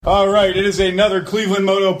All right, it is another Cleveland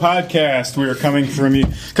Moto podcast. We are coming to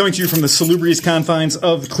you from the salubrious confines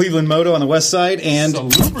of Cleveland Moto on the west side, and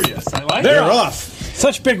salubrious. I like they're it. off.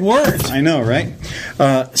 Such big words. I know, right?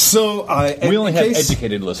 We only have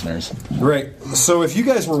educated listeners, right? So, if you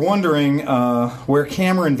guys were wondering where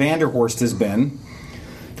Cameron Vanderhorst has been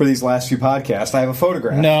for these last few podcasts, I have a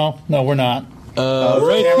photograph. No, we're not.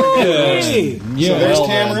 Right. Hey. So there's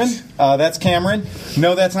Cameron. That's Cameron.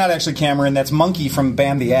 No, that's not actually Cameron. That's Monkey from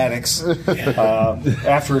Band The Addicts.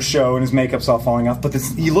 After a show and his makeup's all falling off. But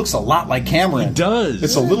he looks a lot like Cameron. He does.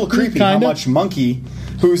 It's a little creepy how much Monkey,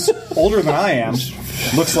 who's older than I am,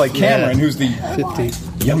 looks like Cameron, who's the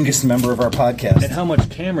youngest member of our podcast. And how much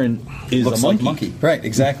Cameron is looks a monkey. like Monkey. Right,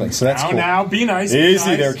 exactly. So that's cool. Now, be nice.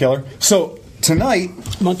 Easy there, killer. So tonight,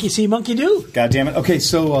 Monkey see, monkey do. God damn it. Okay,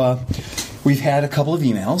 so we've had a couple of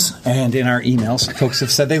emails, and in our emails, folks have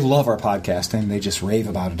said they love our podcast, and they just rave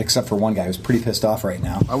about it, except for one guy who's pretty pissed off right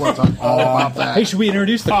now. I want to talk all about that. Hey, should we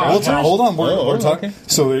introduce the crowd? Hold on. We're talking. Okay.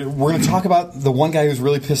 So we're going to talk about the one guy who's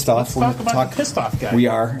really pissed off. Let's talk about the pissed off guy. We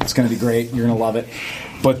are. It's going to be great. You're going to love it.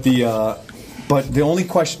 But the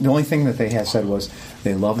only thing that they had said was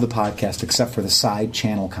they love the podcast except for the side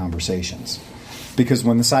channel conversations. Because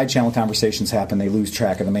when the side channel conversations happen, they lose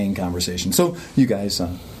track of the main conversation. So you guys,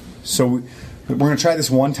 we're going to try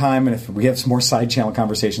this one time, and if we have some more side channel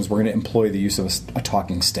conversations, we're going to employ the use of a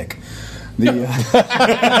talking stick. Okay,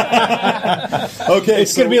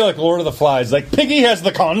 it's going to be like Lord of the Flies. Like, Piggy has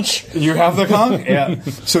the conch. You have the conch? Yeah.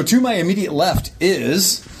 So to my immediate left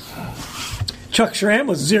is Chuck Schramm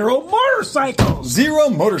with Zero Motorcycles. Zero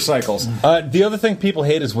Motorcycles. The other thing people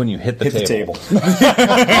hate is when you hit the table. Sorry.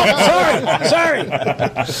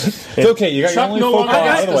 It's okay. You got Chuck your only no football longer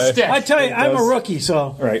has out of the the way. stick. I tell you, I'm a rookie,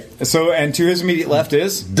 so. Right. So, and to his immediate left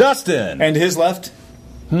is Dustin. and his left.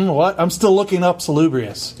 What? I'm still looking up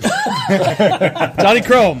salubrious. Johnny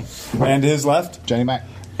Chrome. And his left. Jenny Mac.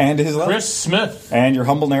 And his left. Chris Smith. And your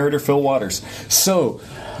humble narrator, Phil Waters. So,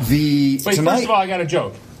 Wait, tonight. first of all, I got a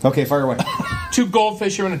joke. Okay, fire away. Two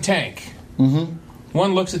goldfish are in a tank. Mm-hmm.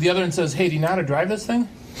 One looks at the other and says, "Hey, do you know how to drive this thing?"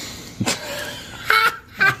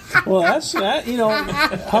 Well, that's that. You know,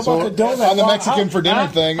 how about the donut? On the Mexican for dinner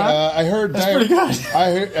thing, I heard pretty good.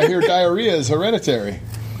 I hear diarrhea is hereditary.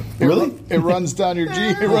 Really? It runs down your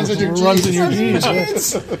genes. It runs in your genes.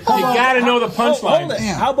 You got to know the punchline. Hold it.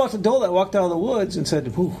 How about the doe that walked out of the woods and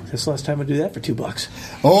said, "Ooh, this is the last time I do that for $2."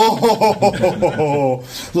 Oh,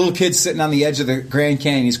 little kid sitting on the edge of the Grand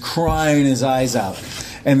Canyon. He's crying his eyes out.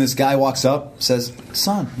 And this guy walks up, says,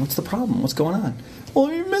 "Son, what's the problem? What's going on?" "Well,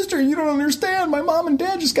 mister, you don't understand. My mom and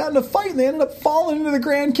dad just got in a fight, and they ended up falling into the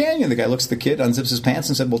Grand Canyon." The guy looks at the kid, unzips his pants,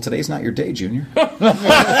 and said, "Well, today's not your day, Junior."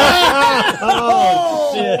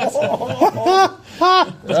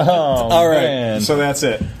 All right, man. so that's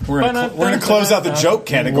it. We're gonna close out the joke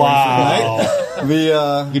category for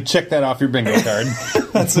tonight. You check that off your bingo card.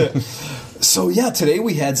 That's it. So yeah, today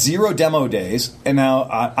we had 0 demo days, and now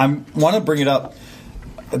I want to bring it up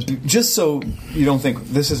just so you don't think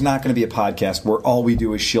this is not going to be a podcast where all we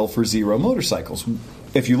do is shill for Zero Motorcycles.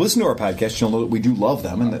 If you listen to our podcast, you'll know that we do love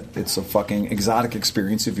them and that it's a fucking exotic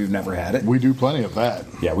experience if you've never had it. We do plenty of that.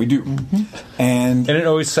 Yeah, we do. Mm-hmm. And And it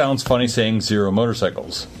always sounds funny saying Zero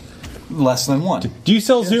Motorcycles. less than one. Do you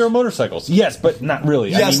sell Zero Motorcycles? Yes, but not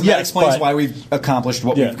really. Yes, I mean, that explains but- why we've accomplished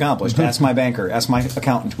what Yeah. we've accomplished. Ask my banker. Ask my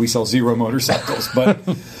accountant. We sell Zero Motorcycles. But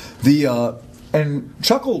and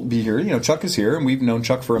Chuck will be here. You know, Chuck is here, and we've known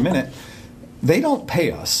Chuck for a minute. They don't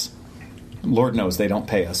pay us. Lord knows they don't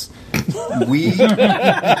pay us. We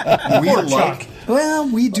Chuck. Well,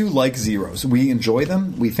 we do like Zeros. We enjoy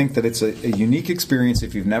them. We think that it's a unique experience.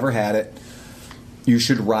 If you've never had it, you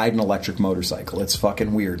should ride an electric motorcycle. It's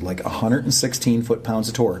fucking weird. Like 116 foot-pounds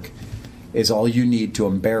of torque is all you need to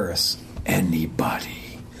embarrass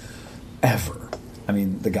anybody ever. I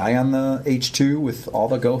mean, the guy on the H2 with all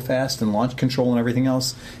the go fast and launch control and everything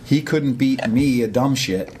else, he couldn't beat me, a dumb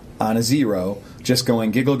shit, on a Zero, just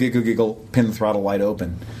going giggle, giggle, giggle, pin the throttle wide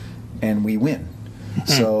open, and we win.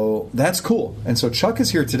 So that's cool. And so Chuck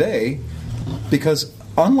is here today because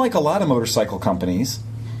unlike a lot of motorcycle companies,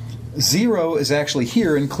 Zero is actually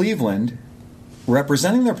here in Cleveland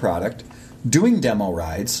representing their product, doing demo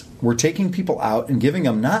rides. We're taking people out and giving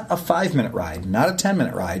them not a 5-minute ride, not a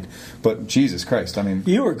 10-minute ride, but Jesus Christ, I mean...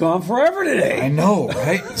 You were gone forever today. I know,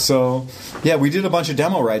 right? So, yeah, we did a bunch of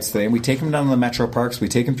demo rides today, and we take them down to the metro parks, we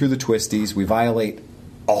take them through the twisties, we violate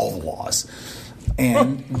all the laws.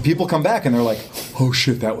 And people come back and they're like, "Oh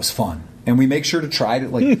shit, that was fun." And we make sure to try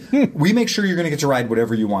it. Like, we make sure you're going to get to ride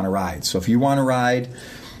whatever you want to ride. So if you want to ride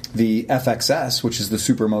the FXS, which is the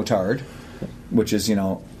Super Motard, which is, you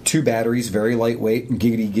know, 2 batteries, very lightweight, and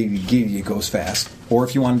giggity, it goes fast. Or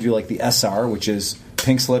if you want to do like the SR, which is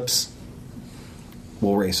pink slips,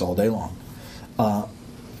 we'll race all day long.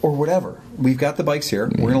 Or whatever. We've got the bikes here.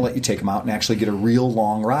 We're going to let you take them out and actually get a real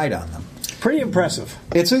long ride on them. Pretty impressive.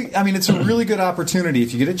 It's a really good opportunity.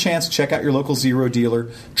 If you get a chance, check out your local Zero dealer.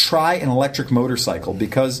 Try an electric motorcycle,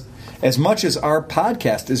 because as much as our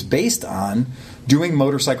podcast is based on doing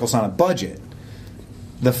motorcycles on a budget,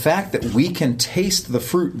 the fact that we can taste the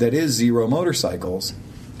fruit that is Zero motorcycles,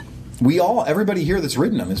 everybody here that's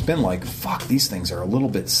ridden them has been like, fuck, these things are a little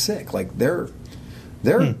bit sick. Like they're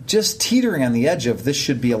just teetering on the edge of this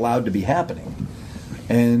should be allowed to be happening.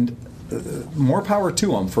 And more power to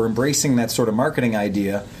them for embracing that sort of marketing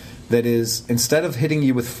idea that is, instead of hitting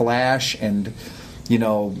you with flash and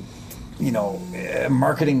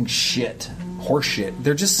marketing shit, horse shit,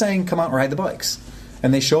 they're just saying come out and ride the bikes.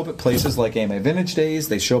 And they show up at places like AMA Vintage Days,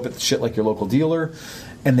 they show up at shit like your local dealer,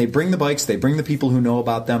 and they bring the bikes, they bring the people who know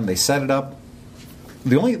about them, they set it up.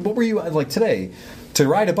 What were you like today? To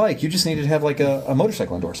ride a bike, you just needed to have like a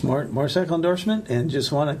motorcycle endorsement. Motorcycle endorsement, and just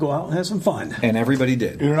want to go out and have some fun. And everybody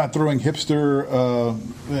did. You're not throwing hipster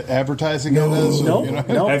advertising at this? No.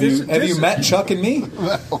 Have you met Chuck and me?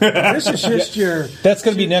 This is just your... That's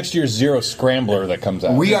going to be next year's Zero Scrambler that comes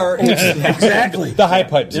out. We are... Exactly. The high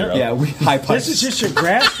pipe Zero. Yeah, high pipes. This is just your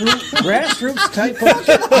grassroots type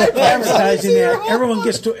of advertising that everyone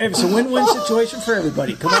gets to... It's a win-win situation for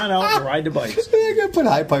everybody. Come on out and ride the bikes. They're going to put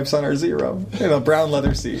high pipes on our Zero. Brown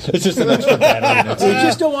leather seat. It's just an extra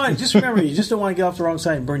battery. Just remember, you just don't want to get off the wrong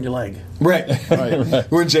side and burn your leg. Right.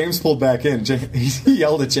 When James pulled back in, he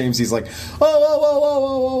yelled at James. He's like,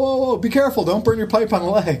 whoa, be careful. Don't burn your pipe on the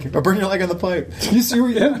leg. Or burn your leg on the pipe.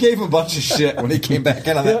 You gave him a bunch of shit when he came back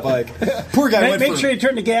in on that bike. Poor guy Make sure you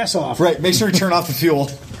turn the gas off. Right. Make sure you turn off the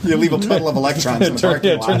fuel. You leave a puddle of electrons in the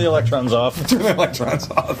parking lot. Turn the electrons off. Turn the electrons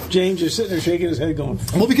off. James is sitting there shaking his head going...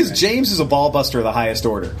 Well, because James is a ball buster of the highest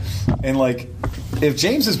order. And, like, if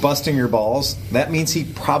James is busting your balls, that means he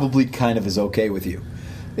probably kind of is okay with you.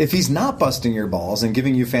 If he's not busting your balls and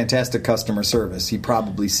giving you fantastic customer service, he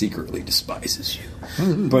probably secretly despises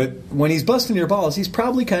you. But when he's busting your balls, he's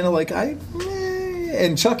probably kind of like,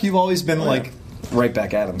 And Chuck, you've always been, like... right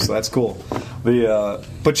back at him, so that's cool.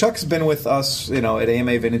 But Chuck's been with us, at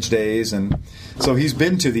AMA Vintage Days, and so he's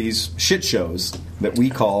been to these shit shows that we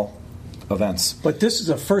call events. But this is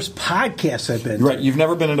the first podcast I've been to. Right, you've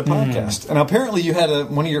never been at a podcast, and apparently you had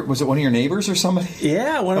one of your neighbors or somebody?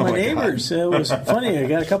 Yeah, one of my neighbors. God. It was funny. I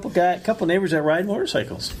got a couple neighbors that ride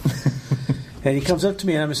motorcycles. And he comes up to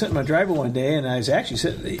me, and I'm sitting in my driveway one day, and I was actually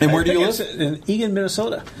sitting... And where do you live? In Eagan,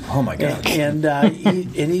 Minnesota. Oh, my God. And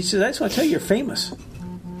he said, I just want to tell you, you're famous.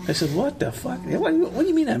 I said, what the fuck? What do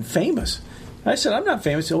you mean I'm famous? I said, I'm not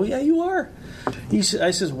famous. He said, oh, yeah, you are. I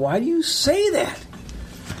says, why do you say that?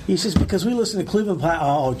 He says, because we listen to Cleveland Pie.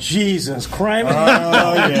 Oh, Jesus Christ.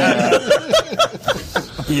 Oh, yeah.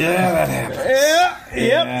 Yeah, that happens.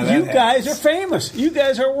 Yeah, you guys are famous. You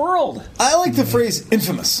guys are world. I like the phrase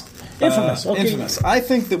infamous. Infamous. Okay. Infamous. I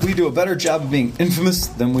think that we do a better job of being infamous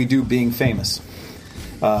than we do being famous.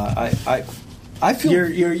 I feel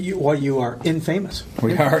you are infamous.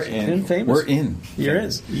 We are infamous. We're in. You're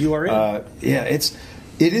in. You are in. Yeah, it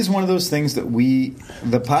is one of those things that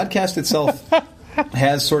the podcast itself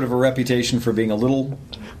has sort of a reputation for being a little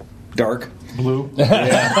dark. Blue.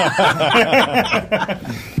 Yeah.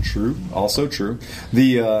 True. Also true.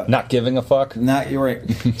 Not giving a fuck. You're right.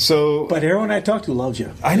 So, but everyone I talk to loves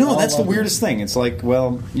you. I know, that's the weirdest thing. It's like,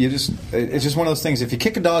 well, it's just one of those things. If you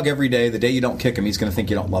kick a dog every day, the day you don't kick him, he's going to think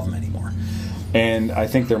you don't love him anymore. And I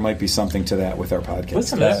think there might be something to that with our podcast.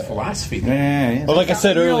 Listen to that philosophy. Yeah. Well, like I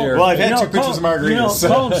said earlier... Well, I've had 2 pitchers of margaritas.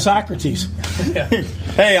 Call him Socrates.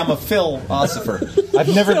 Hey, I'm a philosopher. I've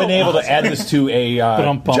never been able to add this to a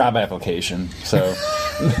job application, so...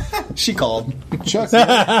 She called. Chuck, is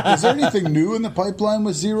there anything new in the pipeline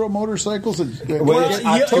with Zero motorcycles? Can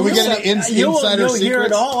we get any insider secrets? You'll hear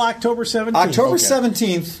it all October 17th. October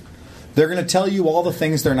 17th, they're going to tell you all the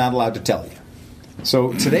things they're not allowed to tell you.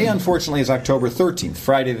 So today, unfortunately, is October 13th,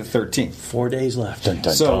 Friday the 13th. 4 days left. Dun,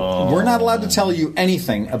 dun, so we're not allowed to tell you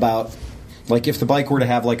anything about, like, if the bike were to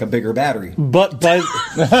have, like, a bigger battery. But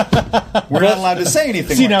we're not allowed to say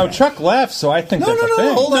anything. See, like now that. Chuck laughs, so I think that's a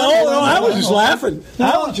thing. Hold on. I was just laughing.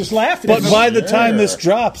 I was just laughing. But by the time this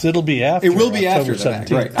drops, it'll be after. It will be after October that.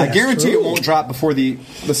 17th. Right. I guarantee it won't drop before the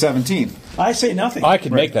 17th. I say nothing. I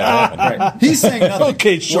can make that happen. Right. He's saying nothing.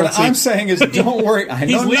 Okay, what I'm saying is, don't worry. I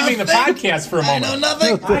know He's leaving nothing. the podcast for a moment. I know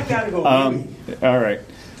nothing. I gotta go. All right.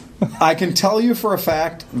 I can tell you for a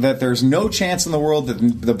fact that there's no chance in the world that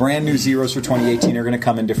the brand new Zeros for 2018 are going to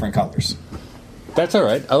come in different colors. That's all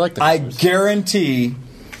right. I like the I colors. guarantee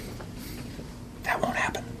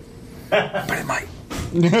but it might.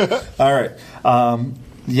 All right.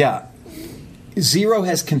 Yeah. Zero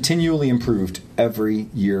has continually improved every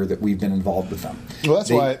year that we've been involved with them. Well,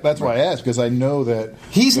 that's why I asked, because I know that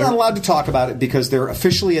he's not allowed to talk about it because they're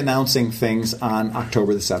officially announcing things on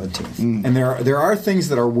October the 17th, and there are things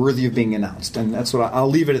that are worthy of being announced, and that's what I'll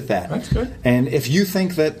leave it at that. That's good. And if you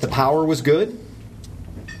think that the power was good,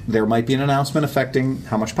 there might be an announcement affecting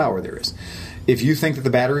how much power there is. If you think that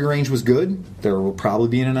the battery range was good, there will probably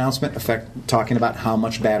be an announcement talking about how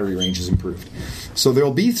much battery range is improved. So there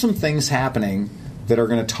will be some things happening that are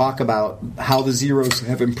going to talk about how the Zeros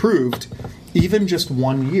have improved even just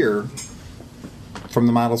 1 year from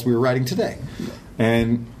the models we were riding today.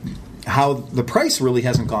 And how the price really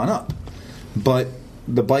hasn't gone up, but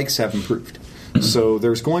the bikes have improved. So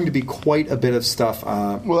there's going to be quite a bit of stuff.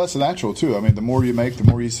 Well, that's natural, too. I mean, the more you make, the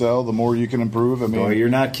more you sell, the more you can improve. I mean, you're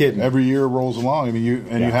not kidding. Every year rolls along. I mean, you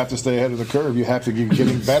have to stay ahead of the curve. You have to keep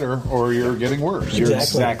getting better, or you're getting worse.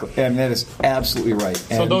 Exactly. And that is absolutely right.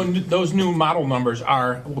 So those new model numbers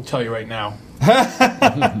we'll tell you right now.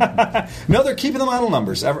 No, they're keeping the model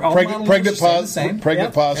numbers. Pregnant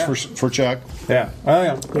pause for Chuck. Yeah. Oh,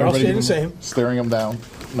 yeah. They're all staying the same. Staring them down.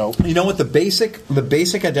 Nope. You know what? The basic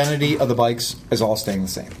identity of the bikes is all staying the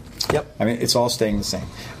same. Yep. I mean, it's all staying the same.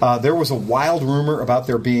 There was a wild rumor about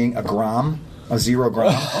there being a zero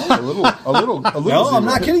gram. A little. No, zero. I'm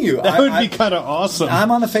not kidding you. That would be kind of awesome. I'm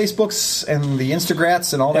on the Facebooks and the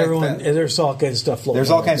Instagrats and all that. There's all kinds of stuff floating around.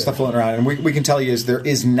 There's all kinds of stuff floating around. And we can tell you there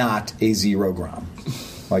is not a 0 gram.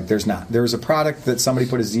 Like, there's not. There's a product that somebody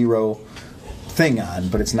put a 0 thing on,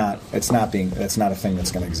 but that's not a thing that's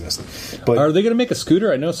going to exist. But are they going to make a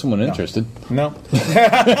scooter? I know someone interested. No. We're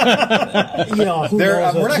not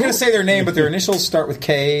going to say their name, but their initials start with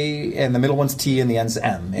K, and the middle one's T, and the end's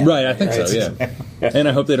M. Yeah. Right, I think so. Yeah. And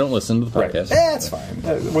I hope they don't listen to the podcast. Right. That's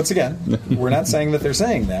fine. Once again, we're not saying that they're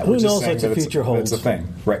saying that. Who knows what the future holds? It's a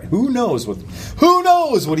thing, right? Who knows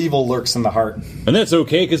what evil lurks in the heart? And that's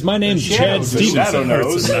okay, because my name's Chad Stevenson. The shadow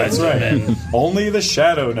knows. That's right. Only the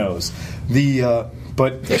shadow knows. The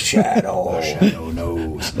shadow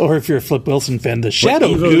knows. Or if you're a Flip Wilson fan, the shadow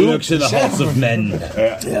lurks in the hearts of men.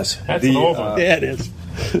 Yes, that's over. Yeah, it is.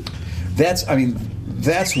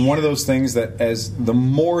 That's one of those things that, as the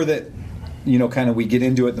more that kind of we get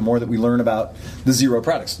into it, the more that we learn about the Zero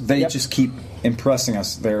products. They just keep impressing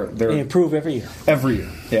us. They improve every year. Every year,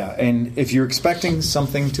 yeah. And if you're expecting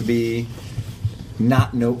something to be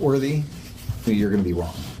not noteworthy, you're going to be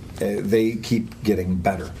wrong. They keep getting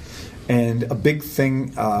better. And a big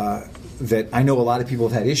thing that I know a lot of people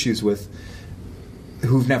have had issues with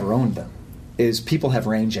who've never owned them is people have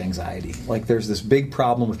range anxiety. Like, there's this big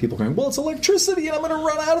problem with people going, well, it's electricity and I'm going to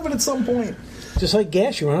run out of it at some point. Just like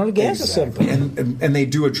gas. You run out of gas at some point. And they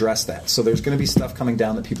do address that. So there's going to be stuff coming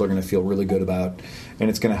down that people are going to feel really good about, and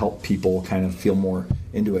it's going to help people kind of feel more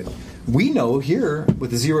into it. We know here,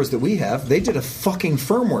 with the Zeros that we have, they did a fucking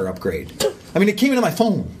firmware upgrade. I mean, it came into my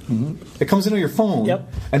phone. Mm-hmm. It comes into your phone,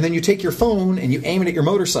 and then you take your phone and you aim it at your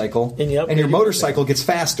motorcycle, and your motorcycle gets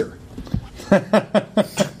faster.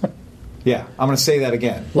 Yeah, I'm going to say that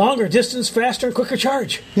again. Longer distance, faster, and quicker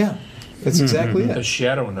charge. Yeah, that's exactly it. The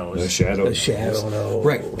shadow knows. The shadow knows.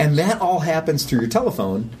 Right, and that all happens through your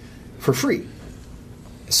telephone for free.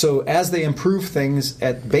 So as they improve things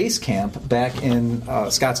at Base Camp back in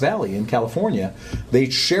Scotts Valley in California, they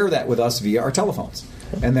share that with us via our telephones.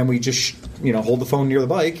 And then we just, hold the phone near the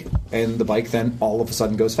bike, and the bike then all of a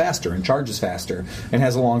sudden goes faster and charges faster and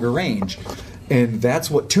has a longer range. And that's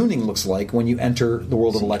what tuning looks like when you enter the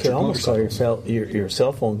world of electric motorcycles. You could almost call your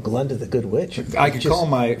cell phone Glenda the Good Witch. I could call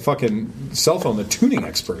my fucking cell phone the tuning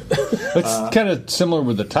expert. It's kind of similar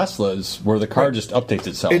with the Teslas, where the car just updates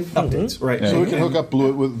itself. It updates, right. So we can hook up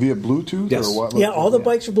via Bluetooth? Yes. Or what? Yeah, all the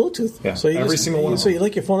bikes are Bluetooth. Yeah. So every single one. So you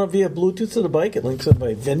link your phone up via Bluetooth to the bike, it links up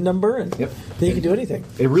by VIN number, and then you can do anything.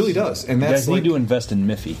 It really does. And that's you guys need to invest in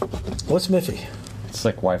MIFI. What's MIFI? It's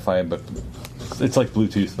like Wi-Fi, but it's like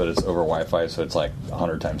Bluetooth, but it's over Wi-Fi, so it's like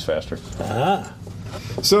 100 times faster. Ah.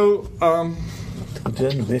 So,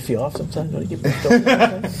 Doesn't miff you off sometimes? Don't you get miffed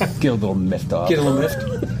off? Get a little miffed off. Get a little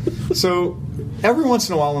miffed. So, every once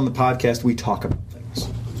in a while on the podcast, we talk about things.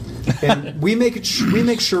 And we make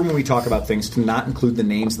sure when we talk about things to not include the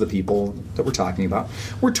names of the people that we're talking about.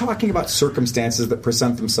 We're talking about circumstances that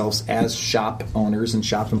present themselves as shop owners and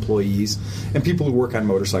shop employees and people who work on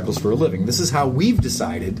motorcycles for a living. This is how we've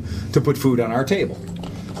decided to put food on our table.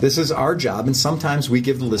 This is our job, and sometimes we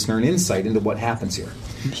give the listener an insight into what happens here.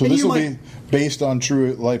 So this will be based on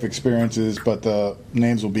true life experiences, but the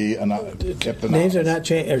names will be kept anonymous. Names are not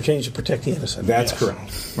changed to protect the innocent. That's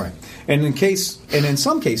correct. Right. And in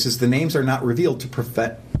some cases, the names are not revealed to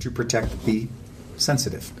protect the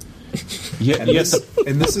sensitive. Yet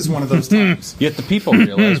this is one of those times. Yet the people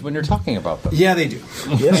realize when you're talking about them. Yeah, they do.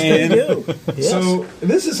 Yes, they do. Yes. So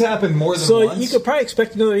this has happened more than So once. you could probably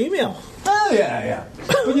expect another email. Oh, yeah.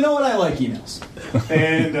 But you know what? I like emails.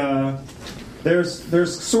 And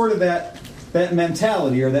there's sort of that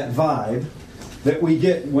mentality or that vibe that we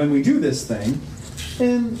get when we do this thing.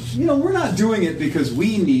 And, we're not doing it because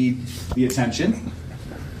we need the attention.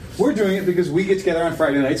 We're doing it because we get together on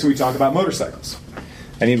Friday nights and we talk about motorcycles.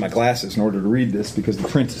 I need my glasses in order to read this because the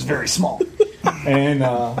print is very small. And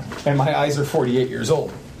my eyes are 48 years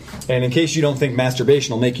old. And in case you don't think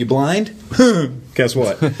masturbation will make you blind, guess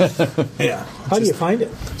what? Yeah. How do you find it?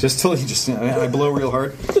 I blow real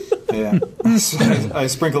hard. Yeah. I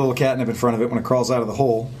sprinkle a little catnip in front of it when it crawls out of the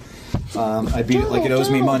hole. I beat it like it owes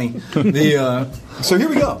me money. So here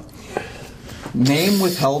we go. Name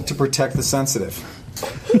withheld to protect the sensitive.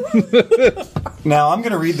 Now, I'm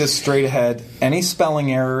going to read this straight ahead. Any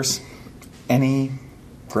spelling errors, any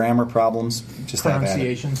grammar problems, just have at it.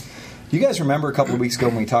 Pronunciation. You guys remember a couple of weeks ago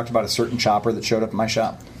when we talked about a certain chopper that showed up at my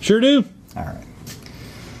shop? Sure do. All right.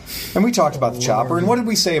 And we talked about the chopper, and what did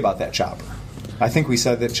we say about that chopper? I think we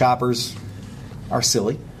said that choppers are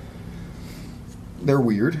silly. They're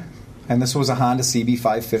weird. And this was a Honda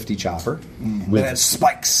CB550 chopper that had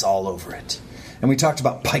spikes all over it. And we talked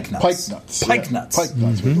about pike nuts. Pike nuts.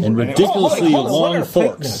 And ridiculously long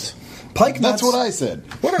forks. Pike nuts. That's what I said.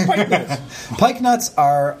 What are pike nuts? Pike nuts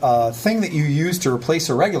are a thing that you use to replace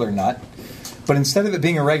a regular nut, but instead of it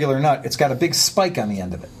being a regular nut, it's got a big spike on the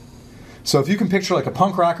end of it. So if you can picture like a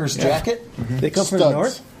punk rocker's jacket. They come from the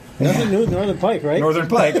north? Nothing new with Northern Pike, right? Northern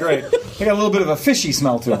Pike, right. They got a little bit of a fishy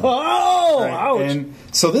smell to them. Oh, Right. ouch. And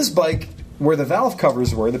so this bike, where the valve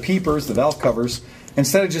covers were, the peepers, the valve covers,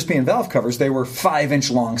 instead of just being valve covers, they were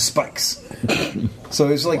 5-inch long spikes. So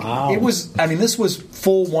it was like, this was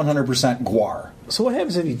full 100% guar So what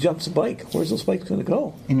happens if he jumps the bike? Where's those spikes going to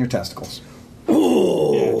go? in your testicles.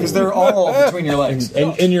 Because they're all between your legs.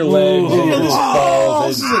 And in your legs, and your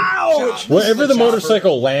balls. Ouch! Wherever the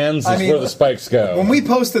motorcycle lands is where the spikes go. When we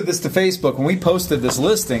posted this to Facebook, when we posted this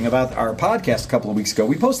listing about our podcast a couple of weeks ago,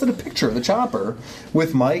 we posted a picture of the chopper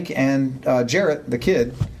with Mike and Jarrett, the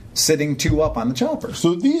kid, sitting two up on the chopper.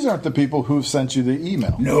 So these aren't the people who've sent you the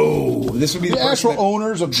email. No, this would be the person actual that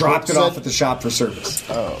owners of dropped it said- off at the shop for service.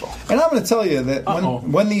 Oh. And I'm going to tell you that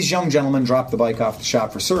when these young gentlemen dropped the bike off the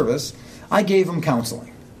shop for service, I gave them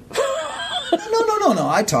counseling. No.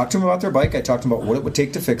 I talked to them about their bike. I talked to them about what it would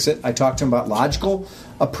take to fix it. I talked to them about logical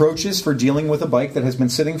approaches for dealing with a bike that has been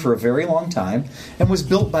sitting for a very long time and was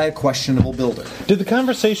built by a questionable builder. Did the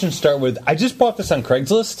conversation start with, I just bought this on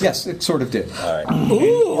Craigslist? Yes, it sort of did. All right.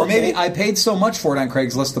 Or maybe I paid so much for it on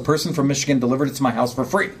Craigslist, the person from Michigan delivered it to my house for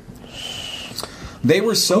free. They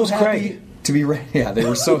were so happy to be they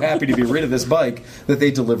were so happy to be rid of this bike that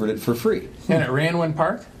they delivered it for free. And it ran when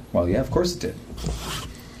parked? Well, yeah, of course it did.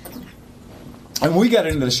 And when we got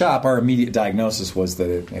into the shop, our immediate diagnosis was that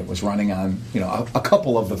it was running on, a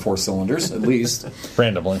couple of the four cylinders, at least.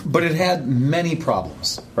 Randomly. But it had many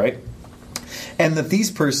problems, right? And that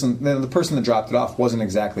the person that dropped it off wasn't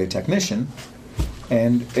exactly a technician.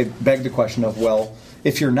 And it begged the question of, well,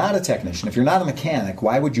 if you're not a technician, if you're not a mechanic,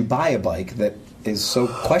 why would you buy a bike that is so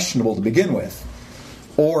questionable to begin with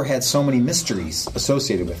or had so many mysteries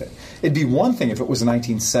associated with it? It'd be one thing if it was a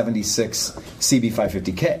 1976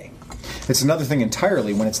 CB550K. It's another thing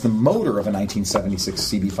entirely when it's the motor of a 1976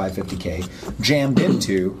 CB550K jammed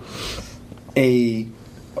into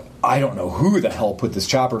I don't know who the hell put this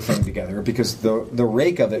chopper frame together because the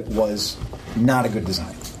rake of it was not a good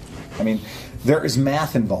design. I mean, there is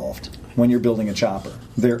math involved when you're building a chopper.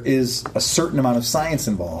 There is a certain amount of science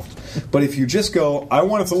involved. But if you just go, I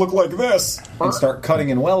want it to look like this, and start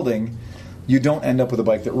cutting and welding, you don't end up with a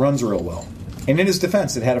bike that runs real well. And in his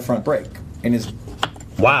defense, it had a front brake.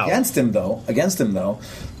 Against him, though,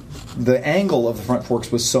 the angle of the front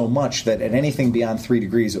forks was so much that at anything beyond 3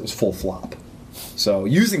 degrees, it was full flop. So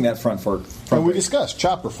using that front fork... And we discussed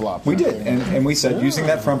chopper flop. We did, and we said using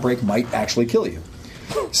that front brake might actually kill you.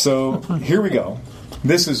 So here we go.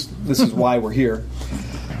 This is why we're here.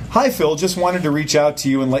 Hi, Phil. Just wanted to reach out to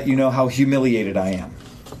you and let you know how humiliated I am.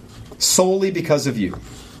 Solely because of you.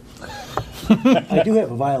 I do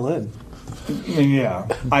have a violin. Yeah.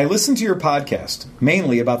 I listened to your podcast,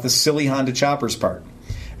 mainly about the silly Honda choppers part,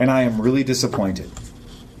 and I am really disappointed.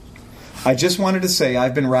 I just wanted to say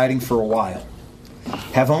I've been riding for a while.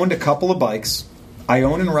 Have owned a couple of bikes. I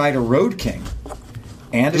own and ride a Road King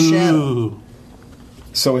and a Shadow.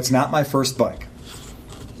 So it's not my first bike.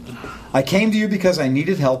 I came to you because I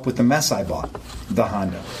needed help with the mess I bought, the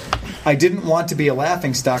Honda. I didn't want to be a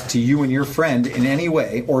laughingstock to you and your friend in any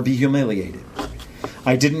way or be humiliated.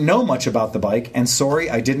 I didn't know much about the bike, and sorry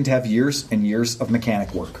I didn't have years and years of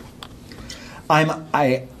mechanic work. I'm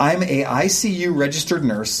a ICU registered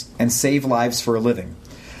nurse and save lives for a living.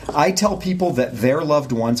 I tell people that their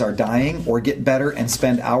loved ones are dying or get better and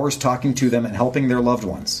spend hours talking to them and helping their loved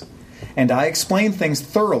ones. And I explain things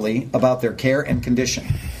thoroughly about their care and condition.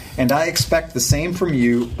 And I expect the same from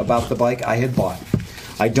you about the bike I had bought.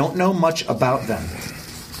 I don't know much about them.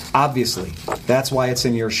 Obviously, that's why it's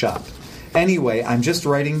in your shop. Anyway, I'm just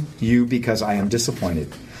writing you because I am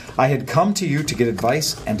disappointed. I had come to you to get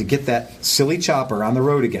advice and to get that silly chopper on the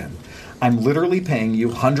road again. I'm literally paying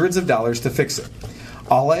you hundreds of dollars to fix it.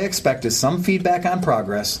 All I expect is some feedback on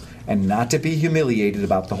progress and not to be humiliated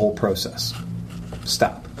about the whole process.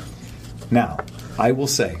 Stop. Now, I will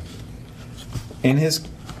say, in his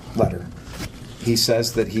letter, he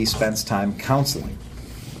says that he spends time counseling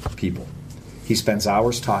people. He spends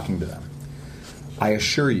hours talking to them. I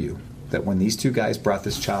assure you that when these two guys brought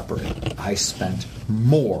this chopper in, I spent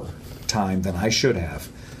more time than I should have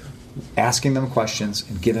asking them questions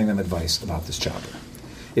and giving them advice about this chopper.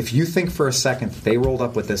 If you think for a second that they rolled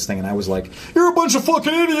up with this thing and I was like, you're a bunch of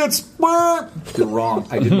fucking idiots, you're wrong.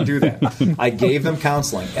 I didn't do that. I gave them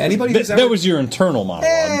counseling. Anybody who's ever... That was your internal monologue.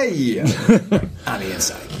 Hey! On the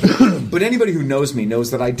inside. But anybody who knows me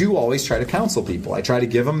knows that I do always try to counsel people. I try to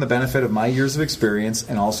give them the benefit of my years of experience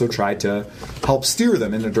and also try to help steer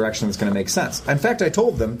them in a direction that's going to make sense. In fact, I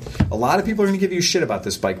told them, a lot of people are going to give you shit about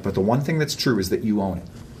this bike, but the one thing that's true is that you own it.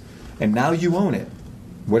 And now you own it.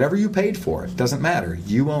 Whatever you paid for it, doesn't matter.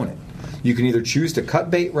 You own it. You can either choose to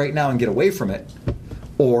cut bait right now and get away from it,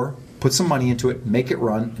 or put some money into it, make it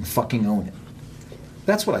run, and fucking own it.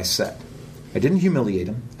 That's what I said. I didn't humiliate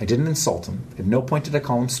him. I didn't insult him. At no point did I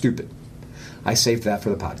call him stupid. I saved that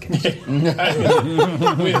for the podcast.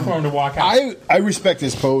 Waiting for him to walk out. I respect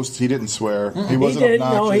his post. He didn't swear. He wasn't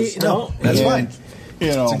obnoxious. No, That's fine. You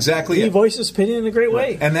know, That's exactly he it. voiced his opinion in a great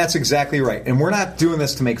way. And that's exactly right. And we're not doing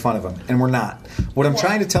this to make fun of him. And we're not. What I'm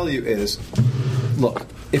trying to tell you is, look,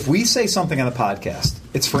 if we say something on a podcast,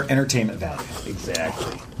 it's for entertainment value.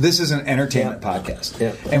 Exactly. This is an entertainment podcast.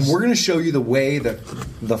 Yep. And we're going to show you the way that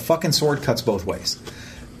the fucking sword cuts both ways.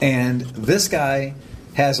 And this guy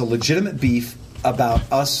has a legitimate beef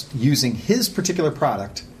about us using his particular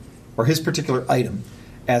product or his particular item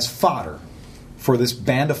as fodder for this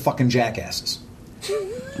band of fucking jackasses.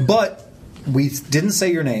 But we didn't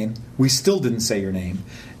say your name. We still didn't say your name.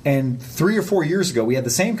 And 3 or 4 years ago, we had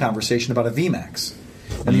the same conversation about a VMAX.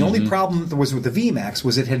 And the only problem that was with the VMAX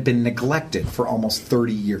was it had been neglected for almost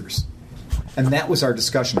 30 years. And that was our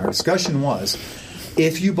discussion. Our discussion was,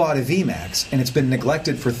 if you bought a VMAX and it's been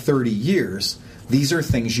neglected for 30 years, these are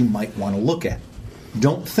things you might want to look at.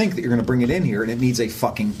 Don't think that you're going to bring it in here and it needs a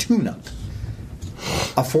fucking tune-up.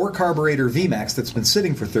 A 4-carburetor VMAX that's been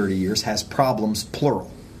sitting for 30 years has problems,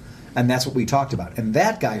 plural. And that's what we talked about. And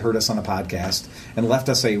that guy heard us on a podcast and left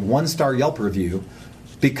us a 1-star Yelp review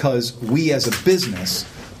because we as a business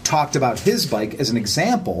talked about his bike as an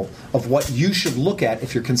example of what you should look at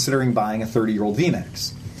if you're considering buying a 30-year-old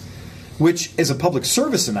VMAX, which is a public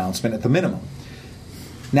service announcement at the minimum.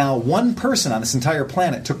 Now, one person on this entire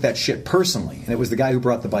planet took that shit personally, and it was the guy who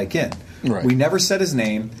brought the bike in. Right. We never said his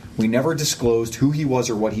name. We never disclosed who he was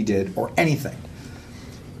or what he did or anything.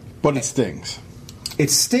 but it stings. It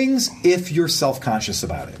stings if you're self-conscious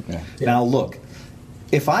about it. Yeah. Now, look,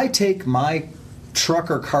 if I take my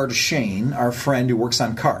truck or car to Shane, our friend who works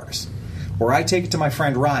on cars, or I take it to my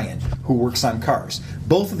friend Ryan, who works on cars,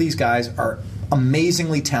 both of these guys are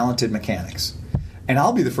amazingly talented mechanics. And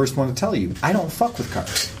I'll be the first one to tell you, I don't fuck with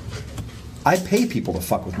cars. I pay people to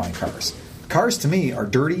fuck with my cars. Cars, to me, are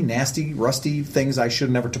dirty, nasty, rusty things I should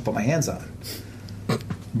never put my hands on.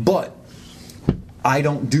 But I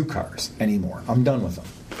don't do cars anymore. I'm done with them.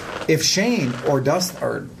 If Shane or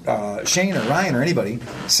Shane or Ryan or anybody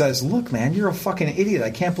says, "Look, man, you're a fucking idiot. I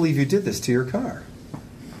can't believe you did this to your car,"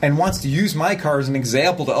 and wants to use my car as an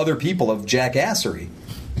example to other people of jackassery,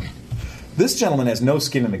 this gentleman has no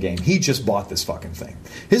skin in the game. He just bought this fucking thing.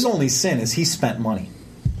 His only sin is he spent money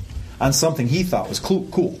on something he thought was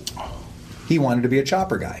cool. He wanted to be a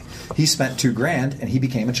chopper guy. He spent $2,000 and he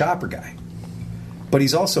became a chopper guy. But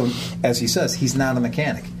he's also, as he says, he's not a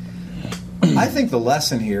mechanic. I think the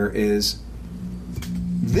lesson here is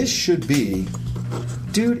this should be,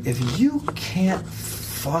 dude, if you can't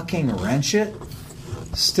fucking wrench it,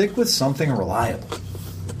 stick with something reliable.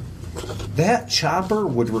 That chopper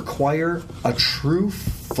would require a true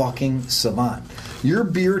fucking savant. Your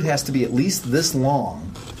beard has to be at least this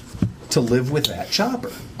long to live with that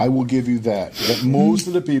chopper. I will give you that. That most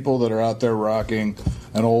of the people that are out there rocking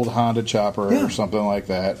an old Honda chopper or something like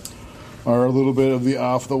that are a little bit of the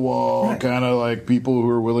off the wall kind of like people who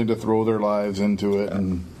are willing to throw their lives into it.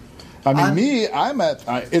 And I mean,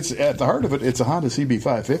 it's at the heart of it. It's a Honda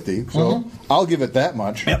CB550, so I'll give it that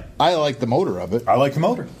much. Yep. I like the motor of it. I like the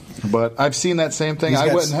motor. But I've seen that same thing.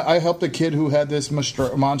 I helped a kid who had this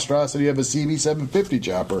monstrosity of a CB750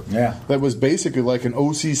 chopper. Yeah. That was basically like an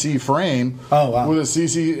OCC frame. Oh, wow. With a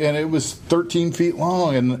CC, and it was 13 feet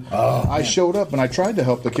long. And I showed up, and I tried to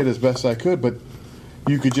help the kid as best I could, but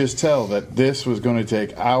you could just tell that this was going to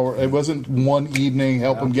take hours. It wasn't one evening,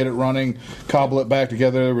 help him get it running, cobble it back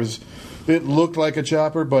together. It looked like a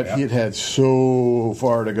chopper, but it had so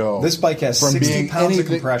far to go. This bike has 60 pounds of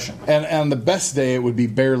compression. And on the best day, it would be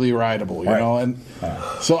barely rideable, you know. And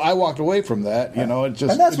so I walked away from that, you know. It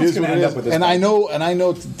just, and that's what's going to end up with this and bike. I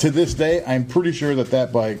know to this day, I'm pretty sure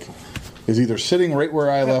that bike is either sitting right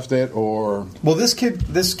where I left it or... Well, this kid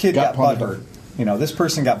got butthurt. You know, this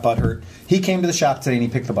person got butthurt. He came to the shop today and he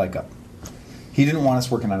picked the bike up. He didn't want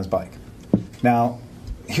us working on his bike. Now,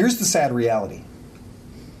 here's the sad reality.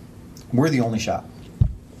 We're the only shop.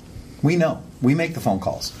 We know. We make the phone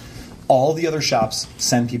calls. All the other shops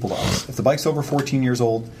send people to us. If the bike's over 14 years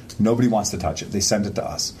old, nobody wants to touch it. They send it to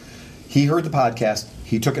us. He heard the podcast.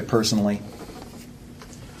 He took it personally.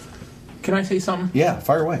 Can I say something? Yeah,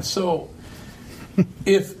 fire away. So,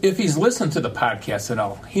 if he's listened to the podcast at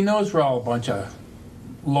all, he knows we're all a bunch of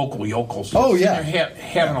local yokels. Oh, yeah.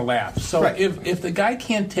 Having a laugh. So, if the guy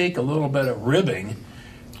can't take a little bit of ribbing,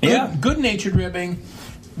 good-natured ribbing,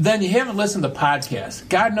 then you haven't listened to podcasts.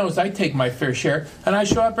 God knows I take my fair share, and I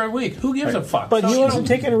show up every week. Who gives a fuck? But he wasn't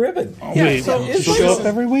taking a ribbon. Show up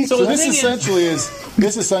every week. So this essentially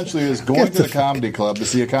is going to the comedy club to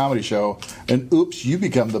see a comedy show, and oops, you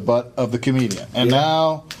become the butt of the comedian, and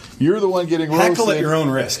now you're the one getting roasted. Heckle at your own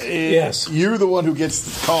risk. Yes, you're the one who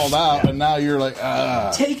gets called out, and now you're like,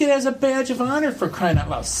 Take it as a badge of honor, for crying out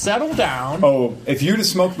loud. Settle down. Oh, if you'd have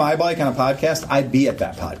smoked my bike on a podcast, I'd be at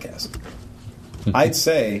that podcast. I'd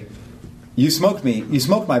say, you smoked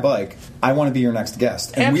my bike, I want to be your next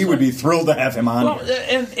guest. And we would be thrilled to have him on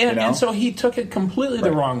here. And so he took it completely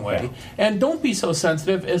the wrong way. Yeah. And don't be so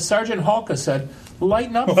sensitive. As Sergeant Halka said,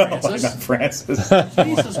 lighten up, Francis. Lighten up, Francis.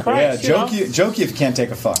 Jesus Christ. Jokey if you can't take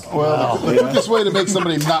a fuck. Well, the quickest way to make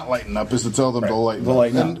somebody not lighten up is to tell them to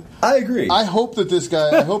lighten up. I agree. I hope that this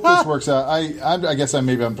works out. I guess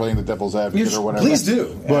maybe I'm playing the devil's advocate or whatever. Please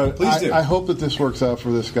do. But please do. I hope that this works out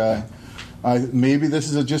for this guy. Maybe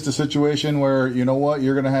this is just a situation where, you know what,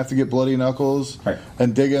 you're going to have to get bloody knuckles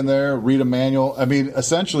and dig in there, read a manual. I mean,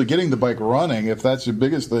 essentially getting the bike running, if that's your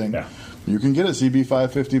biggest thing, you can get a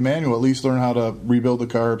CB550 manual, at least learn how to rebuild the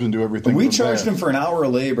carbs and do everything. We charged him for an hour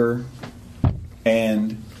of labor,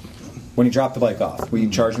 and when he dropped the bike off, we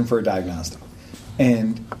charged him for a diagnostic.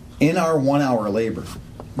 And in our 1 hour labor,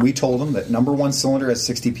 we told him that number one cylinder has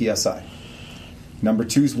 60 PSI. Number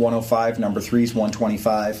two is 105, number three is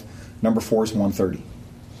 125. Number 4 is 130.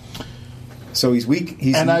 So he's weak.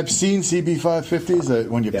 I've seen CB550s that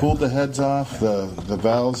when you pulled the heads off, the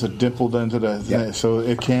valves had dimpled into the so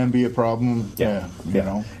it can be a problem. You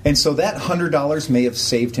know. And so that $100 may have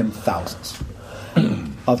saved him thousands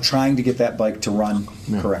of trying to get that bike to run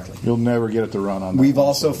correctly. You'll never get it to run on that.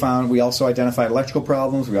 We also identified electrical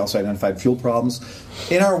problems. We also identified fuel problems.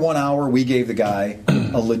 In our 1 hour, we gave the guy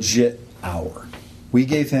a legit hour. We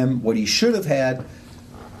gave him what he should have had,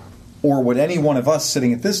 or what any one of us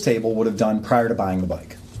sitting at this table would have done prior to buying the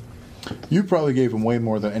bike. You probably gave him way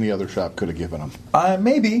more than any other shop could have given him.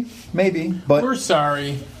 Maybe. But we're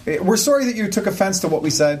sorry. We're sorry that you took offense to what we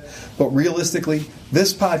said, but realistically,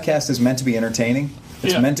 this podcast is meant to be entertaining.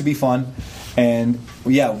 It's meant to be fun. And,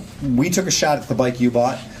 we took a shot at the bike you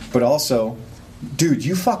bought, but also, dude,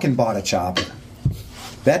 you fucking bought a chopper.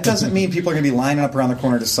 That doesn't mean people are going to be lining up around the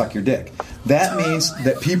corner to suck your dick. That means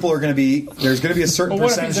that people are going to be... There's going to be a certain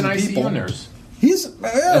percentage of people... What if he's an ICU nurse? He's...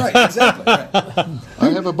 right, exactly. Right. I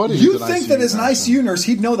have a buddy You think that as an ICU nurse,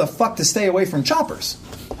 he'd know the fuck to stay away from choppers.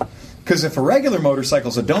 Because if a regular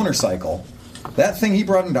motorcycle's a donor cycle, that thing he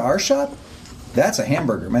brought into our shop, that's a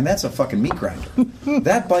hamburger. Man, that's a fucking meat grinder.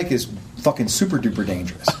 That bike is fucking super duper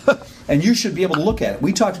dangerous. And you should be able to look at it.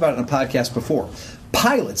 We talked about it in a podcast before.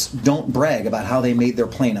 Pilots don't brag about how they made their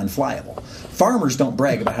plane unflyable. Farmers don't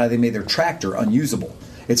brag about how they made their tractor unusable.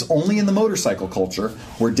 It's only in the motorcycle culture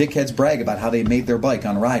where dickheads brag about how they made their bike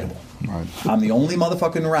unrideable. Right. I'm the only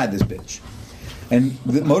motherfucker to ride this bitch. And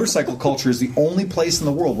the motorcycle culture is the only place in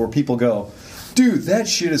the world where people go, dude, that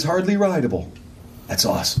shit is hardly rideable. That's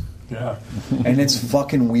awesome. Yeah. And it's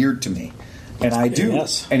fucking weird to me. And I do.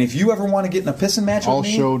 Yes. And if you ever want to get in a pissing match with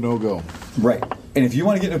me... All show, no go. Right. And if you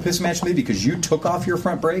want to get in a pissing match with me because you took off your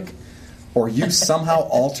front brake or you somehow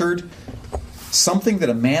altered something that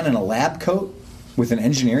a man in a lab coat with an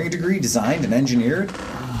engineering degree designed and engineered,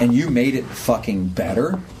 and you made it fucking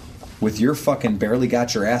better with your fucking barely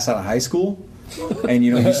got your ass out of high school, and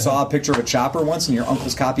you saw a picture of a chopper once in your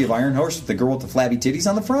uncle's copy of Iron Horse with the girl with the flabby titties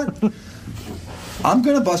on the front, I'm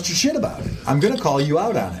going to bust your shit about it. I'm going to call you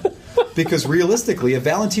out on it. Because realistically, if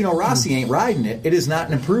Valentino Rossi ain't riding it, it is not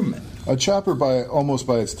an improvement. A chopper, almost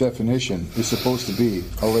by its definition, is supposed to be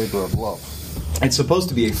a labor of love. It's supposed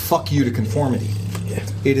to be a fuck you to conformity.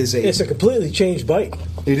 It's a completely changed bike.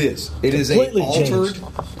 It is. It is Completely a altered,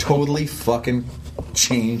 changed. Totally fucking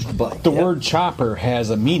changed bike. The word chopper has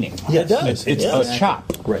a meaning. Yeah, it does. It's a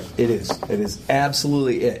chop. Right. It is. It is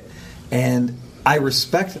absolutely it. And I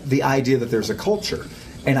respect the idea that there's a culture.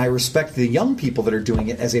 And I respect the young people that are doing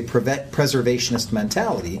it as a preservationist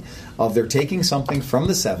mentality of they're taking something from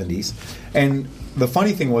the 70s. And the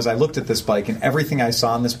funny thing was I looked at this bike and everything I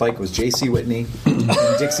saw on this bike was J.C. Whitney and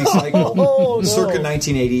Dixie Cycle circa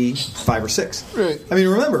 1985 or 6. Right. I mean,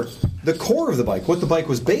 remember, the core of the bike, what the bike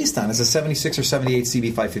was based on is a 76 or 78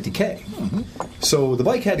 CB550K. Mm-hmm. So the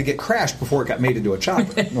bike had to get crashed before it got made into a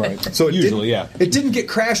chopper. Right. So it Usually, It didn't get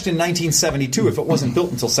crashed in 1972 if it wasn't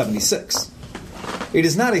built until 76. It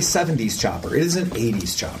is not a 70s chopper. It is an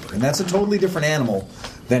 80s chopper. And that's a totally different animal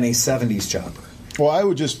than a 70s chopper. Well, I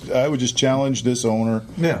would just challenge this owner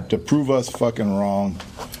to prove us fucking wrong,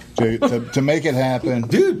 to make it happen.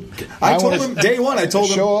 Dude, I told him day one, I told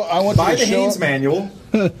him buy the Haynes manual.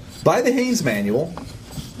 Buy the Haynes manual.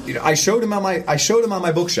 I showed him on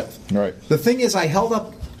my bookshelf. Right. The thing is I held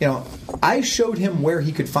up, I showed him where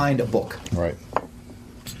he could find a book. Right.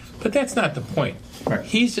 But that's not the point. Right.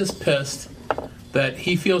 He's just pissed that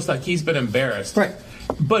he feels like he's been embarrassed. Right.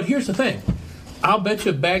 But here's the thing. I'll bet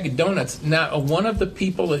you a bag of donuts not one of the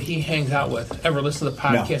people that he hangs out with ever listen to the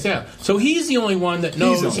podcast. No. Yeah. So he's the only one that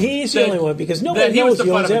knows. He's the only one because nobody that he was knows the he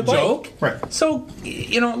butt owns of a that bike. joke. Right. So,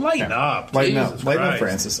 lighten up. Lighten Jesus up, Christ.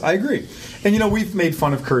 Francis. I agree. And, we've made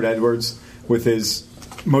fun of Kurt Edwards with his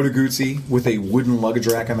Moto Guzzi with a wooden luggage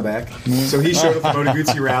rack on the back. So he showed up at the Moto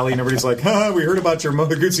Guzzi rally, and everybody's like, we heard about your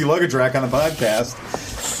Moto Guzzi luggage rack on the podcast.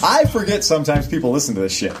 I forget sometimes people listen to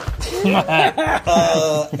this shit.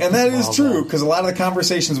 And that is true, because a lot of the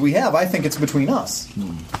conversations we have, I think it's between us.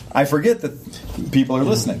 I forget that people are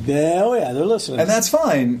listening. Yeah, oh yeah, they're listening. And that's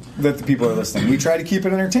fine that the people are listening. We try to keep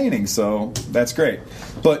it entertaining, so that's great.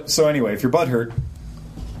 But, so anyway, if your butt hurt,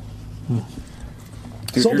 dude,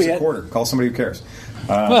 So here's be a it. quarter. Call somebody who cares.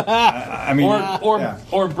 I mean,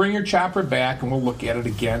 or bring your chopper back and we'll look at it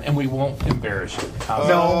again and we won't embarrass you.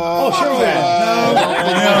 No. sure.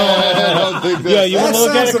 I don't think Yeah, you want to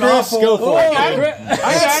look at it, sounds an Chris? awful- Go for it. I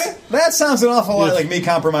got it. That sounds an awful lot like me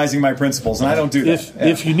compromising my principles, and I don't do that.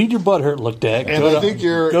 If you need your butt hurt looked at, And go I think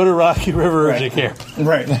you're- to Rocky River Urgent Care.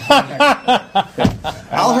 Right.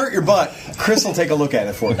 I'll hurt your butt. Chris will take a look at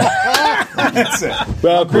it for you. That's it.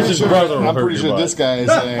 Well, Chris's brother will I'm hurt pretty your sure butt. this guy is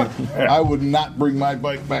saying, I would not bring my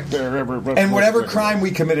bike back there ever. And whatever crime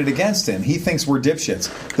we committed against him, he thinks we're dipshits.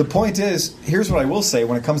 The point is, here's what I will say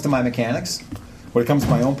when it comes to my mechanics, when it comes to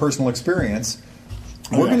my own personal experience,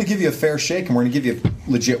 we're going to give you a fair shake and we're going to give you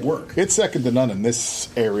legit work. It's second to none in this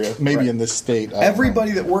area, maybe Right. in this state. I don't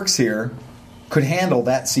Everybody that works here could handle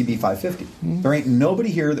that CB550. There ain't nobody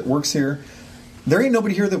here that works here. There ain't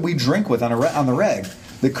nobody here that we drink with on the reg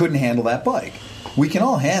that couldn't handle that bike. We can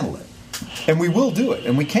all handle it. And we will do it.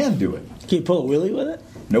 And we can do it. Can you pull a wheelie with it?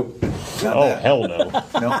 Nope. Not Oh, that. hell no.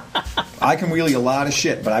 No. I can wheelie a lot of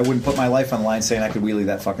shit, but I wouldn't put my life on the line saying I could wheelie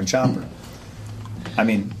that fucking chopper. I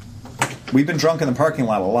mean, we've been drunk in the parking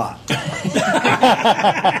lot a lot. There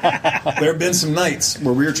have been some nights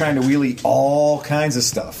where we were trying to wheelie all kinds of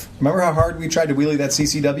stuff. Remember how hard we tried to wheelie that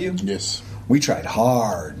CCW? Yes. We tried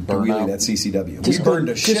hard to wheelie that CCW. We burned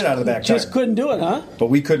the shit out of the back Just tire. couldn't do it, huh? But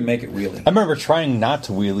we couldn't make it wheelie. I remember trying not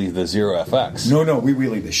to wheelie the Zero FX. No, we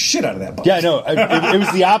wheelied the shit out of that bike. Yeah, I know. It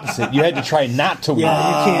was the opposite. You had to try not to wheelie.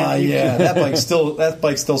 Yeah, you can't. Yeah, that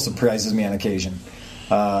bike still surprises me on occasion.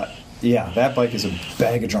 Yeah, that bike is a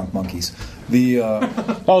bag of drunk monkeys.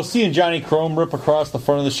 Oh, seeing Johnny Chrome rip across the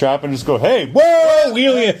front of the shop and just go, hey, whoa,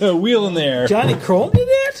 wheel in there. Johnny Chrome did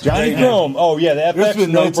that? Johnny Chrome. Oh, yeah, the There's FX,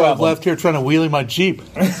 been no nights I've problem. left here trying to wheelie my Jeep.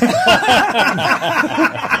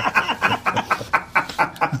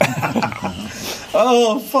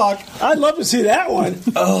 Oh fuck! I'd love to see that one.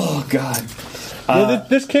 Oh god! Yeah,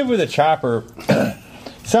 this kid with a chopper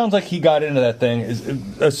sounds like he got into that thing. A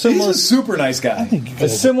He's similar, a super nice guy. a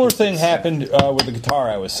similar thing happened with the guitar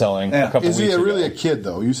I was selling Yeah. a couple Is weeks he ago. really a kid,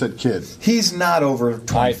 though? You said kid. He's not over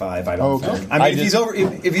 25. I don't think. I mean,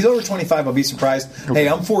 if he's over 25, I'll be surprised. Hey,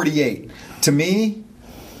 I'm 48. To me,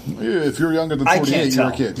 If you're younger than I 48, can't you're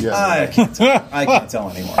tell. a kid. Yeah. I can't tell. I can't tell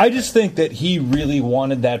anymore. I just think that he really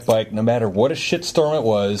wanted that bike, no matter what a shitstorm it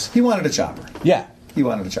was. He wanted a chopper. Yeah. He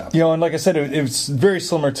wanted a chopper. You know, and like I said, it was very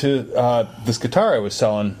similar to this guitar I was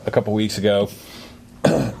selling a couple weeks ago.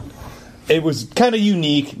 It was kind of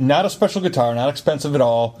unique, not a special guitar, not expensive at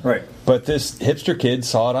all. Right. But this hipster kid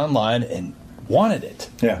saw it online and wanted it.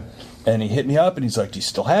 Yeah. And he hit me up and he's like, "Do you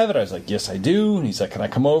still have it?" I was like, "Yes, I do." And he's like, "Can I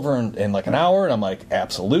come over in like an hour?" And I'm like,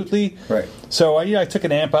 "Absolutely." Right. So I took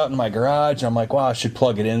an amp out in my garage. And I'm like, "Wow, I should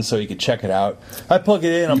plug it in so he could check it out." I plug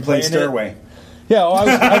it in. I'm You played playing Stairway. it. Yeah, well,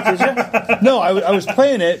 I was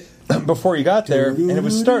playing it before you got there, and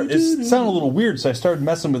it sounded a little weird, so I started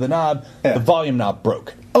messing with the knob. Yeah. The volume knob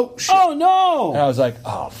broke. Oh, shit. Oh no! And I was like,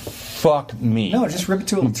 "Oh, fuck me." No, just rip it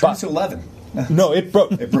to turn it to 11. No, it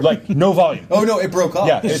broke. Like, no volume. Oh, no, it broke off.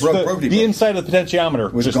 Yeah, it it's broke. the inside of the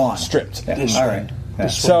potentiometer was just gone. stripped. Yeah. All right. Yeah.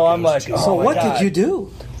 So I'm like, oh So my what God. did you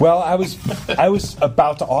do? Well, I was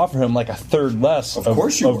about to offer him like a third less of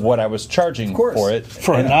course you were. what I was charging course. for it.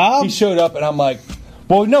 For a And knob? He showed up, and I'm like,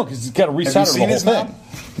 well, no, because he's got to resolder seen the his whole knob?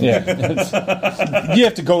 thing. Yeah, It's- you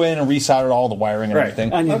have to go in and resolder all the wiring and Right.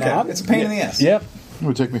 everything. On your Okay. knob? It's a pain in the ass. Yep. It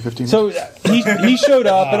would take me 15 So minutes. he showed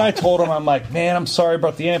up, and I told him, I'm like, "Man, I'm sorry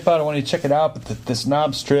about the amp out. I wanted to check it out, but this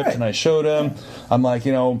knob's stripped." Right. And I showed him. I'm like,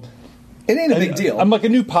 you know, It ain't a big deal. I'm like, a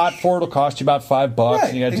new pot for it will cost you about $5. Right,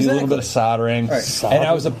 And you got to do a little bit of soldering. Right. And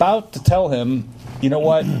I was about to tell him, you know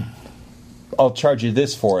what? I'll charge you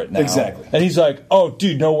this for it now. Exactly. And he's like, "Oh,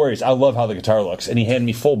 dude, no worries. I love how the guitar looks." And he handed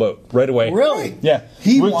me full boat right away. Really? Yeah.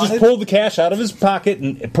 He just wanted- pulled the cash out of his pocket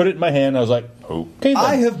and put it in my hand. I was like, "Okay, then."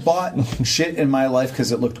 I have bought shit in my life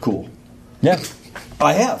because it looked cool. Yeah.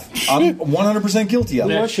 I have. I'm 100% guilty of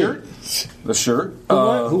it. That shirt? The shirt?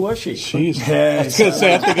 Who was she? Jeez. I was going to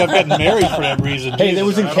say, I think I've gotten married for that reason. Hey, that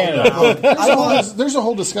was in Canada. There's a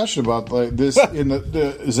whole discussion about like this in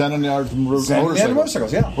the Zen and the Art of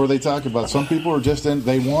Motorcycles. Yeah. Where they talk about some people are just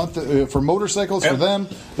they want for motorcycles for them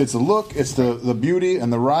it's the look, it's the beauty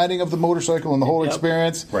and the riding of the motorcycle and the whole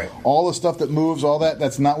experience. Right. All the stuff that moves, all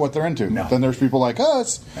that's not what they're into. No. Then there's people like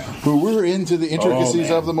us who we're into the intricacies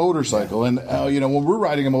man. of the motorcycle, and when we're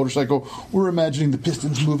riding a motorcycle, we're imagining the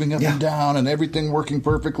pistons moving up and down and everything working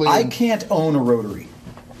perfectly. I and- can't own a rotary.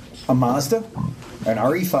 A Mazda, an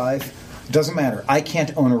RE5, doesn't matter. I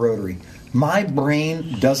can't own a rotary. My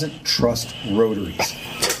brain doesn't trust rotaries.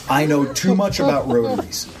 I know too much about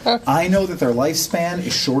rotaries. I know that their lifespan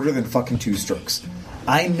is shorter than fucking two-strokes.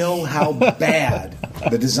 I know how bad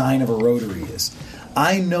the design of a rotary is.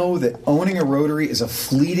 I know that owning a rotary is a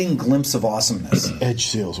fleeting glimpse of awesomeness. edge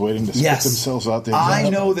seals waiting to spit Yes. themselves out there. I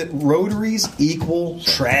know that rotaries equal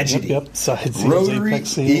tragedy. Yep, side seals, Rotary apex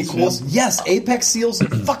seals, equals yes, apex seals.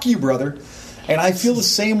 Fuck you, brother. And I feel the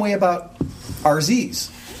same way about RZs,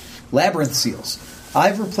 labyrinth seals.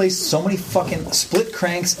 I've replaced so many fucking split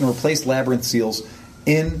cranks and replaced labyrinth seals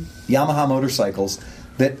in Yamaha motorcycles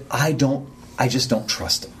that I just don't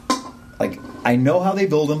trust them. Like, I know how they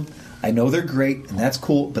build them. I know they're great, and that's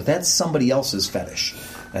cool, but that's somebody else's fetish.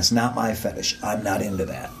 That's not my fetish. I'm not into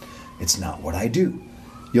that. It's not what I do.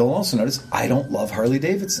 You'll also notice I don't love Harley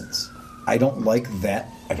Davidsons. I don't like that.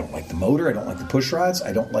 I don't like the motor. I don't like the push rods.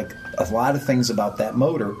 I don't like a lot of things about that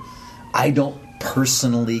motor I don't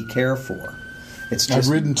personally care for. It's just... I've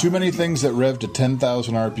ridden too many things that rev to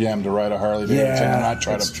 10,000 RPM to ride a Harley Davidson and not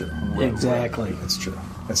try that's to... true. Exactly. That's true.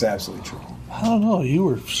 That's absolutely true. I don't know. You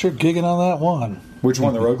were sure gigging on that one. Which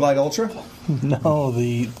one? The Road Glide Ultra? No,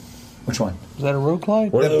 Which one? is that a Road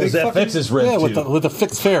Glide? What are That those big fucking- FX's red Yeah, too? with the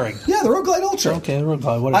fixed fairing. Yeah, the Road Glide Ultra. Okay, the Road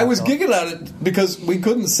Glide. What I about was that? giggling at it because we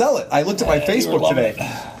couldn't sell it. I looked at my Facebook today.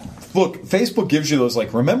 Look, Facebook gives you those,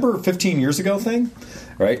 like, remember 15 years ago thing?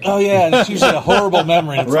 Right? Oh yeah, and it's usually a horrible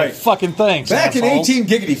memory. It's Right. like fucking thanks. Back in assholes. 18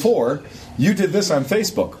 Giggity 4, you did this on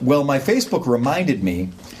Facebook. Well, my Facebook reminded me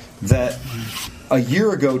that a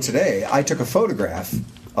year ago today, I took a photograph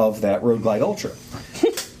of that Road Glide Ultra.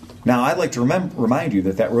 Now, I'd like to remind you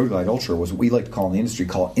that Road Glide Ultra was what we like to call in the industry,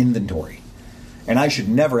 call inventory. And I should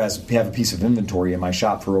never have a piece of inventory in my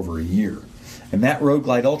shop for over a year. And that Road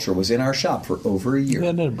Glide Ultra was in our shop for over a year. Yeah,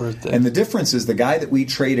 and a birthday. And the difference is the guy that we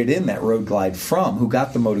traded in that Road Glide from, who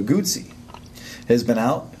got the Moto Guzzi, has been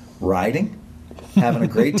out riding, having a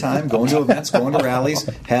great time, going to events, going to rallies,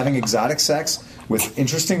 having exotic sex with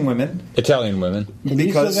interesting women. Italian women. And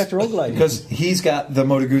you still got the Road Glide. Because he's got the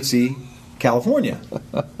Moto Guzzi California.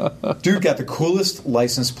 Dude got the coolest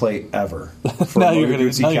license plate ever for Now Moto you're gonna-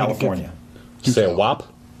 Guzzi now you're gonna California. Say a WAP?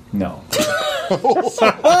 No.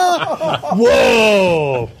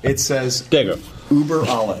 Whoa! It says There you go. Uber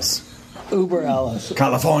Alles. Uber Alice.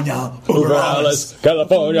 California, Uber Alice,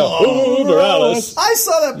 California, Uber Alice. I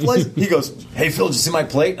saw that place. He goes, "Hey Phil, did you see my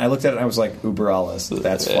plate?" And I looked at it and I was like, "Uber Alice,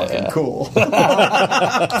 that's fucking cool."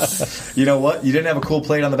 You know what? You didn't have a cool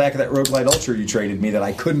plate on the back of that Road Glide Ultra you traded me that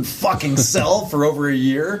I couldn't fucking sell for over a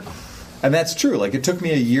year. And that's true. Like, it took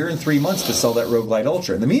me a year and 3 months to sell that Road Glide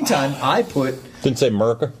Ultra. In the meantime, I put Didn't say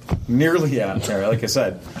Merca. nearly, like I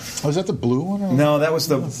said. Was that the blue one? Or? No, that was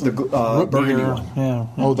the burgundy one. Yeah.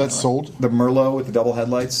 Oh, that's sold. The Merlot with the double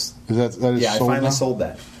headlights. That is Yeah, I sold finally now? sold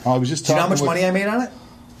that. I was just Do you know how talking much money I made on it?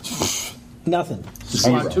 Nothing.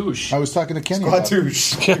 Squatouche. I was talking to Kenny. about it.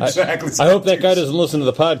 Squatouche. Exactly. I hope that guy doesn't listen to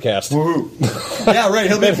the podcast. Woohoo. Yeah, right.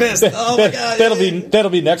 He'll be pissed. Oh, my God. That'll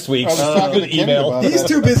be next week's I was talking to Kenny email. about it. He's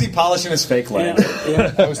too busy polishing his fake leg.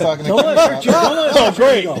 I was talking to Don't Kenny let it about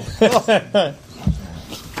hurt you. it. Don't let it hurt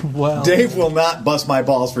you. Well, Dave will not bust my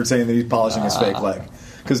balls for saying that he's polishing his fake leg.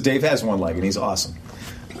 Because Dave has one leg, and he's awesome.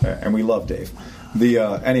 And we love Dave.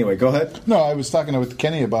 Anyway, go ahead. No, I was talking with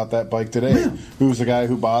Kenny about that bike today. Who was the guy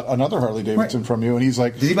who bought another Harley Davidson from you, and he's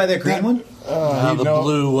like, Did he buy that green one? the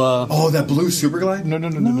blue. Oh, that blue Superglide?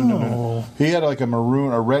 No. He had like a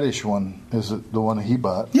maroon, a reddish one. Is it the one he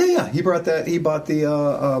bought? Yeah. He bought the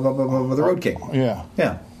Road King. Yeah.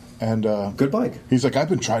 Yeah. And Good bike. he's like, I've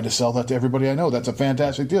been trying to sell that to everybody I know. That's a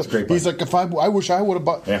fantastic deal. Great bike. He's like, I wish I would have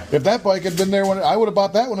bought. Yeah. If that bike had been there when I would have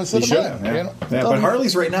bought that one instead He of should mine. have. Yeah. You know? Yeah, but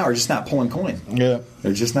Harleys right now are just not pulling coin. Yeah.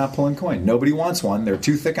 They're just not pulling coin. Nobody wants one. They're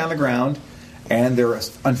too thick on the ground. And they're,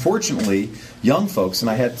 unfortunately, young folks.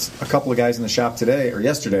 And I had a couple of guys in the shop today or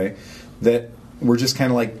yesterday that were just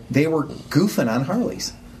kind of like, they were goofing on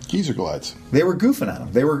Harleys. Geezer glides. They were goofing on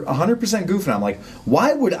them. They were 100% goofing on them. Like,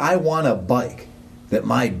 why would I want a bike that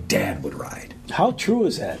my dad would ride? How true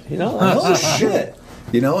is that? You know? No shit.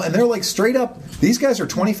 You know, and they're like straight up, these guys are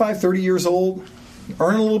 25, 30 years old,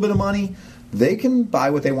 earning a little bit of money. They can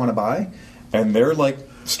buy what they want to buy. And they're like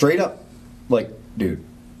straight up, like, dude,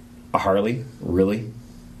 a Harley? Really?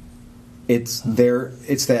 It's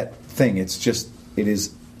that thing. It's just, it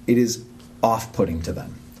is off-putting to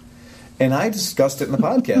them. And I discussed it in the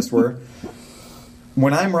podcast where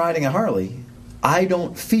when I'm riding a Harley, I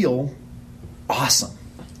don't feel awesome.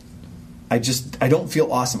 I don't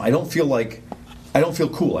feel awesome. I don't feel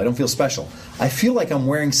cool. I don't feel special. I feel like I'm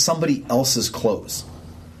wearing somebody else's clothes.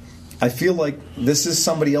 I feel like this is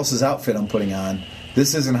somebody else's outfit I'm putting on.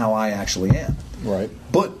 This isn't how I actually am. Right.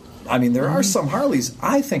 But, I mean, there are some Harleys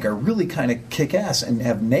I think are really kind of kick-ass and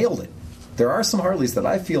have nailed it. There are some Harleys that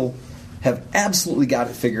I feel have absolutely got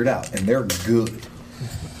it figured out, and they're good.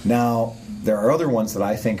 Now, there are other ones that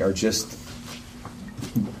I think are just,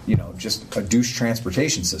 just a douche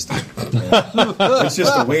transportation system. It's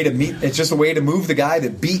just a way to meet. It's just a way to move the guy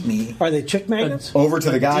that beat me. Are they chick magnets? Over to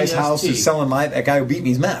the guy's DST. house who's selling that guy who beat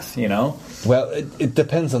me's meth. You know. Well, it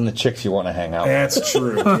depends on the chicks you want to hang out with. That's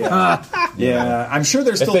true. Yeah. I'm sure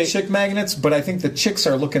there's still they- chick magnets, but I think the chicks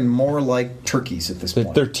are looking more like turkeys at this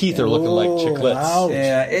point. Their teeth are looking like chiclets. ouch.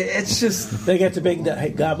 Yeah, it's just They got the big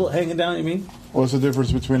goblet hanging down, you mean? What's the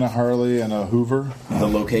difference between a Harley and a Hoover? the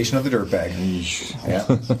location of the dirtbag. Yeah,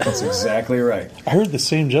 that's exactly right. I heard the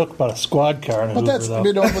same joke about a squad car and a But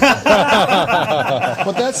Hoover, that's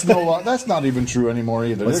though. but that's not even true anymore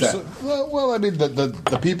either. What's There's that? well, I mean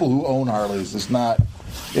the people who own Harleys,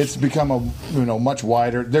 it's become a much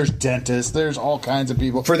wider. There's dentists. There's all kinds of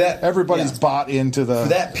people. For that- everybody's yeah. bought into the For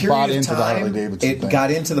that period of the Harley time, Davidson it thing.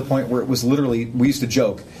 got into the point where it was literally, we used to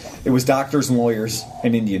joke, it was doctors and lawyers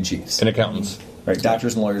and Indian chiefs. And accountants. Right,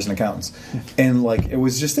 doctors and lawyers and accountants. And like it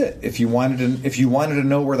was just it. If you wanted to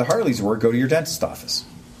know where the Harleys were, go to your dentist office.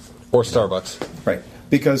 Or Starbucks. Right.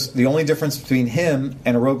 Because the only difference between him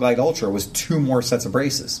and a Road Glide Ultra was 2 more sets of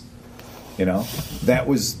braces. You know, that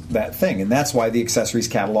was that thing. And that's why the accessories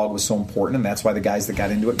catalog was so important. And that's why the guys that got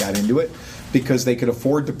into it, because they could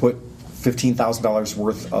afford to put $15,000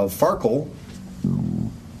 worth of Farkle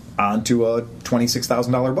onto a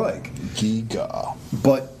 $26,000 bike. Giga.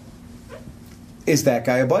 But is that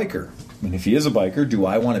guy a biker? I mean, if he is a biker, do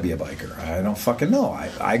I want to be a biker? I don't fucking know.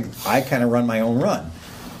 I kind of run my own run.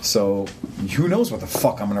 So who knows what the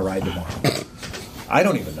fuck I'm going to ride tomorrow? I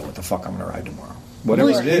don't even know what the fuck I'm going to ride tomorrow.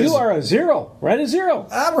 Whatever it is. You are a zero. Ride a zero.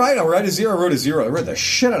 I'm right. I'll ride a zero. I rode a zero. I rode the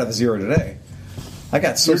shit out of the zero today. I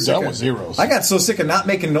got so You're sick done of with zeros. I got so sick of not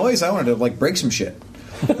making noise. I wanted to like break some shit.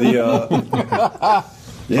 Yeah.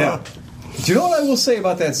 Do you know what I will say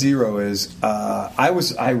about that zero is today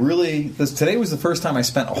was the first time I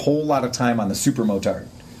spent a whole lot of time on the Super Motard.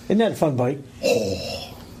 Isn't that a fun bike?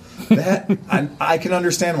 That I can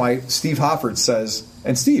understand why Steve Hofford says,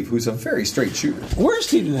 and Steve, who's a very straight shooter, Where's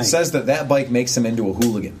Steve tonight? says that bike makes him into a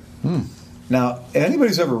hooligan. Now, anybody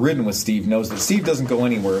who's ever ridden with Steve knows that Steve doesn't go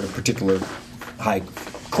anywhere at a particular high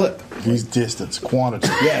clip. He's distance, quantity.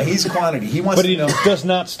 Yeah, he's quantity. He wants But to he know. does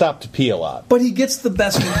not stop to pee a lot. But he gets the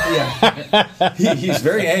best. Yeah, he's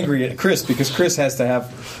very angry at Chris because Chris has to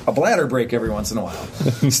have a bladder break every once in a while.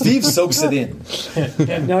 Steve soaks it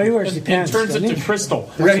in. No, he wears the It pants. turns doesn't it he? to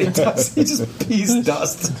crystal. Right? He does. He just pees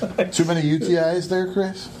dust. Too many UTIs there,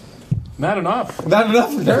 Chris? Not enough. Not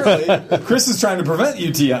enough, apparently. Chris is trying to prevent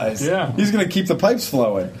UTIs. Yeah. He's going to keep the pipes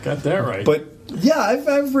flowing. Got that right. But yeah,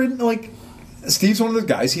 I've ridden like. Steve's one of those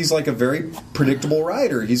guys. He's like a very predictable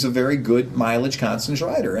rider. He's a very good mileage constant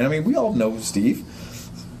rider. And I mean, we all know Steve.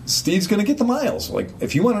 Steve's going to get the miles. Like,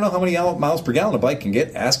 if you want to know how many miles per gallon a bike can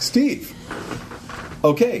get, ask Steve.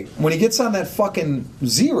 Okay, when he gets on that fucking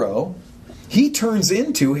zero, he turns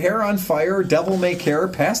into hair on fire, devil may care,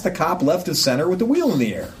 past the cop left of center with the wheel in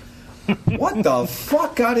the air. What the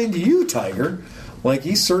fuck got into you, Tiger? Like,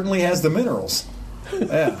 he certainly has the minerals.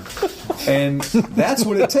 Yeah. And that's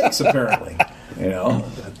what it takes, apparently. You know?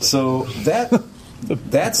 So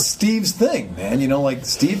that's Steve's thing, man. You know, like,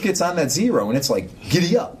 Steve gets on that zero, and it's like,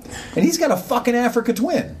 giddy up. And he's got a fucking Africa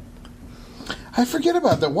Twin. I forget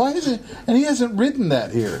about that. Why is it? And he hasn't ridden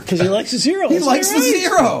that here. Because he likes the zero. He Isn't likes that the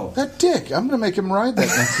right? zero. That dick. I'm going to make him ride that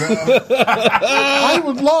next time. I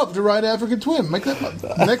would love to ride African Twin. Make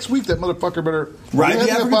that next week. That motherfucker better Ride we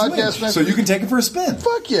the have Africa Twin. next So you week. can take it for a spin.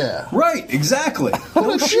 Fuck yeah. Right, exactly.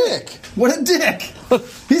 What a dick. What a dick.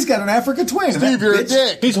 He's got an Africa Twin. Steve, you're a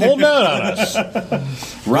dick. He's holding out on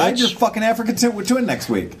us. Ride your fucking Africa Twin next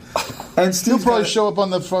week. And He'll Steve's probably got show up on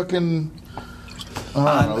the fucking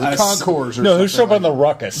I don't know, the Concours or No, something. he'll show up on the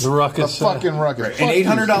ruckus. The a ruckus. fucking ruckus. an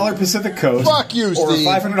 $800 Pacific Coast. Fuck you, Or a Steve.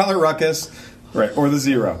 $500 ruckus. Right, or the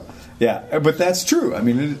zero. Yeah, but that's true. I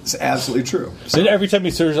mean, it's absolutely true. And every time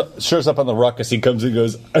he shows up on the ruckus, he comes and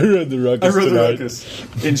goes, I rode the ruckus I rode the tonight.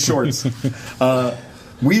 ruckus in shorts.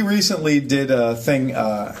 We recently did a thing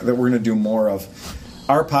that we're going to do more of.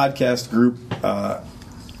 Our podcast group,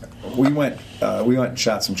 we went and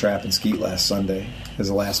shot some trap and skeet last Sunday as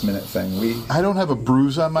a last minute thing. I don't have a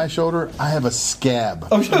bruise on my shoulder. I have a scab.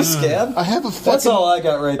 Oh, you got a scab? I have a fucking... That's all I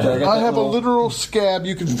got right there. I have a literal scab.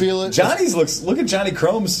 You can feel it. Look at Johnny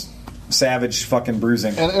Chrome's savage fucking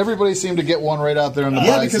bruising. And everybody seemed to get one right out there on the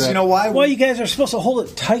Yeah, bicep. because you know why? Well, you guys are supposed to hold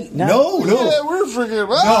it tight now. No. Yeah, we're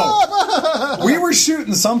freaking... We were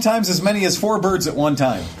shooting sometimes as many as 4 birds at one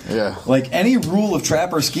time. Yeah. Like, any rule of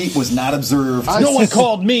trap or skeet was not observed. No one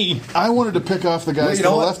called me. I wanted to pick off the guys Well, you to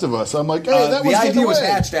know the what? left of us. I'm like, hey, that was the getting idea was away.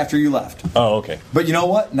 hatched after you left. Oh, okay. But you know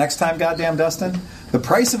what? Next time, goddamn Dustin, the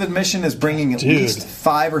price of admission is bringing at least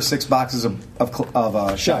 5 or 6 boxes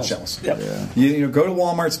of shot shells. Yep. Yeah. You know, go to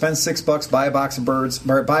Walmart, spend $6, buy a box of birds,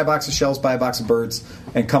 or buy a box of shells, buy a box of birds,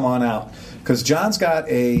 and come on out. Because John's got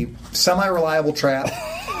a semi-reliable trap.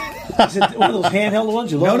 Is it one of those handheld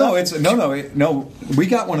ones? You load No. We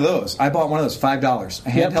got one of those. I bought one of those, $5, a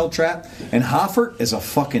handheld trap. And Hoffert is a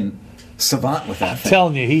fucking savant with that thing.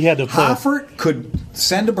 Telling you, he had to play. Hoffert could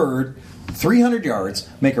send a bird 300 yards,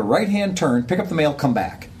 make a right-hand turn, pick up the mail, come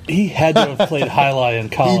back. He had to have played Highlight in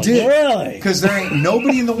college. He did. Really? Because there ain't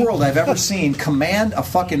nobody in the world I've ever seen command a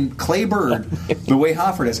fucking clay bird the way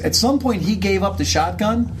Hoffert is. At some point, he gave up the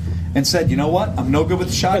shotgun and said, you know what? I'm no good with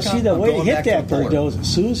the But shotgun. see, the I'm way to going hit back to that the bird, puller." though, is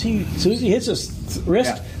as soon as he hits his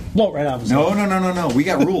wrist, Yeah. blow it right off his No. We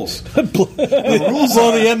got rules. The rules Blow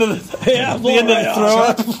are, the end of the Yeah, the end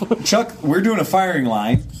of the throw. Chuck, we're doing a firing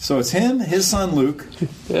line. So it's him, his son Luke,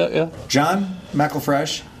 Yeah. John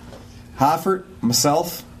McElfresh, Hoffert,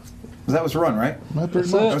 myself. That was run, right? That pretty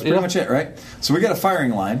That's much. it. That was pretty Yeah. much it, right? So we got a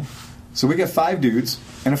firing line. So we got 5 dudes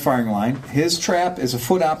and a firing line. His trap is a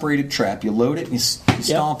foot-operated trap. You load it and you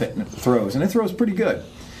stomp it and it throws. And it throws pretty good.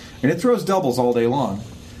 And it throws doubles all day long.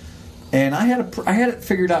 And I had it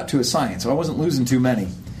figured out to a science, so I wasn't losing too many.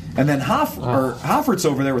 And then Hoffert's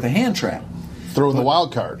over there with a hand trap. Throwing the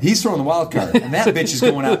wild card. He's throwing the wild card. And that bitch is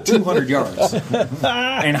going out 200 yards.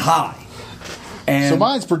 And high. And So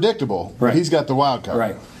mine's predictable. Right. He's got the wild card.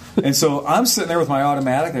 Right. And so I'm sitting there with my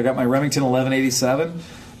automatic. I got my Remington 1187,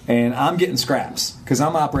 and I'm getting scraps because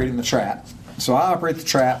I'm operating the trap. So I operate the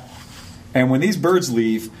trap, and when these birds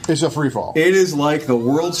leave, It's a free fall. it is like the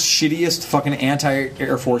world's shittiest fucking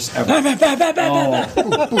anti-air force ever.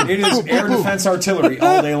 It is air defense artillery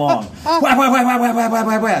all day long. Whap, whap, whap, whap, whap, whap,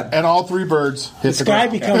 whap, whap. And all 3 birds hit the sky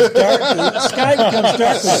ground. becomes dark. The sky becomes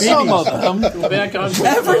dark with Some BBs. of them. Go back on.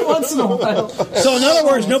 Every once in a while. So in other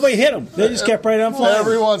words, nobody hit them. They just kept right on flying.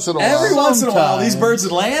 Every once in a while. Every once in a while, Sometime. these birds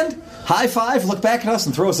would land, high five, look back at us,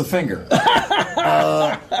 and throw us a finger.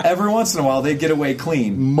 Every once in a while, they'd get away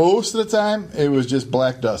clean. Most of the time, it was just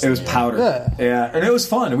black dust. It was powder. Yeah, and it was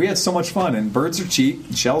fun. We had so much fun, and birds are cheap,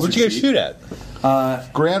 and shells Where'd are you guys cheap. shoot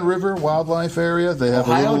at? Grand River Wildlife Area. They have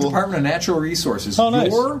Ohio a little. Department of Natural Resources. Oh,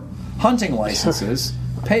 nice. Your hunting licenses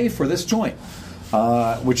pay for this joint,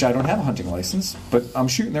 which I don't have a hunting license, but I'm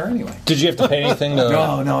shooting there anyway. Did you have to pay anything?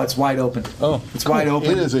 No, it's wide open. Oh, it's wide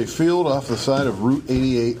open. It is a field off the side of Route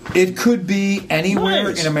 88. It could be anywhere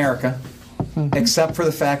Nice. in America, except for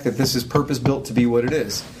the fact that this is purpose-built to be what it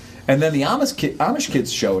is. And then the Amish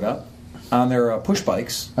kids showed up on their push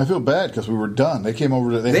bikes. I feel bad because we were done. They came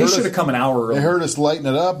over to. They should have come an hour early. They heard us lighten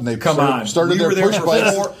it up, and they Come on. started We their were there push for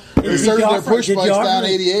bikes. 4 They started their push bikes down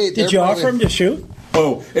 88. Did you offer them to shoot?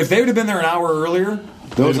 Oh, if they would have been there an hour earlier,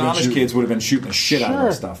 those They'd have been Amish shooting. kids would have been shooting the shit out of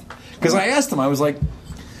that stuff. Because I asked them, I was like,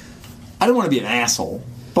 I don't want to be an asshole,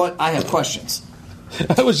 but I have questions.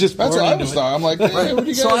 I was just. That's what I was thought. I'm like, hey, what do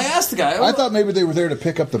you guys? So I asked the guy. I thought maybe they were there to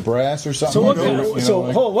pick up the brass or something. So what like kind that, of, you so know,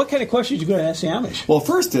 like- hold on, what kind of questions you going to ask the Amish? Well,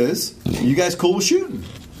 first is, you guys cool with shooting?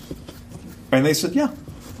 And they said, yeah,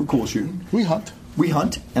 we're cool with shooting. we hunt. We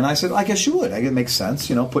hunt. And I said, I guess you would. I guess it makes sense,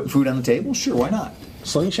 putting food on the table. Sure, why not?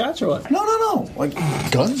 Slingshots or what? No. Like,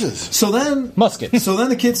 Guns. so then Muskets. So then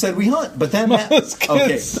the kid said we hunt, but then Muskets.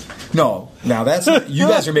 okay, no. Now that's you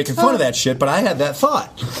guys are making fun of that shit, but I had that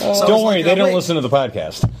thought. So I was Don't worry, like, they oh, don't wait. listen to the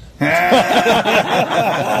podcast.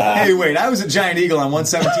 Hey, wait! I was at Giant Eagle on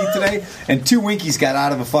 117th today, and 2 Winkies got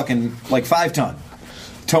out of a fucking 5-ton,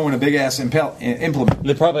 towing a big ass implement.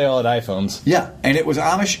 They probably all had iPhones. Yeah, and it was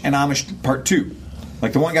Amish and Amish Part 2.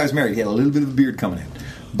 Like the one guy was married, he had a little bit of a beard coming in.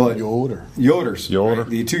 But Yoders. Yoder. Right?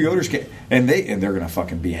 The 2 Yoders came, and they're gonna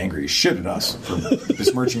fucking be angry as shit at us for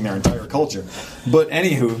besmirching their entire culture. But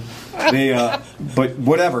anywho, they but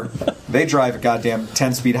whatever. They drive a goddamn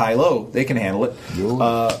 10-speed high-low. They can handle it.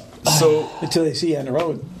 So Until they see you on the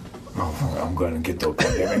road. I'm going to get those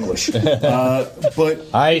goddamn English. But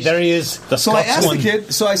Aye, there he is. The so I asked Scotsman. the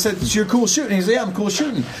kid. So I said, "So you're cool shooting?" He said, "Yeah, I'm cool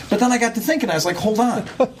shooting." But then I got to thinking. I was like, "Hold on."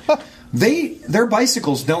 Their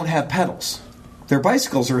bicycles don't have pedals. Their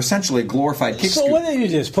bicycles are essentially a glorified kick So scooter. what do you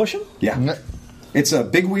do? Just push them? Yeah. It's a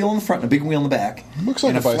big wheel in the front and a big wheel in the back. Looks like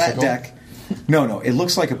and a flat bicycle. deck. No. It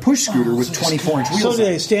looks like a push scooter with 24-inch wheels. So on do it.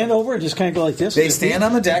 they stand over and just kind of go like this? They stand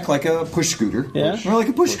on the deck like a push scooter. Yeah. Or like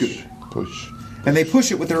a push scooter. Push. And they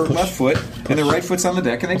push it with their left foot, and their right foot's on the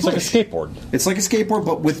deck, and they It's push. like a skateboard. It's like a skateboard,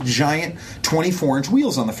 but with giant 24-inch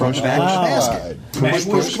wheels on the front and back of the basket. Push,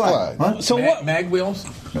 push, slide. Huh? So what? Mag wheels?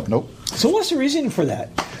 Nope. So what's the reason for that?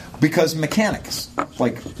 Because mechanics,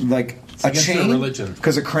 like a against their chain, religion.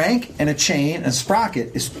 because a crank and a chain and a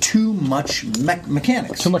sprocket is too much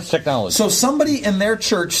mechanics. Too much technology. So somebody in their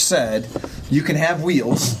church said you can have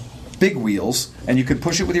wheels, big wheels, and you can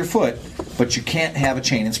push it with your foot, but you can't have a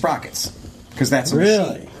chain and sprockets because that's a Really?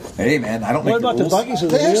 machine. Hey man, I don't What make about the the rules. buggies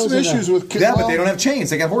with They the have wheels? some and issues the... with. Yeah, but they don't have chains.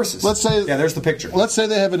 They got horses. Let's say. Yeah, there's the picture. Let's say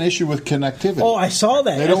they have an issue with connectivity. Oh, I saw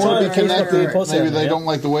that. They I don't saw want to that be on Facebook. connected. They posted Maybe that, they yeah. don't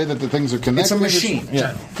like the way that the things are connected. It's a machine.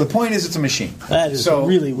 Yeah. The point is, it's a machine. That is So-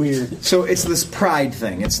 really weird. So it's this pride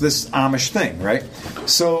thing. It's this Amish thing, right?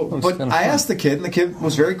 So, but kinda I fun. asked the kid, and the kid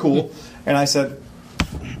was very cool. And I said,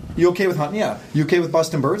 "You okay with hunting? Yeah. You okay with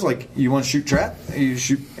busting birds? Like, you want to shoot trap? You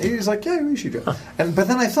shoot?" He's like, "Yeah, we shoot trap." But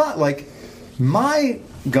then I thought, like, my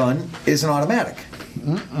gun is an automatic.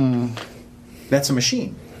 That's a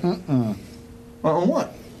machine. On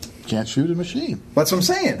what? Can't shoot a machine. That's what I'm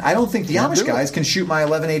saying. I don't think the Can't Amish do it. guys can shoot my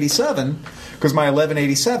 1187 because my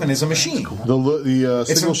 1187 is a machine. The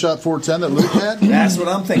single shot 410 that Luke had That's what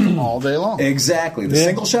I'm thinking. all day long. Exactly. The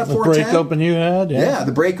single shot the 410. break open you had. Yeah,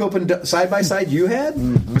 the break open side by side you had.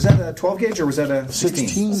 Was that a 12 gauge or was that a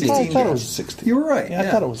 16? 16. I thought it gauge. was 16. You were right. Yeah, I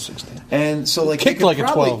thought it was 16. And so, like, Kicked you could like a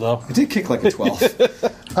probably- 12, though. It did kick like a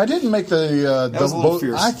 12. I didn't make the was a little both.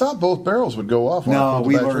 fierce. I thought both barrels would go off. When I No, pulled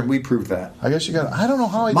we the back learned. trigger. We proved that. I guess you got. I don't know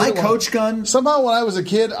how I My did it. coach gun. Somehow, when I was a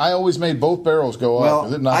kid, I always made both barrels go off.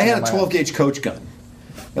 'cause Well, it knocked I me had on a my 12 ass. gauge coach gun,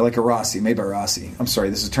 like a Rossi, made by Rossi. I'm sorry,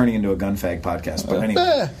 this is turning into a gun fag podcast, but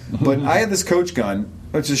anyway. But I had this coach gun,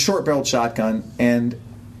 which is a short barreled shotgun, and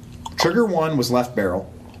trigger 1 was left barrel.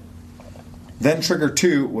 Then trigger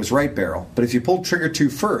 2 was right barrel. But if you pulled trigger 2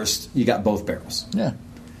 first, you got both barrels. Yeah.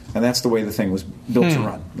 And that's the way the thing was built to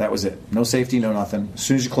run. That was it. No safety, no nothing. As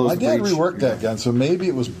soon as you close My the dad breech, reworked that gun, so maybe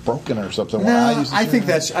it was broken or something. No, When used to I shoot think it.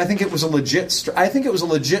 that's. I think it was a legit. I think it was a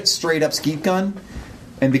legit straight up skeet gun,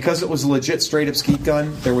 and because it was a legit straight up skeet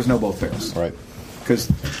gun, there was no both barrels. right.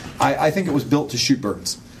 Because I think it was built to shoot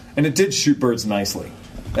birds, and it did shoot birds nicely.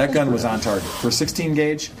 That gun was on target for a 16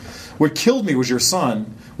 gauge. What killed me was your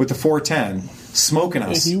son with the 410 smoking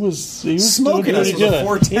us. He was smoking us with good. a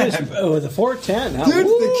 410. With a 410. Dude,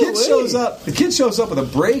 the kid shows up. The kid shows up with a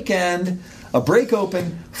break end, a break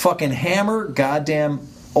open, fucking hammer, goddamn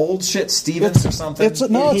old shit Stevens or something. It's a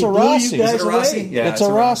Rossi. Is it a Rossi? Yeah, it's a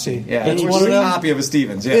Rossi. Yeah, It's it's one of a them. copy of a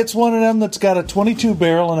Stevens. Yeah, It's one of them that's got a 22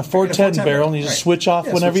 barrel and a 410 410 barrel, and you just right. switch off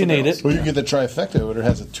Yeah, whenever switch you the need it. Well, you get the trifecta, but it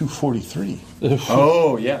has a 243,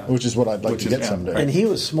 oh yeah, which is what I'd like Which to is- get yeah, someday. And he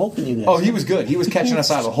was smoking you guys. Oh, he was good. He was catching us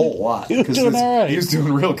out of the hole a lot. He was 'Cause doing all right. He was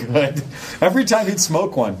doing real good. Every time he'd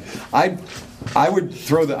smoke one, I would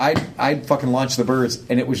throw I'd fucking launch the birds,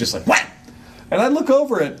 and it was just like whap, and I'd look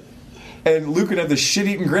over it, and Luke would have this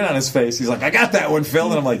shit-eating grin on his face. He's like, "I got that one, Phil,"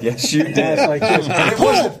 and I'm like, "Yes, you did." That's like this. And it Boom,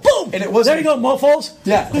 wasn't- boom. and it wasn't- There you go, mofos.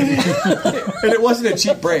 Yeah, and it wasn't a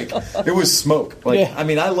cheap break. It was smoke. Like Yeah. I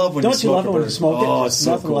mean, I love when Don't you you smoke love a it when bird. you smoke it? Oh, There's it's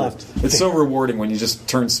so nothing cool. left. It's so rewarding when you just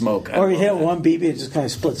turn smoke. I Or you love hit that. one BB, it just kind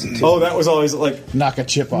of splits in two. Oh, that was always like Knock a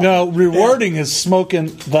chip off. No, rewarding is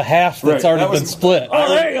smoking the half that's Right, already that was- been split. Oh,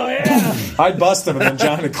 there you go, yeah. I'd bust them, and then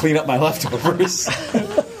John would clean up my leftovers.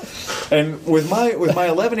 And with my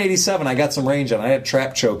 1187, I got some range on it. I had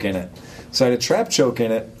trap choke in it. So I had a trap choke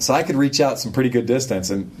in it, so I could reach out some pretty good distance.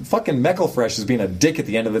 And fucking Meckelfresh is being a dick at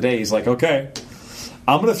the end of the day. He's like, okay,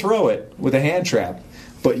 I'm going to throw it with a hand trap,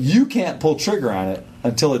 but you can't pull trigger on it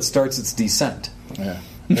until it starts its descent. Yeah.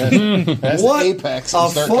 That's What the apex. a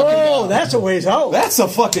And start fuck- coming Oh, down. that's a ways out. That's a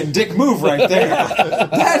fucking dick move right there.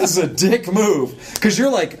 That is a dick move. Because you're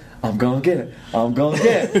like, I'm going to get it. I'm going to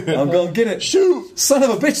get it. I'm going to get it. Shoot. Son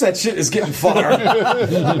of a bitch, that shit is getting far. And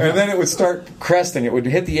then it would start cresting. It would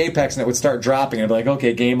hit the apex and it would start dropping. I'd be like,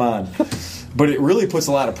 okay, game on. But it really puts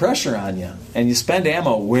a lot of pressure on you. And you spend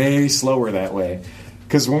ammo way slower that way.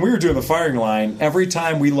 Because when we were doing the firing line, every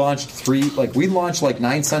time we launched we launched like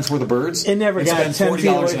 9 cents worth of birds. It never and got spent 10 $40 feet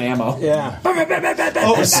away. in ammo. Yeah.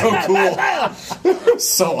 Oh, it was so cool. It was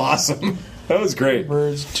so awesome. That was great.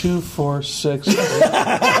 Birds, 2, 4, 6.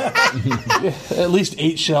 At least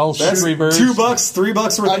 8 shells, That's 3 birds. $2, $3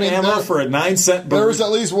 worth I of mean, ammo there- for a 9-cent bird. There was at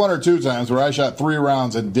least 1 or 2 times where I shot 3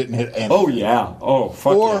 rounds and didn't hit any. Oh yeah. Oh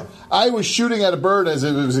fuck Or yeah. I was shooting at a bird as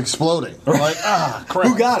it was exploding. I'm like, crap.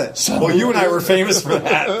 Who got it? Well, you and I were famous for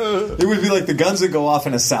that. It would be like the guns would go off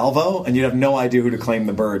in a salvo, and you'd have no idea who to claim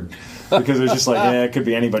the bird because it was just like, yeah, it could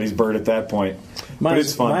be anybody's bird at that point. But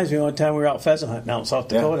it's fun. Reminds me of one time we were out pheasant hunting out in South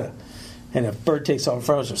Dakota, and a bird takes off in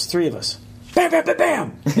front of us. There's 3 of us. Bam, bam, bam,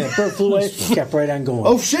 bam. And the bird flew away, kept right on going.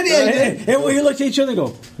 Oh shit! Yeah, it did. And we looked at each other and go,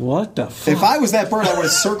 what the fuck? If I was that bird, I would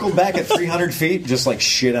have circled back at 300 feet, just like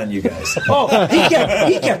shit on you guys. Oh,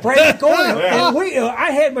 he kept right on going. And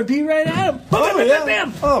I had my pea right at him. Bam, bam, bam,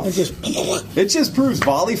 bam. Oh. And just It just proves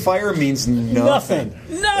volley fire means nothing.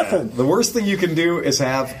 Nothing. The worst thing you can do is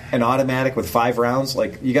have an automatic with 5 rounds.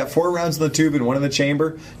 Like you got 4 rounds in the tube and 1 in the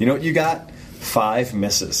chamber. You know what you got? 5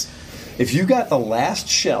 misses. If you got the last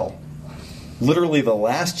shell, literally the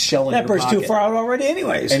last shell in That your bird's pocket, too far out already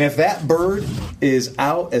anyways. and if that bird is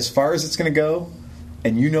out as far as it's going to go,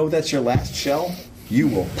 and you know that's your last shell, you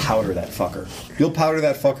will powder that fucker. You'll powder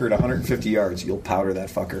that fucker at 150 yards. You'll powder that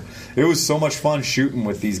fucker. It was so much fun shooting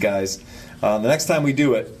with these guys. The next time we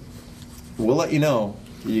do it, we'll let you know.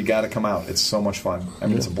 You got to come out. It's so much fun. I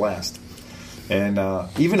mean, it's a blast. And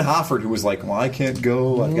even Hofford, who was like, well, I can't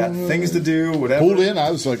go. I've got things to do, whatever. Pulled in, I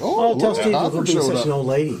was like, Oh, tell look, Steve Hofford to be showed such up. an old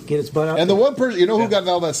lady. Get his butt out And the there. one person, you know who got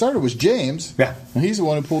all that started was James. Yeah. And he's the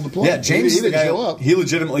one who pulled the plug. Yeah, James he is the didn't guy. show up. He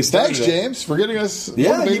legitimately started Thanks, it. James, for getting us.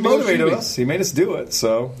 Yeah, he to go motivated shooting. us. He made us do it.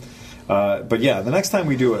 So, but yeah, the next time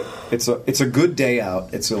we do it, it's a good day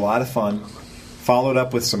out. It's a lot of fun. Followed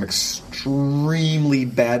up with some extremely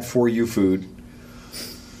bad for you food.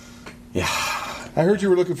 Yeah, I heard you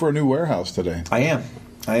were looking for a new warehouse today. I am.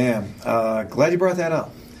 Glad you brought that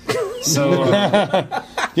up. So,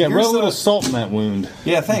 Yeah, Here's rub a little the- salt in that wound.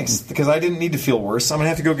 yeah, thanks, because I didn't need to feel worse. I'm gonna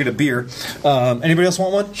have to go get a beer. Anybody else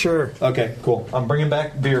want one? Sure. Okay, cool. I'm bringing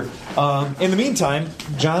back beer. In the meantime,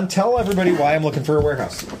 John, tell everybody why I'm looking for a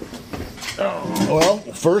warehouse. Well,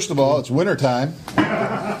 first of all, it's wintertime.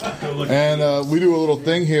 And we do a little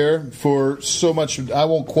thing here for so much, I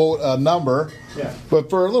won't quote a number, but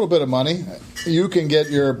for a little bit of money, you can get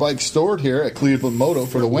your bike stored here at Cleveland Moto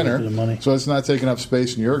for the winter. bit of money. So it's not taking up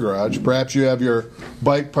space in your garage. Perhaps you have your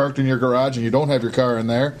bike parked in your garage and you don't have your car in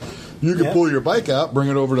there. You can Yeah. pull your bike out, bring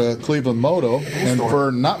it over to Cleveland Moto, and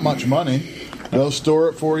for not much money, They'll store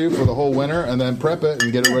it for you for the whole winter and then prep it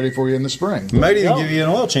and get it ready for you in the spring. Might even give you an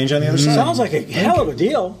oil change on the other side. Sounds like a hell of a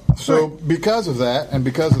deal. So because of that, and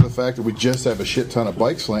because of the fact that we just have a shit ton of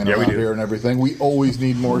bikes laying around here and everything, we always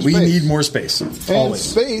need more space. We need more space. And Always.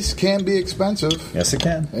 space can be expensive. Yes, it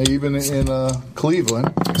can. Even in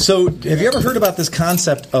Cleveland. So, have you ever heard about this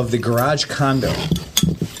concept of the garage condo?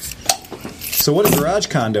 So, what a garage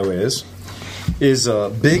condo is a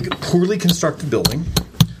big, poorly constructed building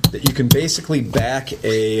that you can basically back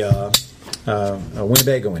a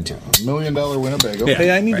Winnebago into. $1 million Winnebago. Yeah.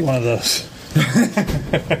 Hey, I need one of those.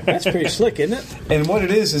 That's pretty slick, isn't it? And what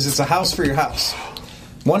it is it's a house for your house.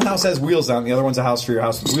 One house has wheels on it, the other one's a house for your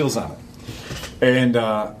house with wheels on it. And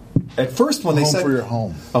at first, when they said... A home for your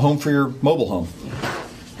home. A home for your mobile home.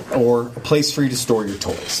 Or a place for you to store your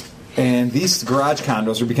toys. And these garage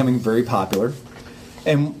condos are becoming very popular.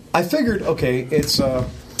 And I figured, okay, it's 20,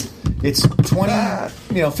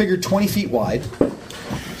 figured 20 feet wide.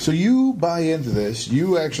 So you buy into this,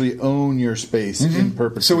 you actually own your space in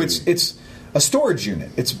perpetuity. So it's a storage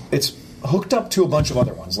unit. It's hooked up to a bunch of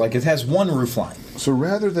other ones. Like it has one roof line. So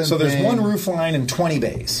there's one roof line and 20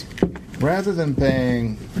 bays. Rather than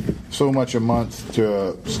paying so much a month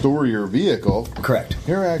to store your vehicle, correct,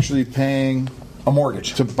 you're actually paying a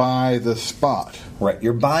mortgage to buy the spot. Right,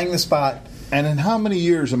 you're buying the spot. And in how many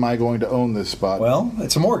years am I going to own this spot? Well,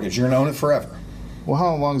 it's a mortgage. You're going to own it forever. Well,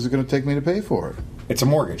 how long is it going to take me to pay for it? It's a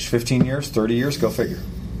mortgage. 15 years, 30 years, go figure.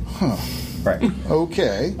 Huh. Right.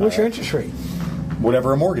 Okay. What's your interest rate?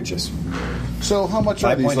 Whatever a mortgage is. So how much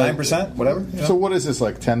are these? 5.9%, whatever. You know? So what is this,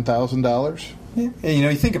 like $10,000? Yeah.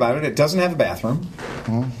 You think about it, it doesn't have a bathroom.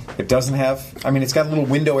 It doesn't have, it's got a little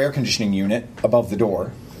window air conditioning unit above the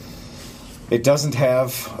door. It doesn't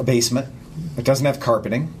have a basement. It doesn't have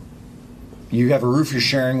carpeting. You have a roof you're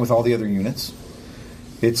sharing with all the other units.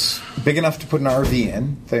 It's big enough to put an RV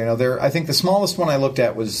in. I think the smallest one I looked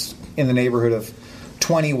at was in the neighborhood of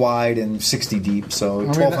 20 wide and 60 deep, so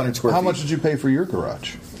 1,200 square feet. How much did you pay for your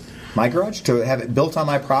garage? My garage? To have it built on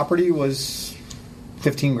my property was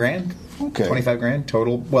 $15,000. Okay. $25,000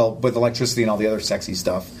 total. Well, with electricity and all the other sexy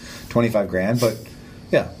stuff, $25,000. But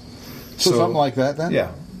yeah. So something like that then?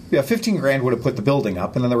 Yeah. Yeah, $15,000 would have put the building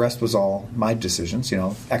up, and then the rest was all my decisions.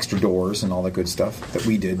 Extra doors and all that good stuff that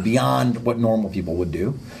we did beyond what normal people would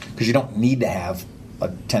do, because you don't need to have a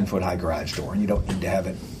 10-foot high garage door, and you don't need to have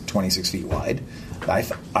it 26 feet wide. I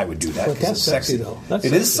would do that because it's sexy. Though.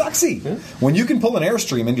 It is sexy. Yeah. When you can pull an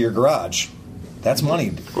Airstream into your garage, that's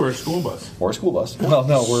money. Or a school bus. Or a school bus. Well,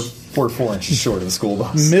 no, we're 4 inches short of the school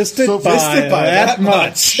bus. Missed it by that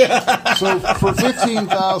much. So for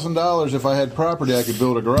 $15,000, if I had property, I could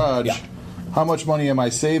build a garage. Yeah. How much money am I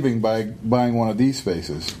saving by buying one of these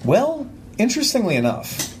spaces? Well, interestingly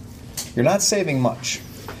enough, you're not saving much.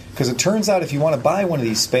 Because it turns out if you want to buy one of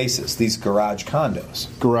these spaces, these garage condos...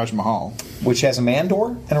 Garage Mahal. Which has a man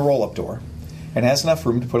door and a roll-up door, and has enough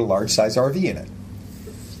room to put a large-size RV in it.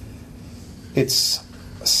 It's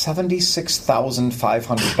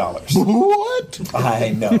 $76,500. What? I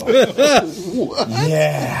know. What?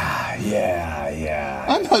 Yeah.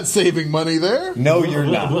 I'm not saving money there. No, you're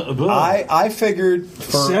not. I figured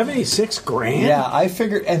for $76,000. Yeah, I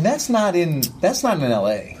figured, and that's not in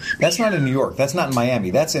L.A. That's not in New York. That's not in Miami.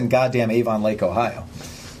 That's in goddamn Avon Lake, Ohio.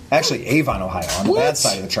 Actually, Avon, Ohio, on the bad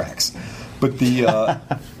side of the tracks. But for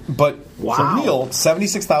real,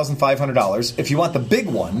 $76,500. If you want the big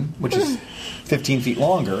one, which is 15 feet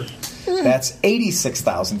longer, that's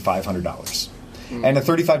 $86,500, and a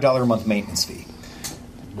 $35 a month maintenance fee.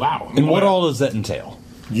 Wow! And what all does that entail?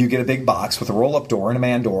 You get a big box with a roll-up door and a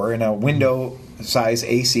man door and a window-size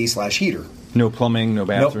AC/heater. No plumbing, no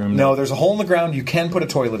bathroom. No, there's a hole in the ground you can put a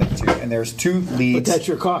toilet into, and there's 2 leads. But that's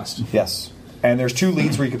your cost. Yes, and there's 2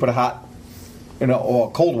 leads where you can put a hot.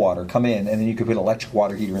 Or cold water come in, and then you could put an electric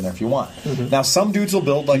water heater in there if you want. Mm-hmm. Now, some dudes will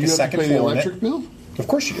build like a second floor in it. Do you have to pay the electric bill? Of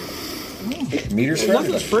course you do. Meters for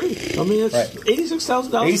Nothing's free. It's $86,000.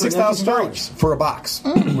 $86,000 for a box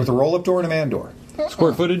with a roll-up door and a man door.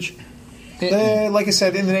 Square footage? Like I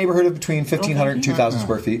said, in the neighborhood of between 1,500 and 2,000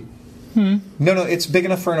 square feet. No, it's big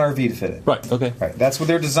enough for an RV to fit it. Right, okay. Right, that's what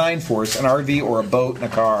they're designed for, is an RV or a boat and a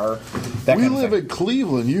car, that We kind of live thing. in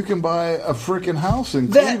Cleveland. You can buy a freaking house in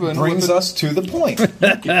That Cleveland. brings us to the point. So,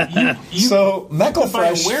 Meckelfresh... buy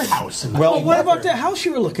a warehouse. Well, What about that house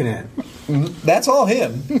you were looking at? That's all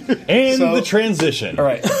him. And the transition. All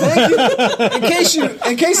right. Thank you.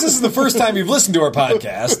 In case this is the first time you've listened to our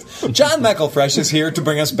podcast, John Meckelfresh is here to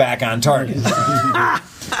bring us back on target.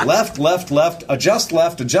 Left, adjust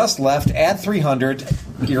left, add 300.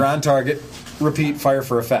 You're on target. repeat, fire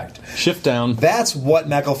for effect. Shift down. That's what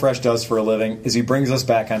Mecklefresh does for a living, is he brings us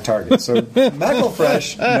back on target. So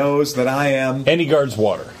Mecklefresh knows that I am... And he guards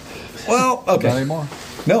water. Well, okay. Not anymore.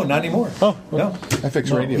 No, not anymore. Oh, no. I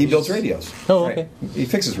fix radios. He builds radios. Oh, okay. He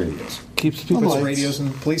fixes radios. Keeps people Puts radios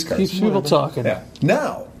in police cars. keeps people talking. Yeah.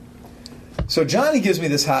 Now, so Johnny gives me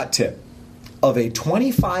this hot tip of a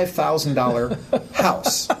 $25,000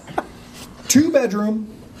 house,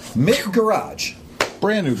 2-bedroom, mid garage.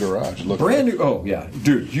 Brand new garage. Look, Brand new. Oh, yeah.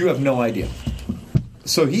 Dude, you have no idea.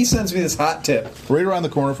 So he sends me this hot tip. right around the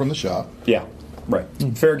corner from the shop. Yeah, right.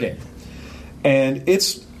 Fair game. And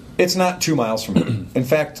it's not 2 miles from here. In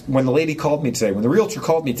fact, when the lady called me today, when the realtor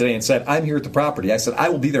called me today and said, I'm here at the property, I said, I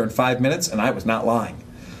will be there in 5 minutes, and I was not lying.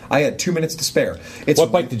 I had 2 minutes to spare.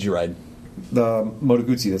 What bike did you ride? The Moto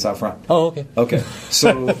Guzzi that's out front. Oh, okay. Okay.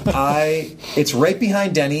 So it's right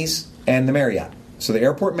behind Denny's and the Marriott. So the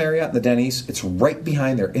airport Marriott and the Denny's, it's right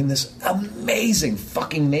behind there in this amazing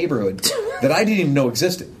fucking neighborhood that I didn't even know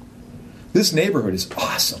existed. This neighborhood is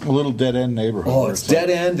awesome. A little dead end neighborhood. Oh, it's dead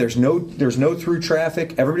end. There's no through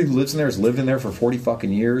traffic. Everybody who lives in there has lived in there for 40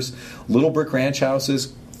 fucking years. Little brick ranch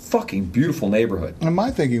houses. Fucking beautiful neighborhood. And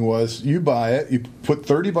my thinking was, you buy it, you put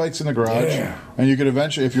 30 bikes in the garage, and you could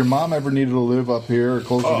eventually, if your mom ever needed to live up here or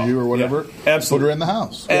closer to you or whatever, absolutely. put her in the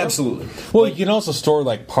house. Absolutely. Well, you can also store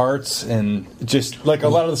like parts and just like a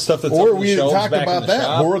lot of the stuff that's Or up on the we shelves talked back in about the that.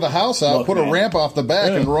 shop. Bore the house out, Look, put man. a ramp off the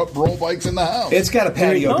back, and roll bikes in the house. It's got a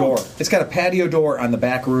patio go. door. It's got a patio door on the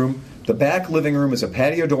back room. The back living room is a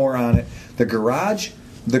patio door on it. The garage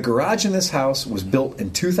in this house was built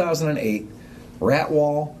in 2008. Rat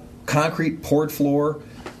wall, concrete poured floor,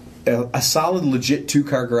 a solid, legit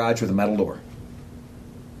 2-car garage with a metal door.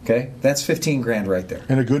 Okay, that's $15,000 right there.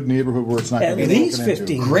 in a good neighborhood where it's not At going to be least broken into.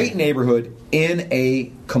 15. Great neighborhood in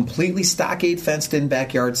a completely stockade fenced-in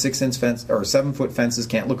backyard, 6-inch fence or 7-foot fences,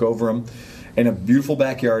 can't look over them, in a beautiful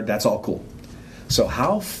backyard. That's all cool. So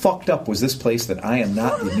how fucked up was this place that I am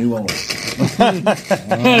not the new owner?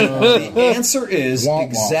 The answer is Wah, wah,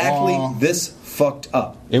 exactly wah. this fucked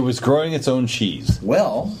up. It was growing its own cheese.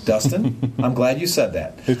 Well, Dustin, I'm glad you said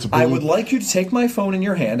that. It's I blue. would like you to take my phone in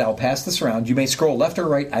your hand. I'll pass this around. You may scroll left or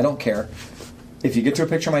right. I don't care. If you get to a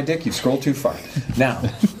picture of my dick, you've scrolled too far. Now,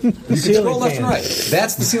 you can scroll left and right.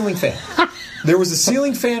 That's the ceiling fan. There was a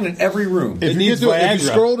ceiling fan in every room. If you, needs get to, if Viagra. you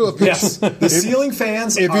scroll to a picture, Yes, the ceiling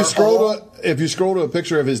fans. if are you scroll all, if you scroll to a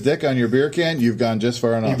picture of his dick on your beer can, you've gone just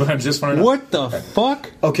far enough. just far enough. What the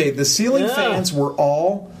fuck? Okay, the ceiling Yeah. fans were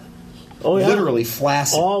all Oh, yeah. literally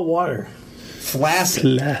flaccid. All water.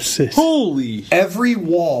 Flaccid. Holy! Every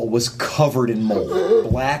wall was covered in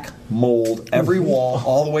mold, black mold. Every wall,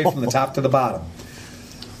 all the way from the top to the bottom.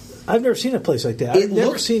 I've never seen a place like that. It I've never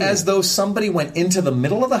looked seen as it. though somebody went into the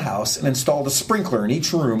middle of the house and installed a sprinkler in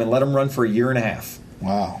each room and let them run for a year and a half.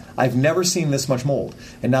 Wow. I've never seen this much mold.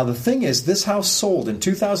 And now the thing is, this house sold in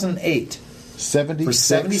 2008 for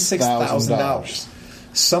 $76,000.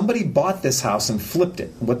 Somebody bought this house and flipped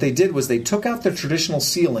it. What they did was they took out the traditional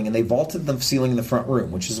ceiling and they vaulted the ceiling in the front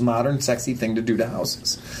room, which is a modern, sexy thing to do to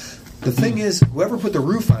houses. The thing is, whoever put the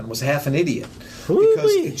roof on was half an idiot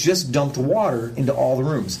because it just dumped water into all the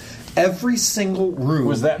rooms. Every single room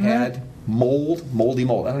Was that had moldy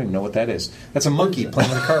mold. I don't even know what that is. That's a monkey playing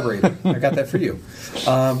with a carburetor. I got that for you.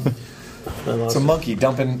 It's a monkey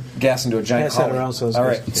dumping gas into a giant Pass that holly. around so it's All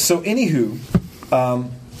right. good. So, anywho, all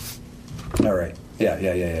right.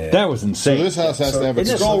 Yeah. That was So insane. this house has to have a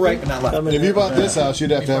Isn't it Scroll something? right, but not left. I mean, If you bought this house,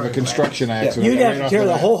 you'd have to have a construction accident. You'd have right to off tear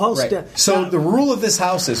the bat. whole house Right. down. So the rule of this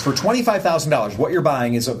house is for $25,000, what you're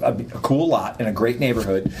buying is a cool lot in a great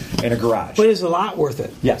neighborhood in a garage. But is a lot worth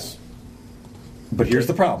it? Yes. But here's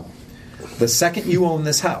the problem. The second you own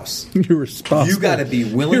this house, You're responsible. you got to be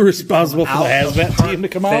willing You're to responsible for come the out hazmat team to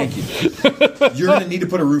come out. Thank you. You're going to need to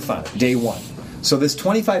put a roof on it, day one. So this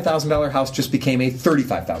 $25,000 house just became a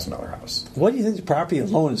 $35,000 house. What do you think the property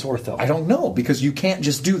alone is worth, though? I don't know, because you can't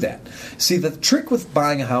just do that. See, the trick with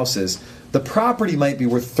buying a house is the property might be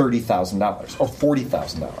worth $30,000 or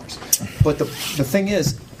 $40,000. But the thing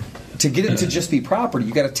is, to get it to just be property,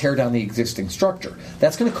 you got to tear down the existing structure.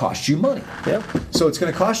 That's going to cost you money. Yep. So it's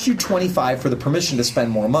going to cost you $25,000 for the permission to spend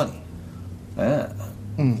more money.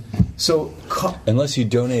 So, Unless you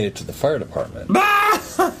donate it to the fire department.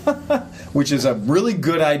 which is a really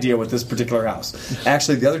good idea with this particular house.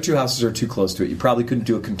 Actually, the other two houses are too close to it. You probably couldn't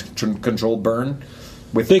do a controlled burn.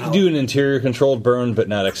 They could do an interior controlled burn, but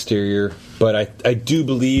not exterior. But I do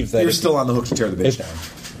believe that You're still on the hook to tear the bitch if- down.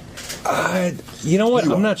 You know what?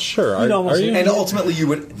 I'm not sure. Are you? And ultimately, you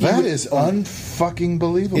would. That is unfucking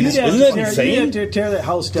believable. It is You'd have Isn't to that tear- insane? you'd have to tear that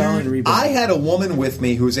house down and rebuild. I had a woman with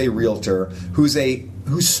me who's a realtor who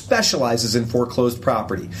specializes in foreclosed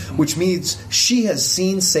property, which means she has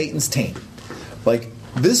seen Satan's taint. Like,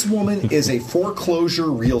 this woman is a foreclosure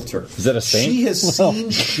realtor. Is that a saint? She has seen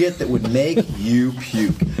shit that would make you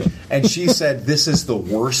puke. And she said, this is the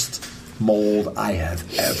worst mold I have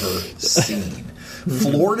ever seen.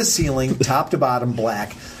 Floor to ceiling, top to bottom,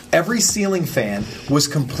 black. Every ceiling fan was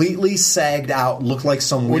completely sagged out, looked like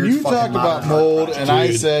some weird When you fucking talked about modern mold, art and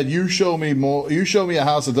project. I said, "You show me mold. You show me a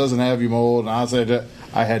house that doesn't have you mold," and I said,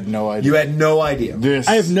 "I had no idea." You had no idea. This.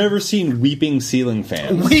 I have never seen weeping ceiling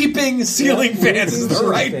fans. Weeping ceiling fans is the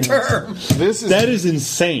ceiling right fans. term. This is That is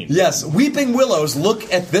insane. Yes, weeping willows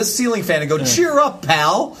look at this ceiling fan and go, "Cheer up,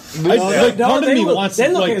 pal." Part of me wants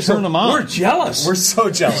to turn them on. We're jealous. We're so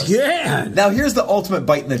jealous. Yeah. Now here's the ultimate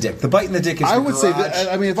bite in the dick. The bite in the dick is I the would say garage.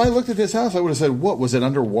 that. I mean, if I looked at this house, I would have said, "What was it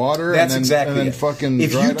underwater?" That's and then, exactly and then it. fucking.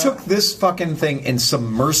 If you dried took out? this fucking thing and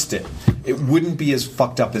submersed it, it wouldn't be as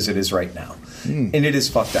fucked up as it is right now. And it is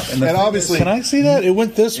fucked up. And thing obviously- is- Can I see that? It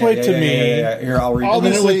went this way to me. Yeah. Here, I'll read. And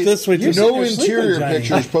then it obviously, went this way to no You're sleeping, interior Johnny.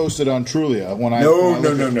 pictures posted on Trulia. When I No.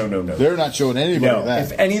 They're not showing anybody No, that.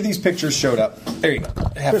 if any of these pictures showed up, there you go.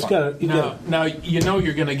 Have Chris fun. got it. You got it. Now you know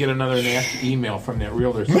you're going to get another nasty email from that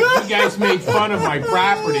realtor. So you guys made fun of my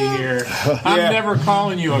property here. I'm Yeah. never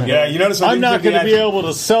calling you again. Yeah, you notice I I'm didn't not put the going to be ad- able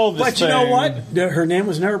to sell this But you thing. know what? Her name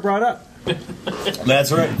was never brought up.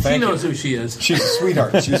 That's right. She Thank you. knows who she is. She's a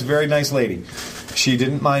sweetheart. She's a very nice lady. She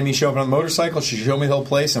didn't mind me showing up on the motorcycle. She showed me the whole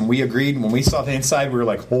place, and we agreed. When we saw the inside, we were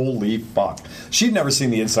like, "Holy fuck!" She'd never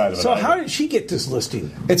seen the inside of it. So either. how did she get this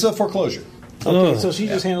listing? It's a foreclosure. Okay, so she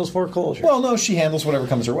just handles foreclosure. Well, no, she handles whatever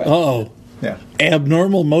comes her way. Oh, Yeah,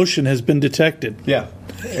 abnormal motion has been detected. yeah.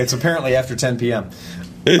 It's apparently after 10 p.m.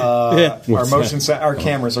 Yeah. Our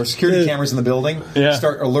cameras, our security cameras in the building, Yeah.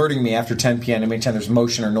 start alerting me after 10 p.m. anytime there's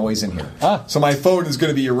motion or noise in here. So my phone is going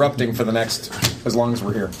to be erupting for the next as long as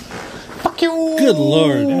we're here. Fuck you! Good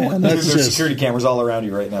Lord, man, that's There's just security cameras all around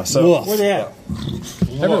you right now. So Woof. Where they at?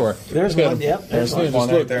 Everywhere. There's one. Yep. there's one one.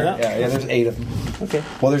 right there. Yeah. Yeah, there's 8 of them. Okay.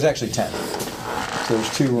 Well, there's actually 10. So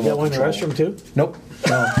there's 2 remote You got one in the control. restroom too? Nope.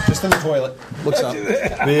 No, just in the toilet. Looks up.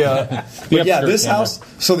 But yeah, upstairs this camera. house.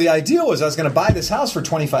 So the idea was I was going to buy this house for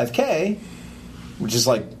 $25K, which is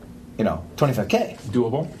like, $25K.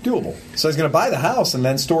 Doable. So I was going to buy the house and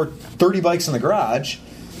then store 30 bikes in the garage,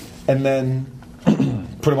 and then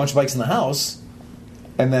put a bunch of bikes in the house,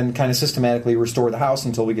 and then kind of systematically restore the house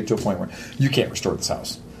until we get to a point where you can't restore this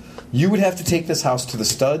house. You would have to take this house to the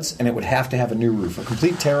studs, and it would have to have a new roof, a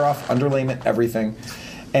complete tear-off, underlayment, everything.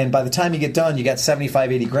 And by the time you get done, you got 75,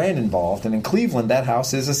 80 grand involved. And in Cleveland, that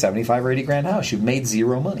house is a 75 or 80 grand house. You've made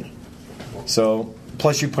zero money. So,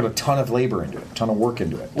 plus you put a ton of labor into it, a ton of work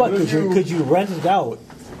into it. But could you rent it out?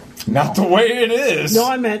 Not the way it is. No,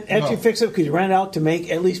 I meant after you fix it, could you rent it out to make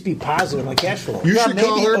at least be positive on cash flow? You Yeah, should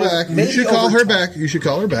call maybe her over- back. You maybe should call over her time. back. You should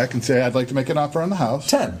call her back and say, "I'd like to make an offer on the house."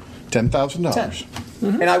 $10,000.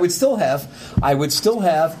 And I would still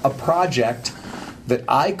have a project that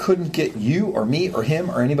I couldn't get you or me or him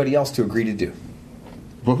or anybody else to agree to do.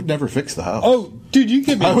 But we'd never fix the house. Oh, dude, you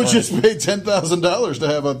give me. I would just pay $10,000 to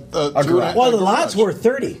have a garage. Well, the lot's worth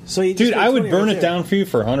 30. So you just Dude, pay I would 20 burn right it there. down for you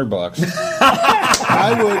for $100.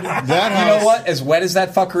 I would. That house. You know what? As wet as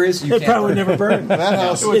that fucker is, you It can't probably burn it. never burned. That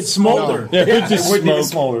house. It's smolder. Yeah, it just It wouldn't even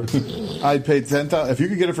smoke. smolder. I'd pay $10,000 if you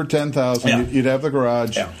could get it for $10,000. Yeah. You'd have the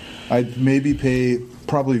garage. Yeah. I'd maybe pay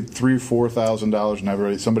probably $3,000 or $4,000 and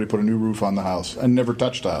have somebody put a new roof on the house and never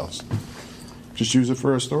touch the house. Just use it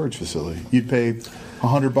for a storage facility. You'd pay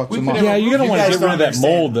 $100 a month. Yeah, you're gonna You want to guys get rid don't of that understand.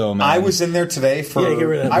 mold, though, man. I was in there today for. Yeah, get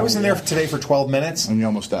rid of that I was mold, in there yeah. today for 12 minutes. And you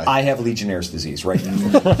almost died. I have Legionnaire's disease right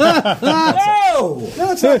now. Oh!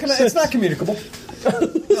 No, it's not communicable.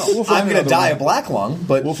 No, I'm going to die of black lung,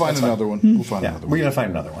 but We'll find that's fine. another one. We'll find Yeah, another we're one. going to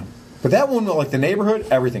find another one. But that one, like the neighborhood,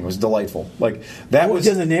 everything was delightful. Like that was.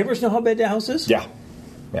 Do the neighbors know how bad that house is? Yeah.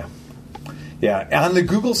 On the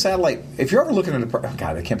Google satellite, if you're ever looking at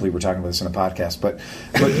God, I can't believe we're talking about this in a podcast. But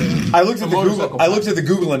I looked at the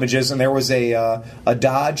Google images, and there was a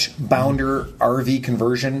Dodge Bounder RV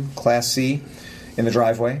conversion Class C in the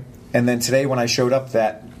driveway. And then today, when I showed up,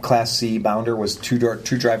 that Class C Bounder was two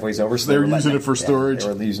driveways over. So They were letting using it for storage?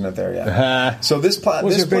 They were using it there. Yeah. So this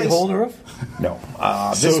Was this there a big place, hole in the roof? No.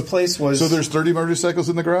 This place was. So there's 30 motorcycles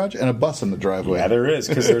in the garage and a bus in the driveway. Yeah, there is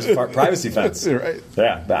because there's a privacy fence. Right.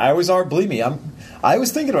 Yeah, I was believe me. I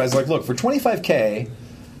was thinking about it. I was like, look, for $25K,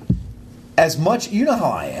 as much you know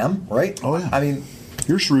how I am, right? Oh, yeah. I mean,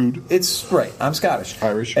 You're shrewd. It's right. I'm Scottish,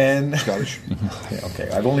 Irish, and Scottish. Yeah, okay,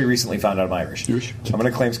 I've only recently found out I'm Irish. Jewish. I'm going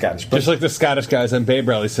to claim Scottish, but Just like the Scottish guys on Babe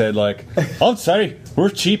Rally said, like, oh, I'm sorry, we're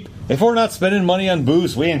cheap. If we're not spending money on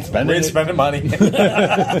booze, we ain't spending we ain't it. spending money.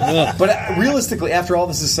 But realistically, after all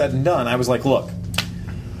this is said and done, I was like, look,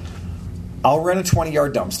 I'll rent a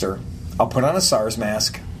 20-yard dumpster. I'll put on a SARS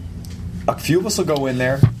mask. A few of us will go in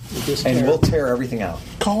there, and we'll tear everything out.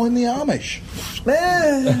 Call in the Amish.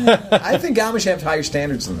 I think Amish have higher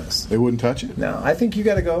standards than this. They wouldn't touch it. No, I think you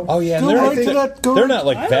got to go. Oh, yeah, and Go they're, right to that- go they're right- not,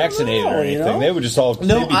 like, I don't vaccinated know, or you anything. know? They would just all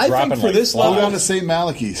No, they'd be I think dropping, for like, this Go level- down to St.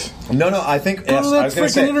 Malachi's. No, I think yes, to that I was going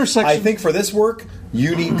to freaking say. intersection. I think for this work,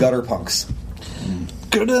 you need gutter punks.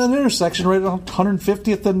 Go to that intersection right on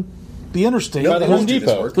 150th and the interstate. By the They Home won't do this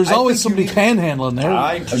Depot. work. There's I always think you somebody need- panhandling there.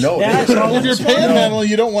 I know. Yeah, I saw If one you're this morning. panhandling,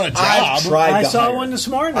 you don't want a job. I've tried. I to saw hire- one this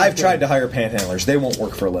morning. I've tried to hire panhandlers. They won't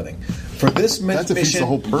work for a living. For this That defeats mission, the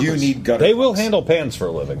whole purpose. you need gutter. They will punks. handle pans for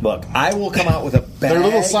a living. Look, I will come out with a bag. Their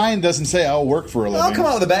little sign doesn't say "I'll work for a living." I'll come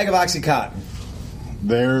out with a bag of OxyContin,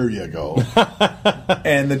 There you go.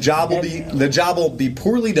 and the job will be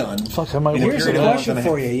poorly done. Fuck, I might in a work Here's period a of month question and a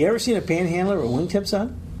for half. you. You ever seen a panhandler with wingtips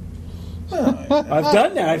on? I've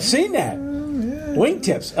done that. I've seen that.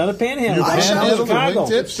 Wingtips on a panhandler. You I shot in panhandled with Chicago.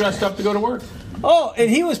 wingtips? Dressed up to go to work. Oh, and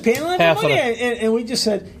he was panhandling Half for money, of it. and we just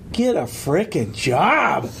said, get a frickin'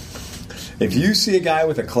 job. If you see a guy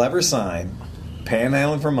with a clever sign,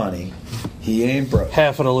 panhandling for money, he ain't broke.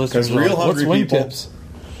 Half of the listeners Because real are like, what's hungry people wingtips?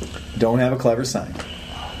 don't have a clever sign.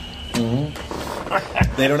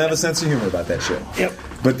 They don't have a sense of humor about that shit. Yep.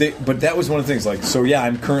 But that was one of the things. Like, so yeah,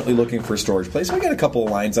 I'm currently looking for a storage place. I got a couple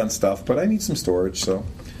of lines on stuff, but I need some storage. So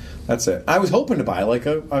that's it. I was hoping to buy like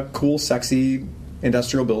a cool, sexy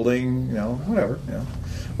industrial building. Whatever.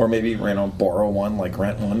 Or maybe borrow one, like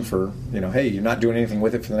rent one for Hey, you're not doing anything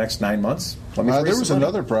with it for the next 9 months. Let me. There was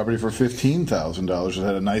another property for $15,000 that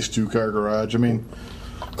had a nice 2-car garage. I mean,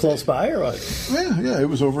 Close by or what? yeah, it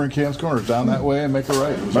was over in Cam's Corners, down that way and make a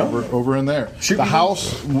right. It was over in there. Shoot The me.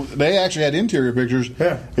 house, they actually had interior pictures.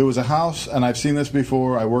 Yeah. It was a house, and I've seen this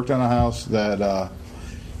before. I worked on a house that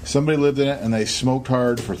somebody lived in it, and they smoked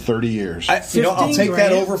hard for 30 years. I'll 15 take that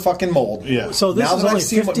grand? over fucking mold. Yeah. So this now is that only I've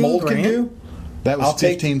seen what 15 mold grand? can do, That was I'll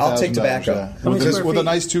take $15,000. tobacco. Yeah. How many square With a feet?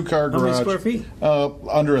 nice 2-car How garage. many square feet?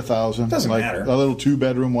 Under 1,000. Doesn't like matter. A little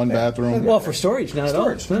 2-bedroom, 1-bathroom. Well, for storage, not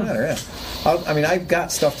storage. at all. Doesn't matter. Yeah. I mean, I've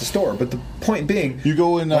got stuff to store, but the point being, You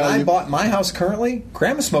go in, When I you- bought my house currently,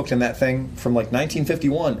 Grandma smoked in that thing from like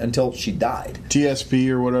 1951 until she died. TSP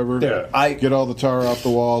or whatever. Yeah, I- get all the tar off the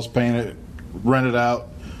walls, paint it, rent it out.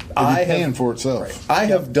 It'd be paying for itself. I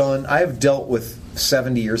have dealt with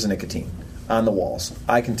 70 years of nicotine on the walls.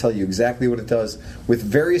 I can tell you exactly what it does with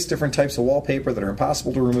various different types of wallpaper that are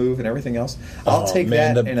impossible to remove and everything else. I'll take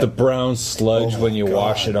man, that. the brown sludge when you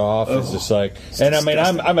wash it off is just like. And I mean,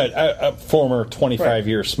 I'm a former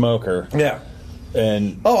 25-year smoker, yeah.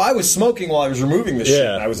 and I was smoking while I was removing this shit.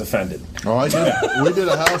 Yeah. I was offended. Oh, I did. We did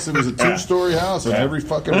a house. It was a 2-story house, and every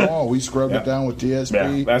fucking wall we scrubbed it down with TSP,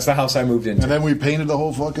 Yeah, that's the house I moved into. and then we painted the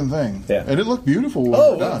whole fucking thing. Yeah. And it looked beautiful when we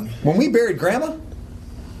Oh, were done. when we buried Grandma,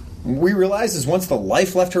 we realized is once the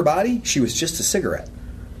life left her body, she was just a cigarette.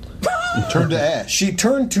 Turned to ash. She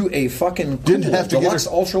turned to a fucking Didn't cool have to get deluxe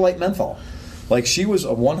her- ultralight menthol. Like she was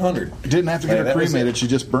a 100. Didn't have to get her That was cremated. She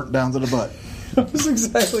just burnt down to the butt. That's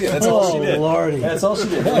exactly it. That's all she Oh, did. Lordy. That's all she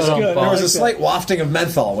did. That's good. There was a slight wafting of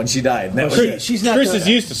menthol when she died. And that was it. She's not Chris the, is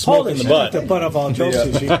used to hold smoking it, the she's butt. not the butt of all jokes,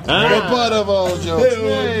 is she? The butt of all jokes.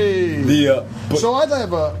 Hey. So I'd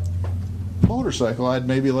have a motorcycle I'd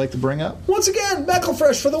maybe like to bring up. Once again,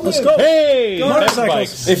 McElfresh for the win. Let's go. hey, Go that's motorcycles.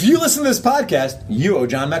 bikes. If you listen to this podcast, you owe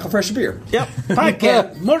John McElfresh a beer. Yep.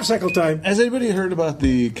 Podcast. Motorcycle time. Has anybody heard about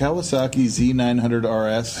the Kawasaki Z900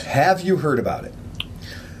 RS? Have you heard about it?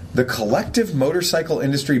 The collective motorcycle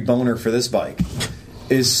industry boner for this bike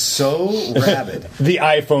is so rabid. The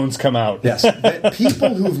iPhones come out. Yes, that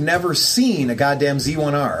people who've never seen a goddamn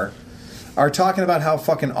Z1R are talking about how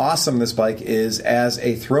fucking awesome this bike is as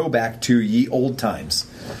a throwback to ye old times.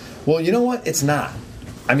 Well, you know what? It's not.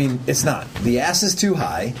 I mean, it's not. The ass is too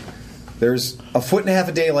high. There's a foot and a half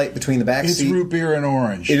of daylight between the back It's seat. root beer and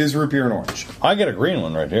orange. It is root beer and orange. I got a green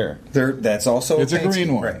one right here. That's also It's a paint green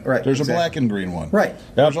scheme. one. Right. There's exactly. a black and green one. Right.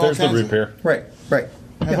 Yep, all there's the kinds root of- beer. Right.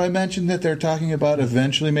 Have I mentioned that they're talking about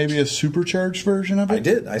eventually maybe a supercharged version of it? I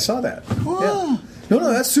did. I saw that. Wow. Yeah.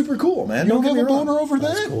 No, that's super cool, man. You don't get have me a wrong. boner over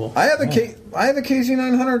that? Cool. I have a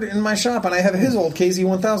KZ900 in my shop, and I have his old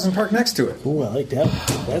KZ1000 parked next to it. Ooh, I like that.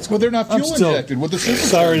 That's Well, they're not I'm fuel still injected with the supercharger.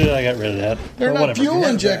 Sorry that I got rid of that. They're But not whatever. fuel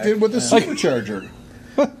injected with the supercharger.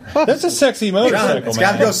 That's a sexy John, motorcycle, it's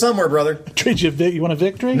got to man. go somewhere, brother. Trade you want a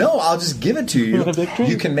victory? No, I'll just give it to you. You want a victory?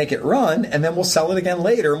 You can make it run, and then we'll sell it again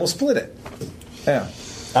later, and we'll split it. Yeah.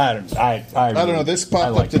 I don't know. This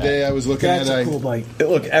popped up today. I was looking That's at a it. cool bike.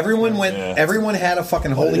 Look, everyone went. Yeah. Everyone had a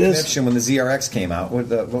fucking holy It is. conniption when the ZRX came out. What's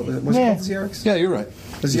it called? The ZRX? Yeah, you're right.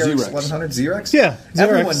 The ZRX 1100 ZRX? Yeah,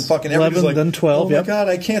 Everyone ZRX fucking 11, everybody's like, then 12, oh my yep. god,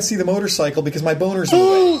 I can't see the motorcycle because my boner's in the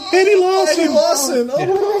way. Oh, Eddie Lawson. Eddie Lawson.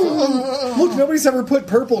 Oh, look, nobody's ever put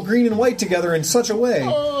purple, green, and white together in such a way.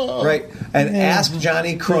 Right? And ask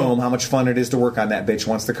Johnny Chrome how much fun it is to work on that bitch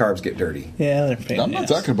once the carbs get dirty. Yeah, they're pain. I'm not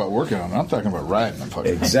talking about working on it. I'm talking about riding them.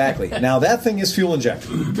 Fucking Exactly. Now, that thing is fuel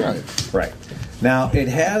injected. right. Right. Now, it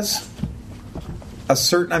has a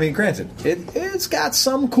certain... I mean, granted, it's got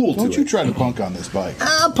some cool to Don't you it. try to punk on this bike.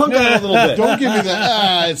 I'll punk on it a little bit. Don't give me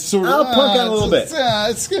that. It's sort of. I'll punk on it a little bit.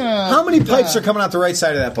 How many pipes are coming out the right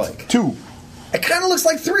side of that bike? 2. It kind of looks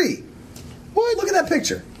like 3. What? Look at that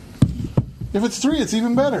picture. If it's 3, it's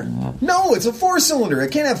even better. No, it's a 4-cylinder.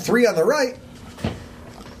 It can't have 3 on the right.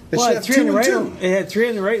 It Well, should it have had 3 on 2 the and right. 2. It had 3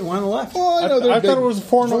 on the right and 1 on the left. Well, I know they're I big. thought it was a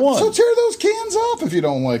 4 and a 1. So tear those cans off if you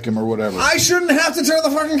don't like them or whatever. I shouldn't have to tear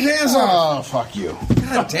the fucking cans off. Oh, fuck you.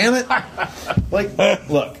 God damn it. Like,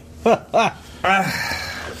 look.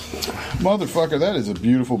 Motherfucker, that is a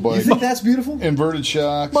beautiful You bike. think that's beautiful? Inverted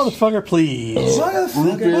shocks. Motherfucker, please.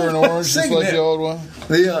 Root beer and orange, just Sing like it. the old one.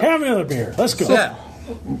 Have another beer. Let's go. Yeah.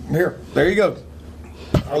 Here. There you go.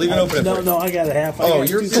 I'll leave it open. No, no, I got a half. I Oh, got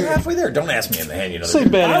you're 2 halfway there. Don't ask me in the hand. You know. Say I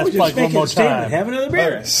was badass just bike one making more a statement. time. Have another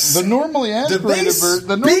beer. Okay. The normally Do they aspirated version.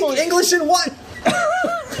 The speak normally. English in what?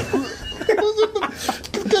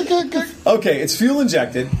 Okay, it's fuel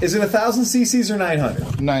injected. Is it 1,000 cc's or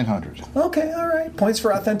 900? 900. Okay, all right. Points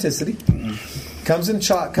for authenticity. Comes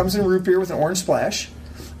in root beer with an orange splash.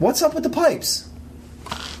 What's up with the pipes?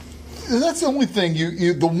 That's the only thing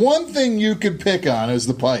the one thing you could pick on is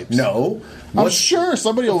the pipes. No. I'm sure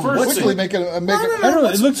somebody will What's quickly it? make it. I don't know.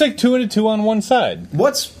 It looks like 2 and a 2 on one side.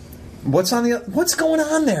 What's on the? What's going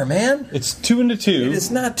on there, man? It's 2 and a 2. It's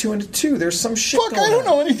not 2 and 2. There's some shit. Fuck, going I don't on.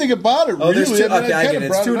 know anything about it. Oh, really. there's 2. I mean, Okay, I kinda get it.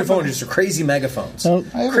 It's brought 2 up and on- phone, just crazy megaphones. Oh,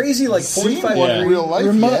 I haven't Crazy like seen 45 one in degree. real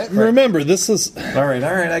life yet. Remember, this is All right,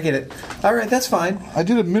 I get it. All right, that's fine. I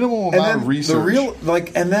did a minimal And amount then of research. the real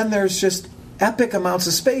and then there's just epic amounts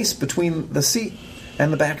of space between the seat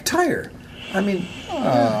and the back tire. I mean,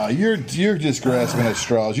 You're just grasping at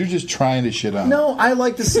straws. You're just trying to shit on. no, I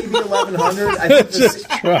like the CB1100.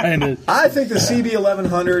 I think the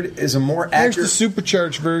CB1100 is a more Here's accurate. the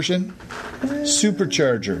supercharged version.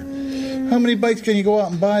 Supercharger. How many bikes can you go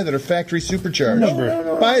out and buy that are factory supercharged?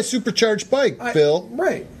 No. Buy a supercharged bike, Phil.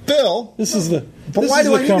 Right. Phil. this is the. But this why is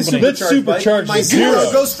do the I need company. a Let's supercharged supercharge bike? My the zero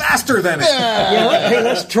Zero. goes faster than it. Hey,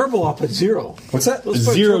 let's turbo up at 0. What's that? Let's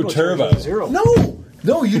put Zero turbocharger turbo. at 0.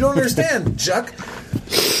 No, you don't understand, Chuck.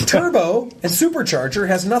 Turbo and supercharger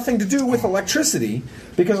has nothing to do with electricity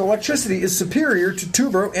because electricity is superior to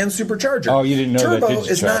turbo and supercharger. Oh, you didn't know that, turbo did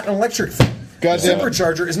you, is Chuck? not an electric thing. Goddamn it.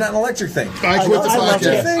 Supercharger is not an electric thing. I quit the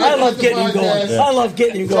podcast. I love getting you going. I love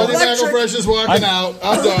getting you Johnny going. McElfresh is walking out.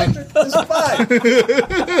 I'm done. It's fine.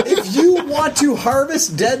 If you want to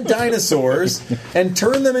harvest dead dinosaurs and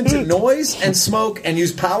turn them into noise and smoke and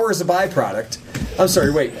use power as a byproduct,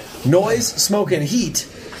 noise, smoke, and heat,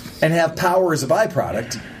 and have power as a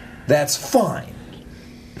byproduct, that's fine.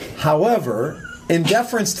 However, in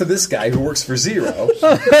deference to this guy who works for Zero,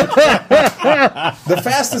 the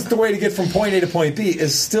fastest way to get from point A to point B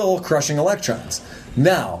is still crushing electrons.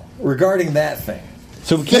 Now, regarding that thing,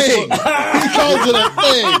 So we Thing. can't, He calls it a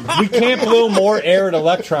thing. we can't blow more air at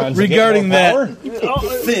electrons. to get Regarding more that- power?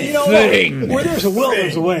 thing. You know what? Where there's a will,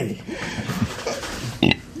 there's a way.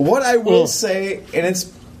 What I will say in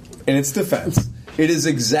its defense, it is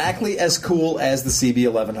exactly as cool as the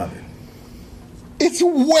CB1100. It's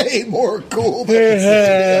way more cool than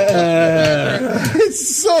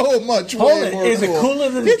it's so much Hold way it. more Is it cool. cooler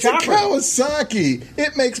than the It's chopper? a Kawasaki.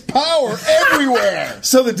 It makes power everywhere.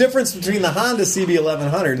 So the difference between the Honda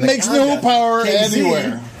CB1100 and the Makes Honda no power KZ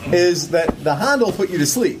anywhere. is that the Honda will put you to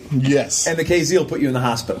sleep Yes. and the KZ will put you in the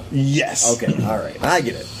hospital. Yes. Okay, all right. I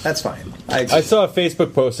get it. That's fine. I saw a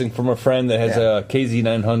Facebook posting from a friend that has Yeah. a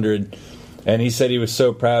KZ900, and he said he was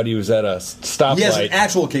so proud he was at a He has an stoplight.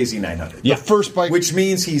 actual KZ900. Yeah. The first bike. Which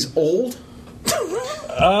means he's old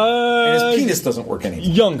and his penis doesn't work anymore.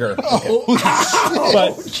 Younger. But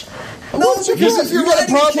No, What's your because problem? if you're You got a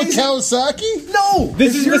riding problem with KZ Kawasaki? No!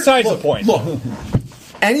 This If is you're- besides the look, point. Look,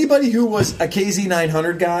 anybody who was a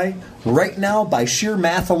KZ900 guy, right now, by sheer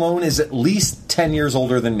math alone, is at least 10 years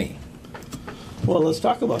older than me. Well, let's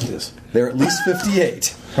talk about this. They're at least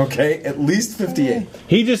 58. Okay, at least 58.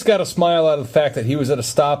 He just got a smile out of the fact that he was at a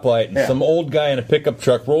stoplight and Yeah. some old guy in a pickup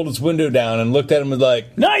truck rolled his window down and looked at him with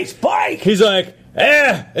like, Nice bike! he's like,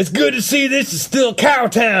 it's good to see this is still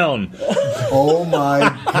Cowtown. Oh my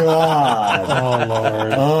God! Oh,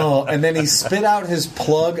 Lord. Oh, and then he spit out his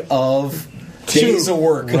plug of days of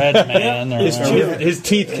work. Red man. Or whatever. His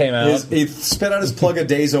teeth came out. He spit out his plug of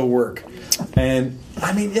days of work, and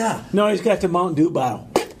I mean, yeah. No, he's got the Mountain Dew bottle.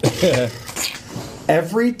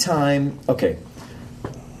 Every time, okay,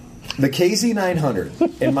 the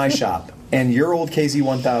KZ900 in my shop and your old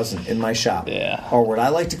KZ1000 in my shop Yeah. are what I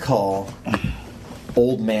like to call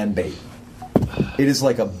old man bait. It is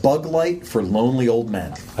like a bug light for lonely old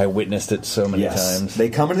men. I witnessed it so many times. They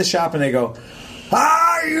come in the shop and they go,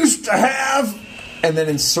 I used to have, and then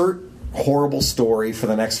insert horrible story for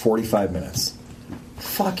the next 45 minutes.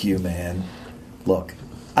 Fuck you, man. Look,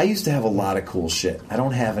 I used to have a lot of cool shit. I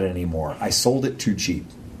don't have it anymore. I sold it too cheap.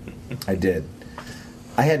 I did.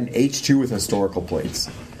 I had an H2 with historical plates.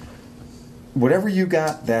 Whatever you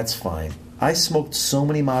got, that's fine. I smoked so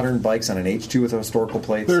many modern bikes on an H2 with historical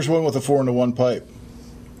plates. There's one with a 4-into-1 pipe.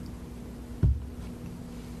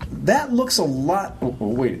 That looks a lot. Oh,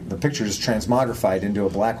 wait, the picture is transmogrified into a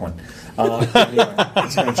black one. Anyway,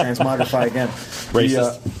 it's going to transmogrify again.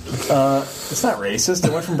 Racist. It's not racist.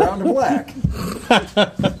 It went from brown to black.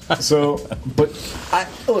 So, but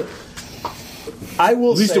look. I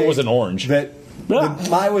will. At least say it wasn't orange. That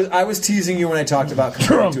I was teasing you when I talked about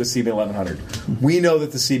comparing to a CB1100. We know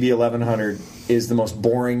that the CB1100 is the most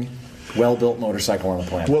boring, well-built motorcycle on the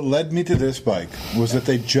planet. What led me to this bike was that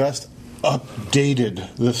they just updated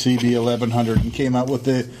the CB1100 and came out with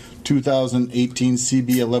the 2018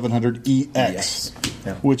 CB1100EX, Yes.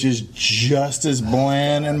 Yeah. which is just as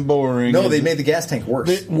bland and boring. No, as they made the gas tank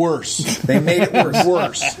worse. worse. They made it worse.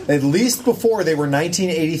 Worse. At least before they were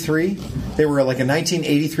 1983. They were like a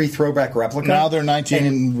 1983 throwback replica. Now they're 19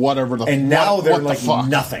 and whatever the. And now what they're the like fuck?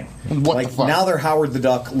 nothing. What like the fuck? now they're Howard the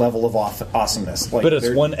Duck level of awesomeness. Like, But it's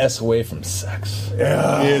they're- one S away from sex.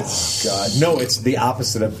 It's God. No, it's the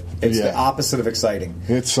opposite of the Yeah. opposite of exciting.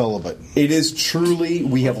 It's celibate. It is truly,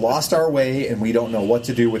 we have lost our way and we don't know what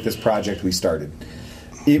to do with this project we started.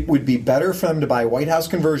 It would be better for them to buy White House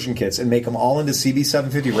conversion kits and make them all into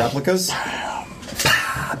CB750 replicas.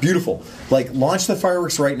 Beautiful. Like, launch the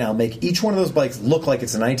fireworks right now. Make each one of those bikes look like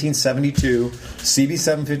it's a 1972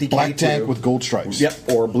 CB750 Black K2. tank with gold stripes. Yep,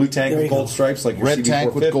 or blue tank with you gold go. stripes, like your Red CB450.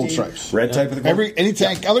 tank with gold stripes. Red tank with the gold. Any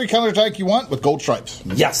tank, other color tank you want with gold stripes.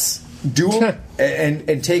 Yes, do them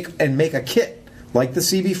and take and make a kit like the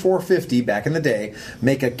CB450 back in the day.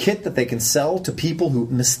 Make a kit that they can sell to people who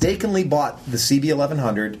mistakenly bought the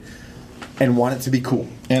CB1100 and want it to be cool.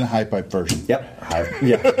 And a high pipe version. Yep.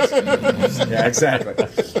 Yeah, exactly.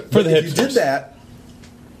 For the If you hipsters. did that,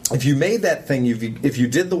 if you made that thing, if you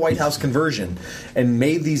did the White House conversion and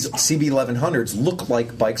made these CB1100s look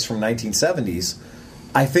like bikes from 1970s,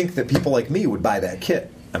 I think that people like me would buy that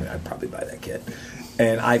kit. I mean, I'd probably buy that kit.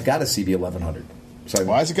 And I've got a CB1100. So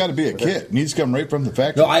Why has it got to be a kit? It needs to come right from the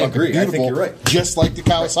factory. No, I Fucking agree. I think beautiful, you're right. Just like the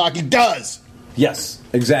Kawasaki does. Yes,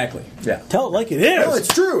 exactly. Yeah. Tell it like it is. No, it's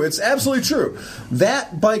true. It's absolutely true.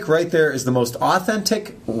 That bike right there is the most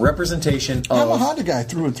authentic representation I'm a of. Honda guy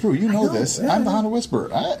through and through. You know know, this. yeah. I'm the Honda whisperer.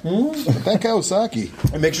 But that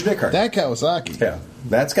Kawasaki. It makes your dick hard. That Kawasaki. Yeah,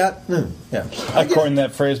 that's got. Yeah, I coined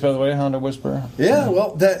that phrase, by the way, Honda Whisperer. yeah.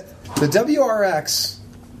 Well, the WRX.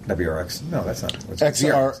 No, that's not. What's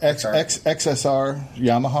XSR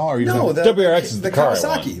Yamaha. Or you No, talking- the WRX is the car I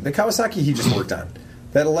Kawasaki. want. The Kawasaki he just worked on.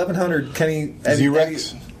 That 1100 Kenny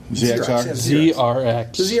Z-Rex? ZRX. ZXR? Yeah,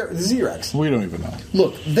 ZRX. The ZRX. we don't even know.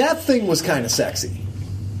 Look, that thing was kind of sexy.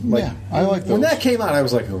 Like, yeah, I like those. When that came out, I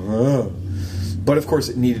was like, ugh. But of course,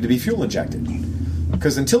 it needed to be fuel injected.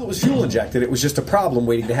 Because until it was fuel injected, it was just a problem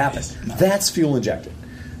waiting to happen. That's fuel injected.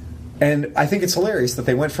 And I think it's hilarious that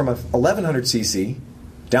they went from a 1100cc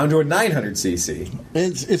down to a 900cc.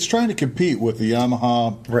 It's trying to compete with the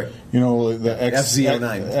Yamaha, Right. You know, the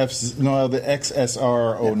FZ09. the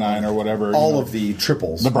XSR09 or whatever. All you know, of the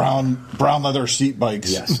triples. the brown leather seat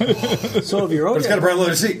bikes. Yes. So if you rode But it's got a brown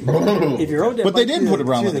leather seat. if you rode that But they bike didn't through put a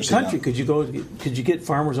brown through leather the seat on. country, could you get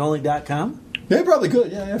farmersonly.com? They probably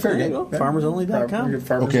could. Yeah, fair There you game. go. Yeah.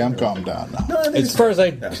 Farmersonly.com. Okay, I'm calmed down now. No, I think As it's far as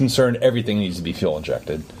fair. I'm concerned, everything needs to be fuel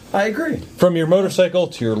injected. I agree. From your motorcycle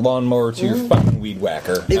to your lawnmower to your fucking weed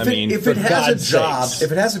whacker. If I mean, if for it has God's a job, sakes.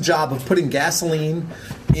 if it has a job of putting gasoline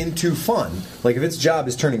into fun, like if its job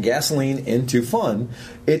is turning gasoline into fun,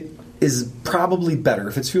 it is probably better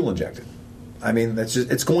if it's fuel injected. I mean,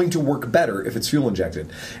 it's going to work better if it's fuel injected.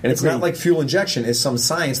 And it's not like fuel injection is some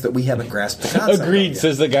science that we haven't grasped the concept Agreed, of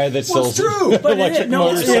says the guy that sells true. electric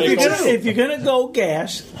motorcycles. If you're going to go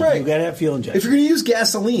gas, Right. you got to have fuel injection. If you're going to use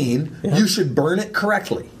gasoline, you should burn it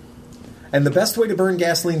correctly. And the best way to burn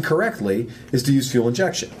gasoline correctly is to use fuel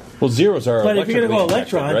injection. Well, Zeros are But if you're going to go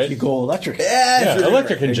electrically electron, injected, you go electric. Yeah,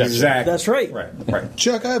 electric injection. Exactly. That's right. Right.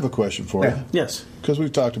 Chuck, I have a question for you. Yes. Because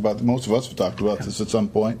we've talked about, most of us have talked about this at some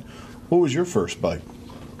point. What was your first bike?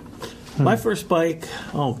 My first bike,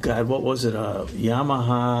 oh God, what was it? A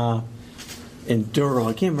Yamaha Enduro.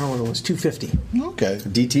 I can't remember what it was. 250 Okay.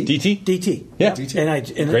 DT? DT. Yeah. DT.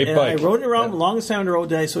 And Great I bike. rode it around the longest time on the road.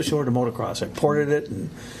 Then I switched over to motocross. I ported it and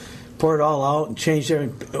poured it all out and changed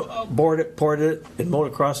everything. Ported it and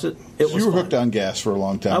motocrossed it. It was You were fun. hooked on gas for a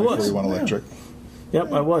long time I before was. you went electric.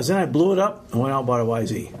 Yep, I was. Then I blew it up and went out and bought a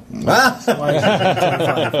YZ. Ah!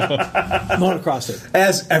 Motocrossed it.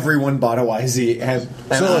 As everyone bought a YZ.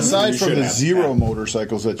 So aside from the Zero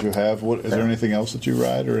motorcycles that you have, is there anything else that you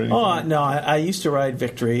ride or anything? Oh no, I used to ride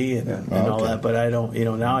Victory and all Okay. that, but I don't.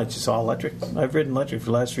 Now it's just all electric. I've ridden electric for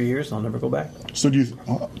the last 3 years, and I'll never go back. So do you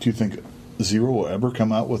think Zero will ever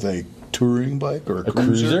come out with a touring bike or a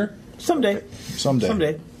Cruiser? Someday.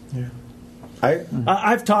 Someday.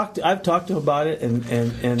 I've talked to them about it, and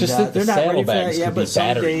Just think they're the not ready for saddlebags that yet. could be But some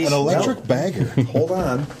batteries. days, An electric bagger. Hold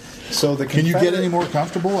on. So the Can you get Confederate- any more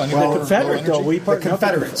comfortable? Any Well, more Confederate, low though, energy? we The partnered up with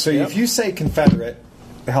Confederate. So Yep. if you say Confederate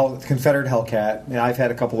Hellcat, I've had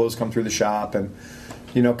a couple of those come through the shop, and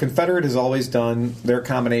Confederate has always done their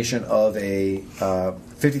combination of a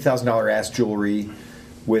 $50,000 ass jewelry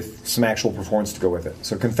with some actual performance to go with it.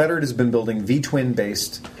 So Confederate has been building V-twin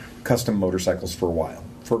based custom motorcycles for a while,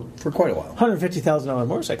 for quite a while. $150,000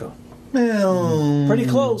 motorcycle, Well, pretty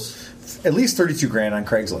close. at least $32,000 on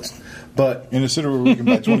Craigslist, but In a city where we can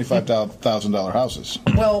buy $25,000 houses.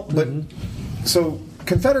 So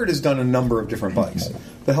Confederate has done a number of different bikes.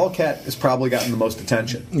 The Hellcat has probably gotten the most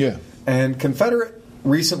attention. Yeah. And Confederate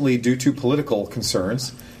recently, due to political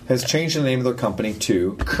concerns, has changed the name of their company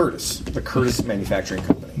to Curtis, the Curtis Manufacturing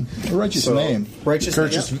Company. A righteous So, name. righteous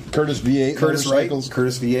Curtis, name, Curtis V8 Curtis Wright, motorcycles.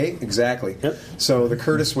 Curtis V8, exactly. Yep. So the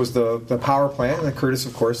Curtis was the power plant, and the Curtis,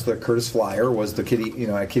 of course, the Curtis Flyer was the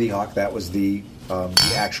at Kitty Hawk. That was the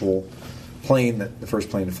actual plane, the first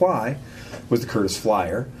plane to fly was the Curtis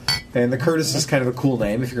Flyer, and the Curtis is kind of a cool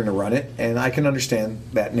name if you're going to run it, and I can understand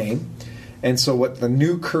that name. And so what the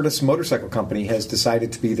new Curtis Motorcycle Company has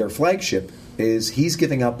decided to be their flagship is he's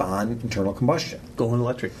giving up on internal combustion. Going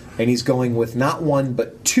electric. And he's going with not one,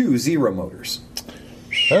 but 2 Zero motors.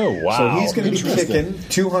 Oh, wow. So he's going to be Interesting. kicking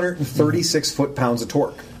 236 foot-pounds of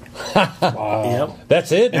torque. Yep.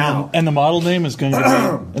 That's it? Now, And the model name is going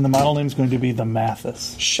to be the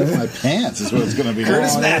Mathis. Shit my pants is what it's going to be.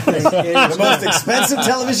 Curtis Mathis, the most expensive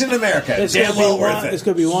television in America. It's Damn well worth It's it.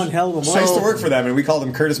 going to be one hell of a I used to model. work for them, and we called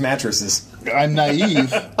them Curtis Mattresses. I'm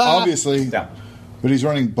naive, obviously. Yeah. But he's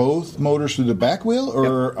running both motors through the back wheel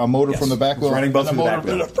or a motor from the back wheel? He's running both and through a the motor back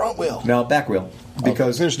wheel. through the front wheel. No, back wheel.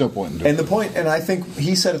 Because there's no point in doing and the point, and I think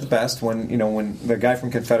he said it the best when when the guy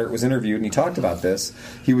from Confederate was interviewed and he talked about this.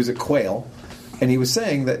 He was at Quail, and he was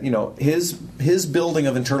saying that his building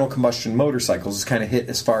of internal combustion motorcycles is kind of hit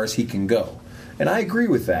as far as he can go, and I agree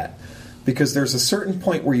with that because there's a certain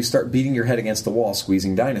point where you start beating your head against the wall,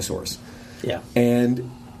 squeezing dinosaurs, Yeah.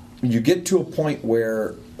 and you get to a point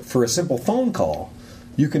where for a simple phone call,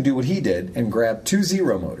 you can do what he did and grab 2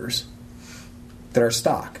 Zero motors that are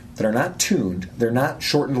stock, that are not tuned, they're not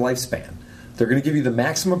shortened lifespan. They're going to give you the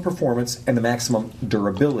maximum performance and the maximum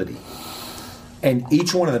durability. And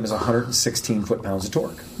each one of them is 116 foot-pounds of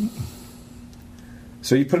torque.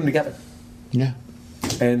 So you put them together. Yeah.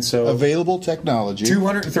 And so Available technology.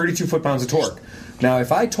 232 foot-pounds of torque. Now,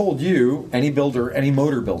 if I told you, any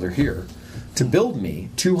motor builder here, to build me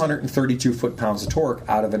 232 foot-pounds of torque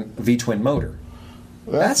out of a V-twin motor,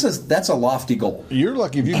 that's a lofty goal. You're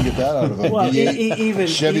lucky if you can get that out of a Well, V8 even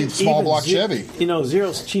Chevy, small even block Ze- Chevy.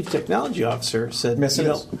 Zero's chief technology officer said, Yes, it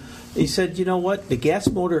is. he said, you know what, the gas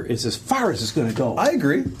motor is as far as it's going to go. I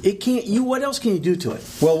agree. It can't. What else can you do to it?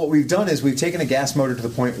 Well, what we've done is we've taken a gas motor to the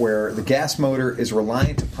point where the gas motor is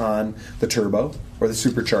reliant upon the turbo or the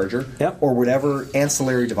supercharger Yep. or whatever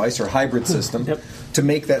ancillary device or hybrid system Yep. to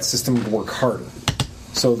make that system work harder.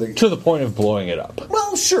 So To the point of blowing it up.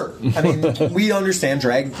 well, sure. I mean, we understand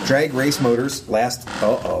drag race motors last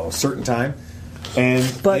a certain time, and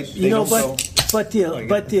But they don't go- but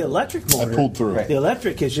the electric motor. pulled through. Right. The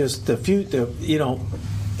electric is just the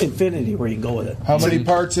infinity where you can go with it. How many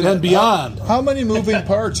parts in And beyond. How many moving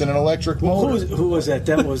parts in an electric motor? Who was that?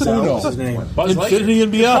 That was what was his name? Buzz Lightyear. Infinity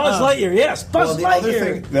and beyond. Buzz Lightyear. Yes, Buzz Well,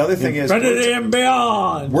 Lightyear. the other thing is, Infinity and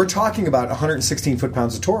beyond. we're talking about 116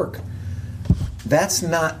 foot-pounds of torque. That's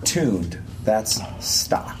not tuned. That's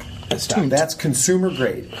stock. That's consumer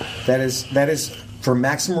grade. That is for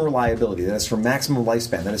maximum reliability. That is for maximum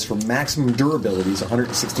lifespan. That is for maximum durability. Is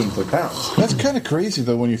 116 foot-pounds. That's kind of crazy,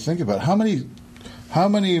 though, when you think about it. How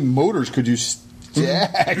many motors could you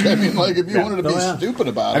stack? I mean, like, if you wanted to be stupid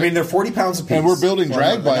about it. I mean, they're 40 pounds apiece. And we're building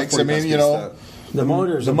drag Well, not bikes. 40 I mean, pounds you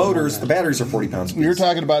apiece, know, the batteries are 40 pounds apiece. you're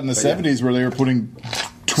talking about in the 70s where they were putting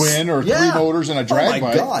twin or three motors in a drag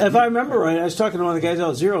bike. God. If I remember right, I was talking to one of the guys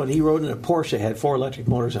out at Zero, and he rode in a Porsche that had 4 electric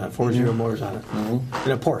motors on it, 4 Zero motors on it,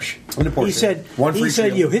 in a Porsche. In a Porsche. He said, One free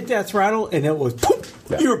shield. you hit that throttle, and it was poof.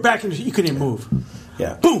 Yeah. You were back, and you couldn't even move.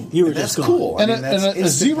 Yeah. Boom! You were That's just gone. cool. I And, mean, that's a instant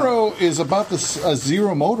Zero is about this. A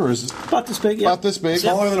Zero motor is About this big. Yeah. about this big.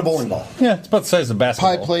 smaller than a bowling ball. Yeah, it's about the size of a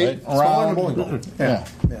basketball. Pie plate, right? Smaller than a round. bowling ball. Yeah.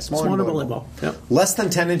 Yeah, smaller Smaller than a bowling ball. Yep. Less than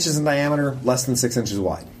 10 inches in diameter, less than 6 inches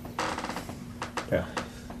wide. Yeah,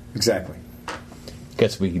 exactly.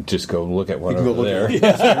 Guess we could just go look at one You can go over look there.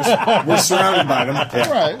 at it. We're surrounded by them. Yeah.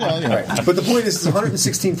 Right. Well, you know. Right. But the point is, it's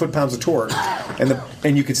 116 foot-pounds of torque,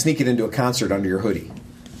 and you could sneak it into a concert under your hoodie.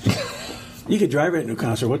 You could drive it into a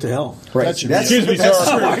concert. What the hell? Right. That should be- Excuse me,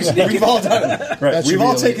 sir. We've all done it. Right. That should We've be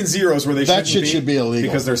all illegal. taken zeros where they That shouldn't shit should be illegal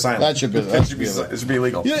because they're silent. That should be illegal. It should be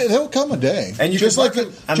illegal. Yeah, there'll come a day, And you just can like park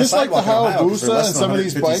it on the just like the sidewalk in Ohio 'cause they're Hayabusa less and than some of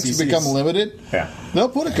these 150 bikes cc's. become limited. Yeah. They'll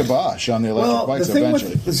put a kibosh on the electric Well, bikes the thing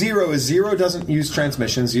eventually. with Zero is Zero doesn't use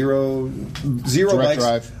transmission. Zero Direct bikes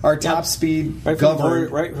drive. are top speed Right from the motor,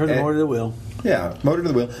 governed. right from the motor to the wheel. Yeah, motor to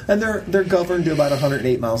the wheel, and they're governed to about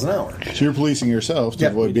 108 miles an hour. So you're policing yourself to Yeah,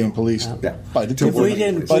 avoid we being do. policed Yeah. by the To If we avoid-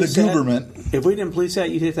 didn't by the police that, government if we didn't police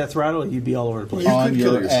that, you'd hit that throttle, and you'd be all over the place. You on could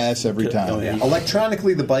kill your yourself. ass every time. Oh, yeah.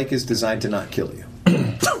 Electronically, the bike is designed to not kill you.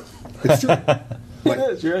 It's true. Like,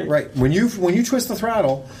 That's right. Right. When you twist the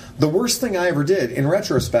throttle, the worst thing I ever did, in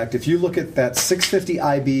retrospect, if you look at that 650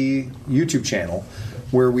 IB YouTube channel,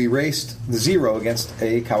 where we raced the Zero against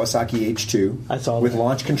a Kawasaki H2 I saw with that.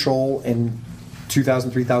 launch control and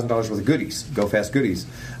 $2,000, $3,000 worth of goodies, Go Fast goodies,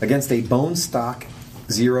 against a bone stock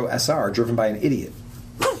Zero SR driven by an idiot.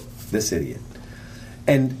 This idiot.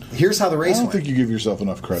 And here's how the I race don't went. think you give yourself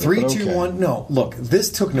enough credit. 3, but 2, okay. 1. No, look, this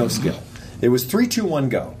took no skill. It was 3, 2, 1,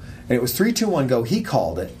 go. And it was 3, 2, 1, go. He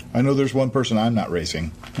called it. I know there's one person I'm not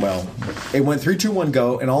racing. Well, it went 3, 2, 1,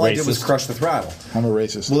 go, and all I did was Racist. crush the throttle. I'm a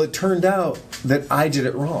racist. Well, it turned out that I did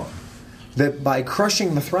it wrong. That by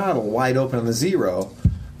crushing the throttle wide open on the Zero,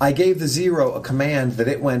 I gave the Zero a command that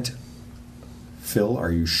it went, Phil,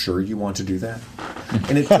 are you sure you want to do that?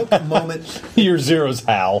 And it took a moment. Your zero's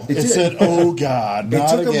Hal. it said, "Oh God,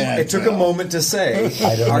 not again." It took a Phil." moment to say,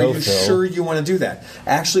 I don't are know, you Phil. sure you want to do that?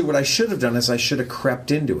 Actually, what I should have done is I should have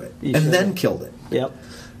crept into it You and should then have. killed it. Yep.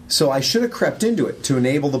 So I should have crept into it to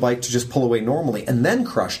enable the bike to just pull away normally and then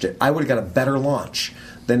crushed it. I would have got a better launch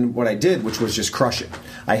than what I did, which was just crush it.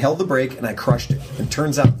 I held the brake and I crushed it. And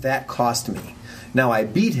turns out that cost me. Now I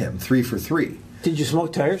beat him 3 for 3. Did you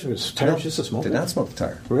smoke tires? Was tires just a smoke? Did not smoke the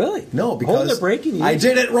tire. Really? No, because Hold the brake and you I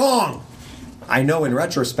did it wrong. I know in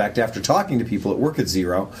retrospect, after talking to people at work at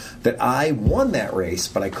Zero, that I won that race,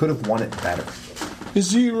 but I could have won it better. Is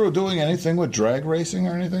Zero doing anything with drag racing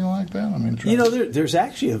or anything like that? I mean, You know, there's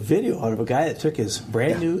actually a video out of a guy that took his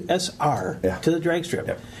brand new SR Yeah. to the drag strip,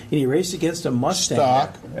 Yep. and he raced against a Mustang.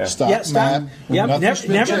 stock Yeah, stock. map. Yep, Nothing's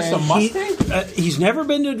been never. changed. a Mustang? He's never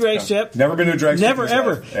been to a drag strip. Never been to a drag strip Never in his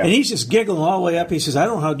ever. life. Yeah. And he's just giggling all the way up. He says, "I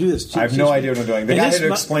don't know how to do this." I have no idea what I'm doing. The And guy this had to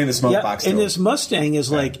mu- explain the smoke yeah, box to and him. this Mustang is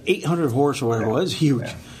like 800 horse or whatever it was, huge.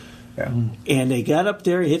 Yeah. And they got up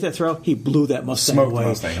there, he hit that throw, he blew that Mustang Smoked the away.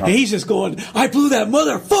 Mustang, huh? And he's just going, "I blew that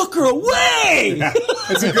motherfucker away!"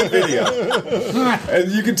 It's a good video.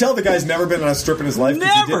 And you can tell the guy's never been on a strip in his life. 'cause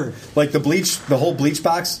he Never. did- like the whole bleach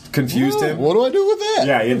box confused him. What do I do with that?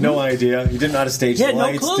 Yeah, he had no idea. He didn't know how to stage He the had no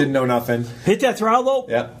lights, clue. didn't know nothing. Hit that throttle,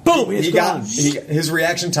 Yeah. boom, it's he gone. his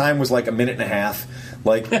reaction time was like a minute and a half.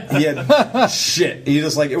 Like he had shit. He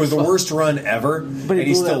just like it was the worst run ever, But and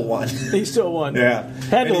he blew still that- won. He still won. Yeah,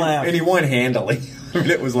 Had to and laugh. and he won handily. I mean,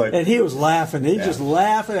 it was like And he was laughing. He Yeah. just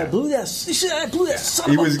laughing. I blew that. He said, "I blew that son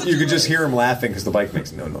he of a was. You bitch could just away." hear him laughing because the bike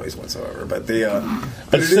makes no noise whatsoever. But but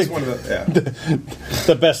That's it is like- one of the yeah.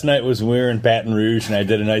 The best night was when we were in Baton Rouge, and I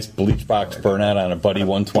did a nice bleach box burnout on a Buddy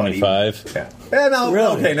 125. Yeah. And now,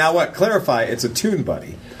 Really? okay, now what? Clarify, it's a tune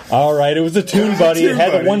buddy. All right, it was a tune buddy. It Tune had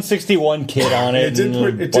a buddy. 161 kit on it, It did and put, a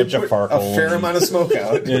it did bunch of put Farkle. a fair amount of smoke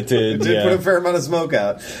out. It did, It did yeah. put a fair amount of smoke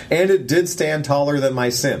out. And it did stand taller than my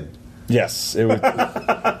Sim. Yes, it was.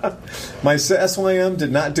 My SYM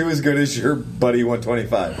did not do as good as your buddy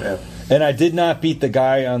 125. Yeah. And I did not beat the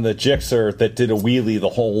guy on the Gixxer that did a wheelie the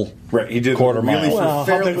whole Right, he did quarter really mile. Well,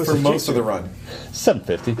 how big was for the most Gixxer? of the run.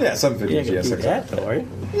 750. Yeah, 750 You can't GSX. do that, though, are you?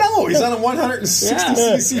 No, he's on a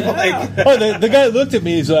 160cc bike. Oh, the guy looked at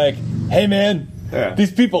me. He's like, "Hey, man, Yeah.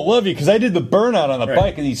 these people love you because I did the burnout on the Right.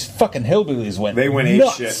 bike, and these fucking hillbillies went. They went ape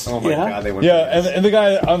nuts. shit. Oh my Yeah. god, they went Yeah, nuts. and the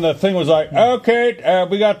guy on the thing was like, "Okay,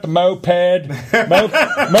 we got the moped,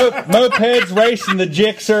 mopeds racing the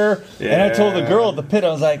Gixxer." And I told the girl at the pit, I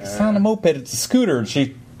was like, "It's not a moped, it's a scooter." And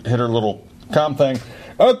she hit her little comm thing.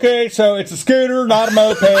 Okay, so it's a scooter, not a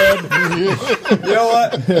moped. You know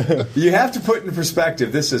what? You have to put into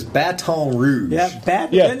perspective. This is Baton Rouge. Yeah,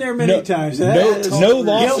 Pat, Yeah, been there many no- times. no- That is no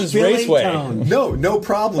losses hillbilly raceway. town. No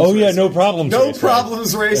problems. Oh, yeah, raceway. no problems No raceway.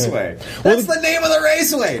 problems raceway. That's the name of the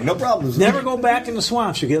raceway. No problems. Never go back in the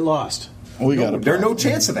swamps. You get lost. We got There's no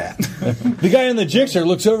chance of that. The guy on the Gixxer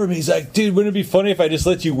looks over at me. He's like, "Dude, wouldn't it be funny if I just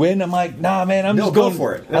let you win?" I'm like, "Nah, man, I'm No, just go going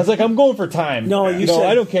for it." I was like, "I'm going for time." No, you said-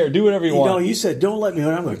 I don't care. Do whatever you want. No, you said, don't let me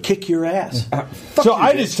win. I'm going to kick your ass. So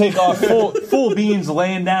I just take off full beans,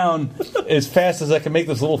 laying down as fast as I can make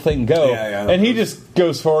this little thing go. Yeah. And he just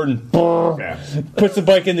goes forward and puts the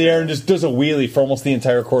bike in the air and just does a wheelie for almost the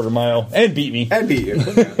entire quarter mile and beat me. And beat you.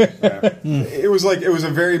 Yeah. It was a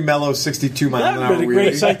very mellow 62 mile That an would hour be a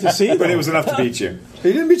great wheelie. sight to see, But though. it was enough to beat you.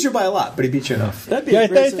 He didn't beat you by a lot, but he beat you enough. That'd be Yeah, a I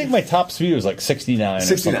great think my top speed was like 69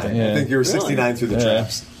 69. or something. Yeah. I think you were 69 through the Yeah.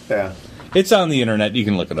 traps. Yeah. It's on the internet. You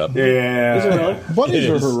can look it up. Yeah. Is it really? Buddies It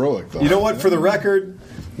are is. heroic, though. You know what? For the record,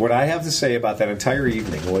 what I have to say about that entire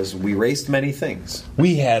evening was we raced many things.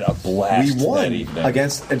 We had a blast. We that won evening.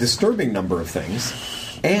 against a disturbing number of things,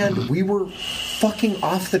 and we were fucking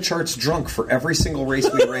off the charts drunk for every single race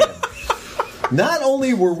we ran. Not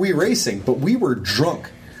only were we racing, but we were drunk.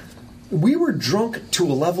 We were drunk to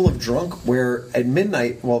a level of drunk where at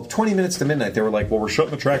midnight, 20 minutes to midnight, they were like, "Well, we're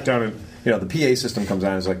shutting the track down," and the PA system comes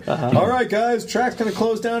on and is like, "All right, guys, track's going to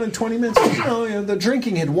close down in 20 minutes." The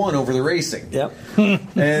drinking had won over the racing. Yep.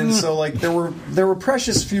 And so, like, there were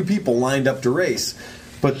precious few people lined up to race,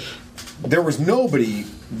 but there was nobody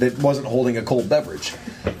that wasn't holding a cold beverage.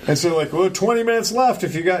 And so, like, 20 minutes left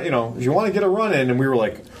if you got, if you want to get a run in. And we were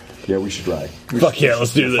like, "Yeah, we should ride. Fuck yeah,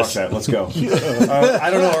 let's do this. Fuck that, let's go." I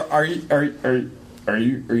don't know. Are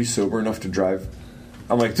you sober enough to drive?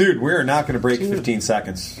 I'm like, dude, we are not going to break 15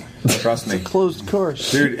 seconds. Trust me. Closed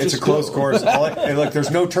course. Dude, it's a closed course. And look,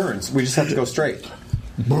 there's no turns. We just have to go straight.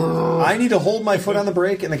 I need to hold my foot on the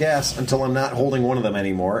brake and the gas until I'm not holding one of them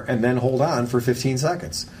anymore, and then hold on for 15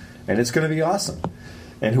 seconds. And it's going to be awesome.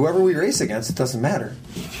 And whoever we race against, it doesn't matter.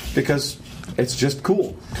 Because it's just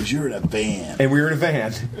cool. Because you're in a van. And we were in a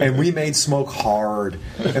van, and we made smoke hard.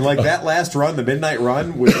 And like that last run, the midnight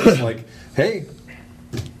run, was just like, hey,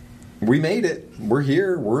 we made it. We're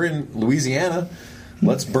here. We're in Louisiana.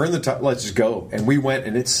 Let's burn the let's just go. And we went,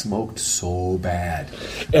 and it smoked so bad.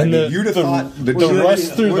 And you'd have thought the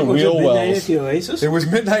rust through the wheel Midnight wells. at the Oasis? it was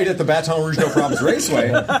midnight at the Baton Rouge No Problems Raceway,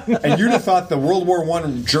 and you'd have thought the World War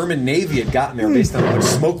I German Navy had gotten there based on how much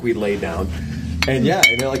smoke we'd laid down. And yeah,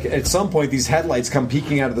 and like at some point, these headlights come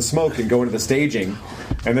peeking out of the smoke and go into the staging,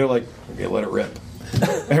 and they're like, "Okay, let it rip."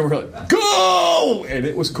 And we're like, "Go!" And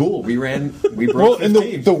it was cool. We broke Well, and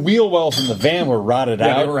 15. the wheel wells in the van were rotted Yeah,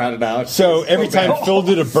 out. they were rotted out. So every time Phil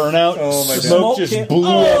did a burnout, Oh, my God. smoke just Smoke blew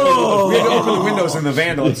Oh! up. We had to open the windows in the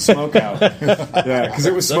van to let the smoke out. Yeah, because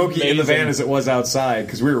it was smoky in the van amazing. as it was outside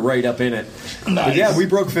because we were right up in it. But yeah, we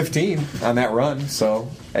broke 15 on that run. So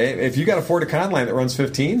hey, if you got a Ford Econoline that runs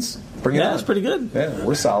 15s, bring it Yeah, on. that's pretty good. Yeah,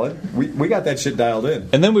 we're solid. We got that shit dialed in.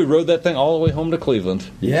 And then we rode that thing all the way home to Cleveland.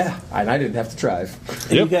 Yeah, and I didn't have to drive.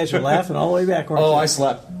 And you guys were laughing all the way back, weren't Oh, you? I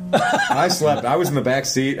slept. I slept. I was in the back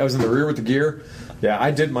seat. I was in the rear with the gear. Yeah,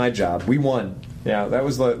 I did my job. We won. Yeah, that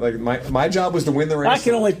was like my job was to win the race. I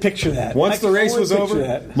can only picture that. Once I the can race only was picture over,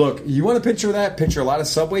 that. look, you want to picture that? Picture a lot of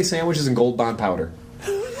Subway sandwiches and Gold Bond powder.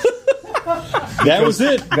 That was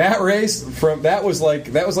it. That race that was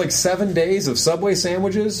like 7 days of Subway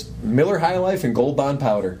sandwiches, Miller High Life, and Gold Bond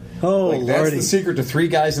powder. Oh, like, that's Lordy. the secret to 3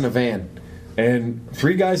 guys in a van, and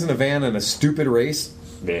 3 guys in a van and a stupid race.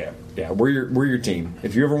 Yeah, we're your team.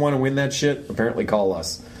 If you ever want to win that shit, apparently call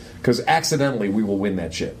us, because accidentally we will win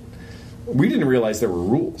that shit. We didn't realize there were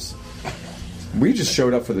rules. We just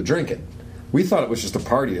showed up for the drinking. We thought it was just a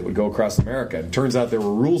party that would go across America. It turns out there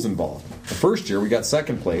were rules involved. The first year, we got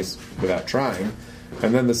second place without trying.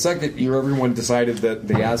 And then the second year, everyone decided that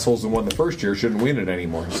the assholes who won the first year shouldn't win it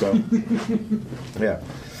anymore. So, yeah.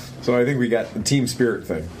 So I think we got the team spirit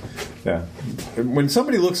thing. Yeah. When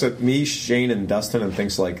somebody looks at me, Shane, and Dustin and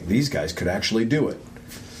thinks, like, these guys could actually do it,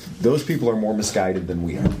 those people are more misguided than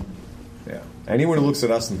we are. Anyone who looks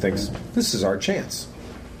at us and thinks, this is our chance,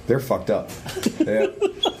 they're fucked up. Yeah.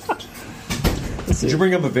 Did you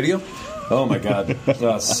bring up a video? Oh, my God.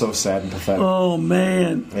 That's so sad and pathetic. Oh,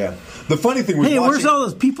 man. Yeah. The funny thing was where's all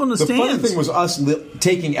those people in the stands? The funny thing was us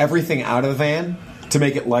taking everything out of the van to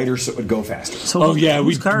make it lighter so it would go faster. So we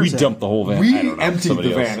dumped the whole van. We I don't know, emptied the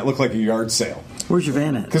somebody van. else. It looked like a yard sale. Where's your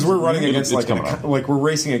van at? Because we're running against It's coming up. we're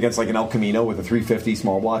racing against like an El Camino with a 350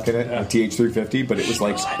 small block in it, a TH350. But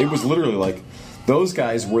it was literally like those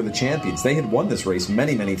guys were the champions. They had won this race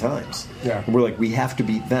many, many times. Yeah. And we're like, we have to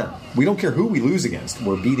beat them. We don't care who we lose against.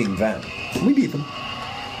 We're beating them. And we beat them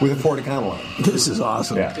with a Ford Econoline. This is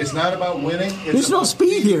awesome. Yeah. It's not about winning. There's no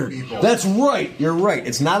speed here. That's right. You're right.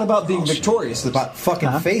 It's not about being victorious. It's about fucking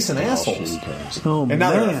facing assholes. Oh, And now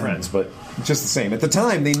they're man. our friends, but just the same. At the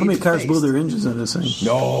time, they How many needed cars face. blew their engines on this thing?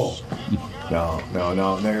 No.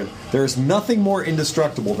 There's nothing more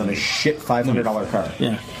indestructible than a shit $500 car.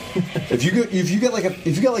 Yeah. If you get like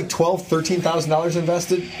 $12,000-$13,000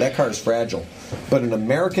 invested, that car is fragile. But an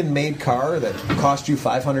American-made car that cost you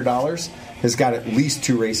 $500 has got at least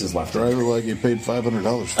 2 races left. Driver like you paid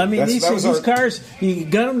 $500. I mean, That's- that was these our- cars, you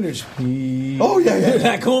got them, there's... Oh yeah, They're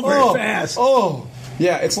not going very fast. Oh,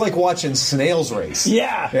 yeah, it's like watching snails race.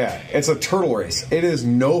 Yeah. It's a turtle race. It is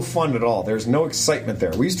no fun at all. There's no excitement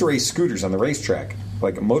there. We used to race scooters on the racetrack,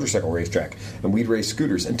 like a motorcycle racetrack, and we'd race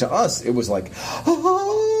scooters. And to us, it was like,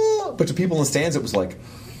 ah! But to people in the stands, it was like,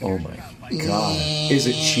 oh my God, is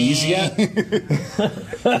it cheese yet?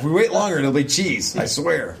 If we wait longer, it'll be cheese, I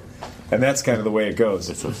swear. And that's kind of the way it goes.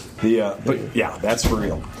 But yeah, that's for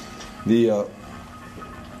real.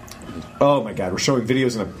 Oh my God, we're showing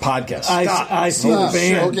videos in a podcast. Stop. I see the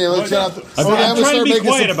van. Okay, let's not. I'm trying to start be making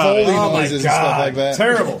quiet some about it. Foley Oh my noises and God, stuff like that.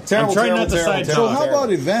 Terrible. I'm trying not to side So how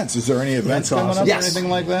about events? Is there any events That's coming awesome. up Yes. or anything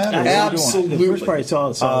like that? Or what are you doing? Absolutely. The first part I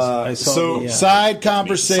saw, I saw so the, Side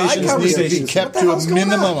conversations need to be conversations. kept What the to a hell's going on?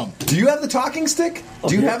 minimum. Do you have the talking stick?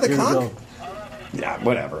 Do you here- have the here we conch? go. Yeah,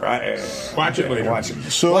 whatever. Watch it later. Watch it.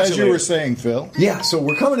 So Watch as it you later. were saying, Phil, Yeah, so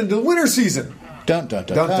we're coming into the winter season. dun dun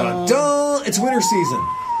dun Dun dun. dun dun. It's winter season.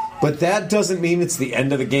 But that doesn't mean it's the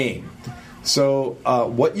end of the game. So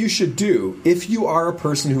what you should do, if you are a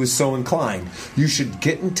person who is so inclined, you should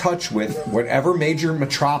get in touch with whatever major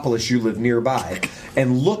metropolis you live nearby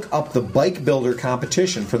and look up the bike builder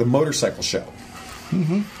competition for the motorcycle show.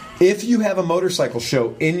 Mm-hmm. If you have a motorcycle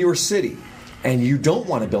show in your city and you don't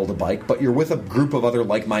want to build a bike, but you're with a group of other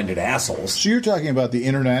like-minded assholes, So you're talking about the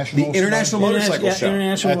international International Motorcycle Show.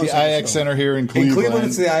 International at the Motorcycle IX Show. Center here in in Cleveland. Cleveland,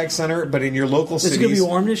 it's the IX Center, but in your local Is it cities, going to be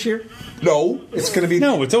warm this year? no, it's going to be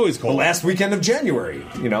No, it's always the cold. last weekend of January.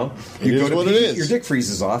 You know, you It go is to what it Pete, is. your dick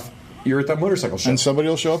freezes off. You're at that motorcycle show. and somebody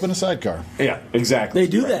will show up in a sidecar. Yeah, exactly. They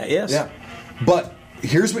do that, yes. Yeah, but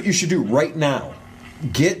here's what you should do right now: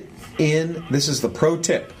 get in. This is the pro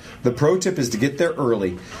tip. The pro tip is to get there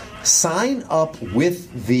early. Sign up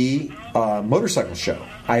with the motorcycle show.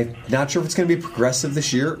 I'm not sure if it's going to be progressive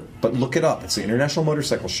this year, but look it up. It's the International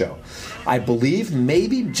Motorcycle Show. I believe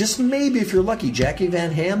maybe, just maybe, if you're lucky, Jackie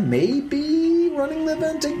Van Ham may be running the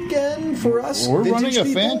event again for us. We're vintage running a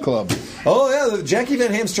people. fan club. Oh yeah, the Jackie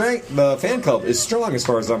Van Ham the fan club is strong as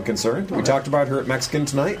far as I'm concerned. We talked about her at Mexican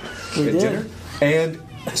tonight We at did. dinner. And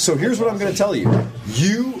so here's what I'm going to tell you.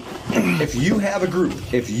 If you have a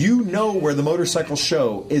group, if you know where the motorcycle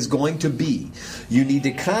show is going to be, you need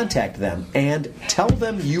to contact them and tell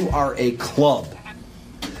them you are a club.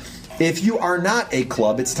 If you are not a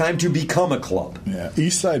club, it's time to become a club. Yeah,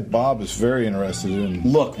 Eastside Bob is very interested in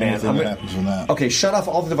Look, man, anything that happens from that. Okay, shut off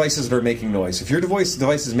all the devices that are making noise. If your device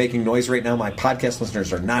is making noise right now, my podcast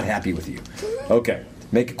listeners are not happy with you. Okay,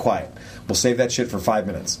 make it quiet. We'll save that shit for 5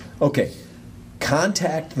 minutes. Okay,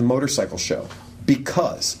 contact the motorcycle show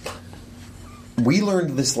because we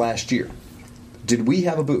learned this last year. Did we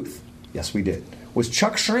have a booth? Yes, we did. Was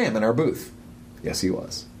Chuck Schramm in our booth? Yes, he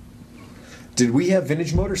was. Did we have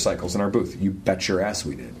vintage motorcycles in our booth? You bet your ass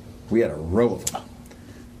we did. We had a row of them.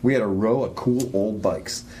 We had a row of cool old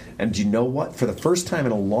bikes. And do you know what? For the first time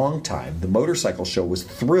in a long time, the motorcycle show was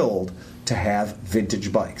thrilled to have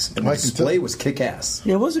vintage bikes. And the I can display tell- was kick-ass.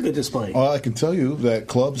 Yeah, it was a good display. Well, I can tell you that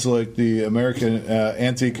clubs like the American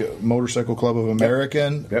Antique Motorcycle Club of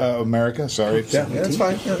Yep. America, sorry. Yeah, that's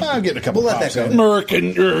fine. Yeah. I'm getting a couple We'll let pops that in. go. American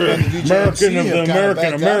And the VJMC American of the have kinda American backed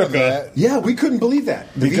out of America. that Yeah, we couldn't believe that.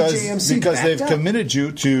 The VJMC because backed they've up. committed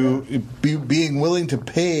you to being willing to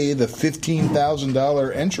pay the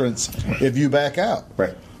 $15,000 entrance if you back out.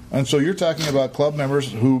 Right. And so you're talking about club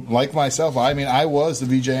members who, like myself, I mean, I was the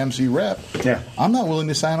VJMC rep. Yeah. I'm not willing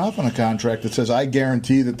to sign off on a contract that says I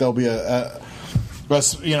guarantee that there'll be that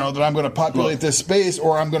I'm going to populate this space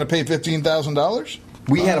or I'm going to pay $15,000.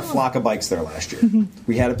 We had a flock of bikes there last year.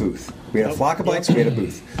 We had a booth. We had a flock of bikes. We had a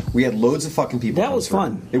booth. We had loads of fucking people. That come was through.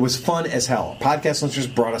 fun. It was fun as hell. Podcast listeners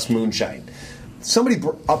brought us moonshine. Somebody and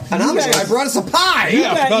I brought us a pie. You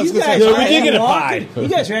guys were did get a pie. You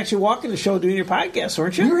guys were actually walking the show doing your podcast,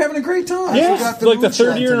 weren't you? We were having a great time. Yeah, like the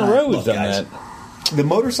third year in a row we've Look, done guys, that. The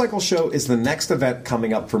motorcycle show is the next event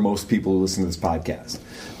coming up for most people who listen to this podcast.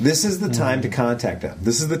 This is the time to contact them.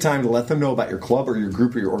 This is the time to let them know about your club or your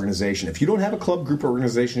group or your organization. If you don't have a club, group, or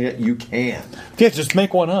organization yet, you can. Yeah, just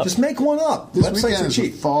make one up. Just make one up. This Websites weekend are is the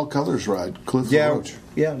cheap. Fall Colors Ride, Cliff Yeah, Roach.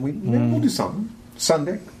 yeah, we'll do something.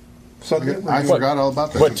 Sunday. I forgot all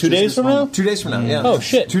about that. What, 2 days from now? 2 days from now, yeah. Oh,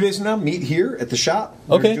 shit. 2 days from now, meet here at the shop.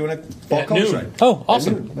 Okay. We're doing a fall At colors noon. ride. Oh, At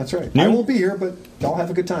awesome. noon. That's right. Noon? I won't be here, but I'll have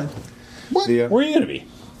a good time. What? The, Where are you going to be?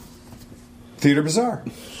 Theater Bazaar.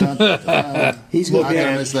 He's going I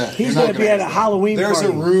gotta miss that. He's You're not going to be at a Halloween There's party.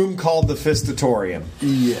 a room called the Fistatorium.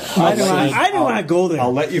 Yeah. I don't want to go there.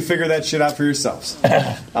 I'll let you figure that shit out for yourselves.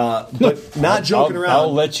 But not joking around.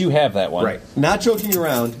 I'll let you have that one. Right. Not joking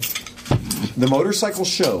around. The motorcycle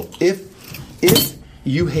show, if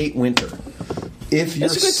you hate winter, if you're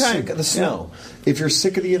It's a good time. sick of the snow, if you're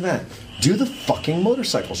sick of the event, do the fucking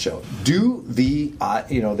motorcycle show. Do the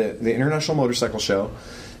the International Motorcycle Show.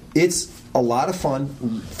 It's a lot of fun.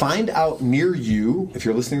 Find out near you, if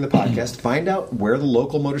you're listening to the podcast, find out where the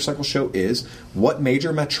local motorcycle show is, what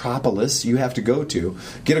major metropolis you have to go to,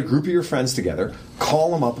 get a group of your friends together,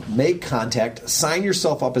 call them up, make contact, sign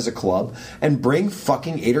yourself up as a club, and bring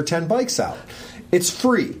fucking 8 or 10 bikes out. It's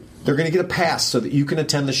free. They're going to get a pass so that you can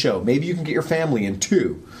attend the show. Maybe you can get your family in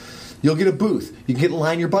too. You'll get a booth. You can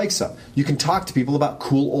line your bikes up. You can talk to people about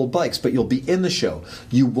cool old bikes, but you'll be in the show.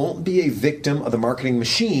 You won't be a victim of the marketing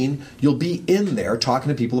machine. You'll be in there talking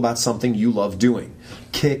to people about something you love doing.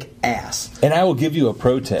 Kick ass. And I will give you a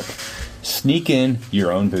pro tip. Sneak in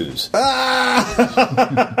your own booze.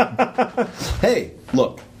 Hey,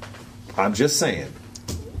 look, I'm just saying.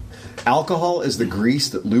 Alcohol is the grease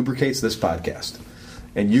that lubricates this podcast.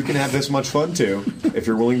 And you can have this much fun too if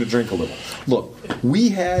you're willing to drink a little. Look, we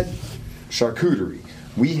had charcuterie.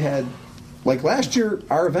 We had, like last year,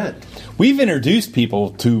 our event. We've introduced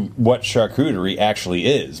people to what charcuterie actually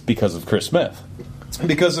is because of Chris Smith.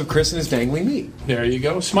 Because of Chris and his dangling meat. There you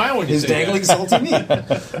go. Smile when you His say dangling that. salty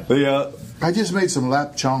meat. I just made some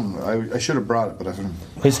lap chong. I should have brought it, but I didn't.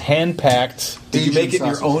 His hand-packed Did you Asian make it in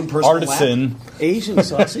your sausage. own personal artisan. Asian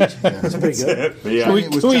sausage. That's pretty good. Yeah. Can we,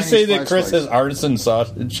 It was can we Chinese say that flash Chris flakes. has artisan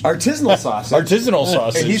sausage? Artisanal sausage. Artisanal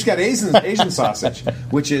sausage. And he's got Asian sausage,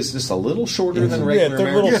 which is just a little shorter than Yeah, regular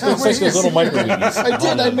they're little, American. it's like those little microweaves. I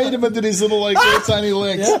did. I made him into these little, like, little tiny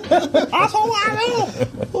links.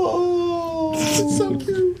 Oh, it's so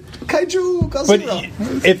cute. Kaiju, But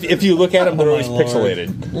Godzilla. if you look at them, they're always Lord. pixelated.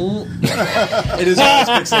 It is always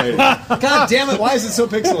pixelated. God damn it, why is it so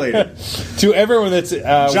pixelated? To everyone that's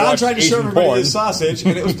John watched tried to show Asian everybody porn, his sausage,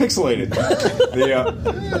 and it was pixelated.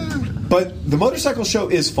 But the motorcycle show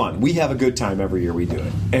is fun. We have a good time every year we do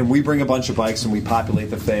it. And we bring a bunch of bikes and we populate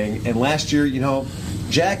the thing. And last year,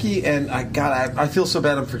 Jackie and I feel so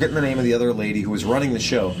bad I'm forgetting the name of the other lady who was running the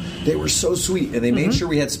show. They were so sweet, and they made sure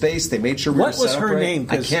we had space. They made sure we What were set was up her right. name?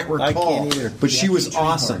 I 'Cause can't I recall. can't either. But she was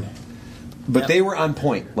awesome. But they were on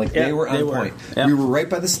point. Like, Yeah, they were on they were. point. Yeah. We were right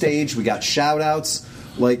by the stage. We got shout-outs.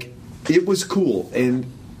 Like, it was cool. And,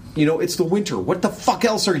 it's the winter. What the fuck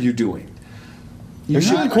else are you doing? It's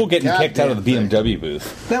really cool getting kicked out of the goddamn BMW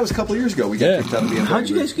booth. That was a couple years ago. We got Yeah. kicked out of the BMW. How'd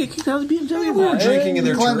you guys get kicked out of the BMW? We were drinking in We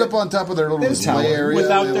their climbed turret. up on top of their little There's display talent. area.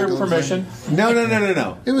 Without They their looked permission. No.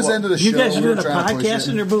 It was the end of the show. You guys were We doing a trying to push podcast it.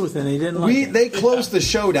 in their booth, and they didn't like it. They closed the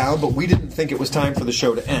show down, but we didn't think it was time for the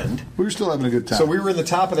show to end. We were still having a good time. So we were in the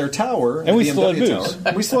top of their tower, And we the still had BMW booze. tower.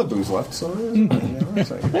 And we still had booze left. So,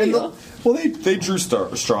 they drew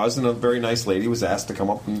straws, and a very nice lady was asked to come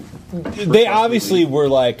up and They obviously were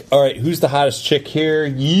like, all right, who's the hottest chick here?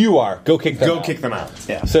 You are. Go kick them out. kick them out.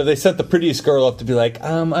 Yeah. So they sent the prettiest girl up to be like,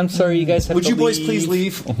 I'm sorry, you guys have Would to you boys leave. please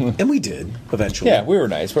leave? And we did eventually. Yeah, we were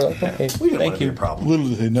nice. We're like, okay, We didn't want thank to be you. a problem. Little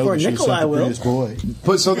did they know For that she was Nikolai the will. prettiest boy.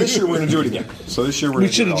 But so this year we're going to do it again. So this year we're We going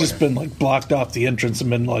to should do it have all just again. been blocked off the entrance and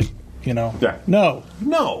been like, Yeah. no,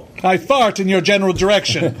 No. I fart in your general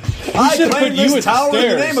direction. I should've claim put you this at the tower in the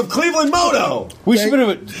stairs. name of Cleveland Moto. We should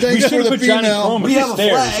have thanks for the put Johnny female. Chrome We at have the a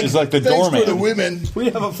stairs. flag. Is like the Thanks doorman. for the women. We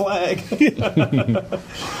have a flag.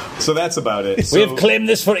 So that's about it. We have claimed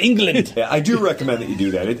this for England. Yeah, I do recommend that you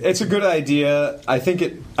do that. It's a good idea. I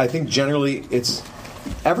think generally it's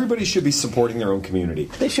everybody should be supporting their own community.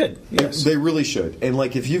 They should. Yes. They really should. And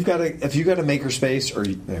like if you've got a makerspace or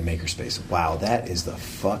makerspace, wow, that is the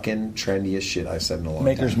fucking trendiest shit I've said in a long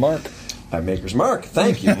Maker's time. Mark. At Maker's Mark,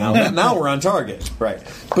 thank you. Now we're on target, right?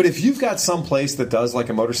 But if you've got some place that does like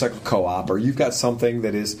a motorcycle co-op, or you've got something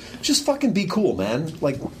that is just fucking be cool, man.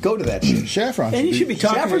 Like go to that shit. Saffron. And you should be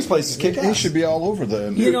talking. Shaffron's place is kick ass. He should be all over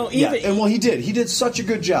the. You know, Yeah, even and well, he did. He did such a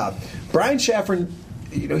good job. Brian Shaffron,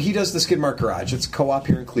 you know, he does the Skid Mark Garage. It's a co-op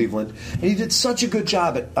here in Cleveland, and he did such a good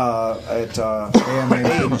job at the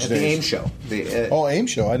AIM show. AIM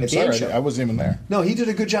show. I'm the sorry, AIM show. I wasn't even there. No, he did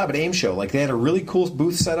a good job at AIM show. Like they had a really cool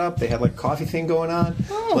booth set up. They had like a coffee thing going on.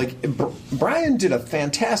 Like Brian did a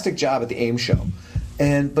fantastic job at the AIM show.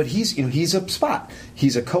 But he's a spot.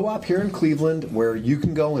 He's a co-op here in Cleveland where you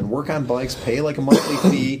can go and work on bikes, pay like a monthly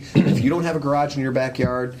fee. If you don't have a garage in your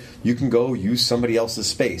backyard, you can go use somebody else's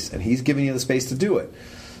space, and he's giving you the space to do it.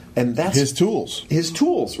 And that's His tools. His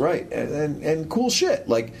tools, right? And cool shit.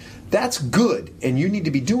 Like that's good, and you need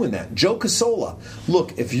to be doing that. Joe Casola.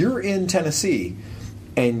 Look, if you're in Tennessee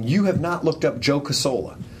and you have not looked up Joe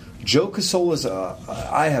Casola, Joe Casola's.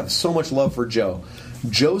 I have so much love for Joe.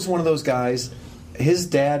 Joe's one of those guys. His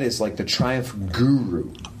dad is like the Triumph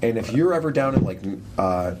guru, and if you're ever down in like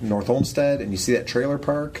North Olmsted and you see that trailer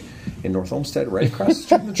park in North Olmsted, right across the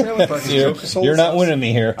street from the trailer park, is Joe Casola's You're not house. winning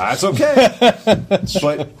me here. That's okay.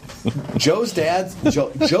 But Joe's dad,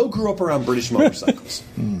 Joe grew up around British motorcycles,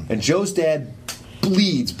 and Joe's dad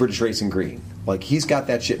bleeds British Racing Green. Like he's got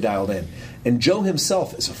that shit dialed in, and Joe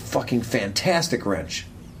himself is a fucking fantastic wrench.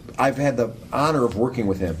 I've had the honor of working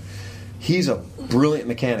with him. He's a brilliant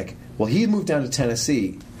mechanic. Well, he moved down to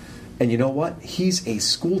Tennessee, and you know what? He's a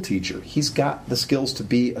school teacher. He's got the skills to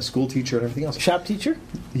be a school teacher and everything else. shop teacher.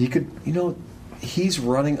 He could, he's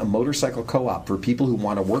running a motorcycle co-op for people who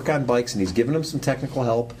want to work on bikes, and he's giving them some technical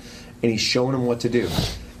help, and he's showing them what to do.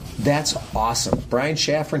 That's awesome. Brian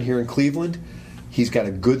Shaffron here in Cleveland, he's got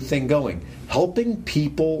a good thing going. Helping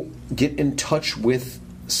people get in touch with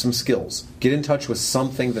some skills, get in touch with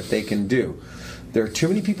something that they can do. There are too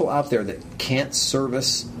many people out there that can't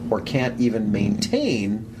service or can't even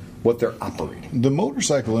maintain what they're operating. The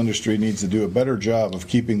motorcycle industry needs to do a better job of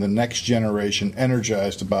keeping the next generation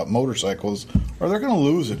energized about motorcycles, or they're going to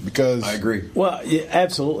lose it because... I agree. Well, yeah,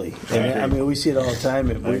 absolutely. I mean, we see it all the time.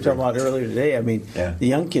 We were talking about it earlier today. I mean, Yeah. the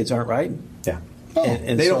young kids aren't riding. Yeah.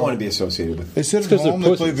 And They don't so- want to be associated with They sit at because they're home,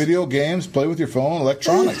 they play pussies. video games, play with your phone,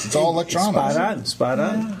 electronics. It's all electronics. Spot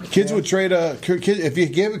on. Kids would trade if you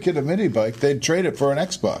gave a kid a mini bike, they'd trade it for an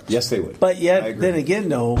Xbox. Yes, they would. But I yet, agree. then again,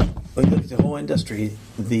 though, when you look at the whole industry,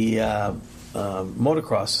 the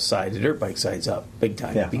motocross side, the dirt bike side's up big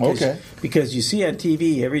time. Yeah. Because you see on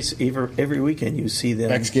TV every weekend, you see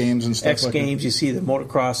them X Games and stuff X like that. Games. You see the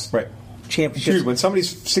motocross Right. championships. Dude, when somebody's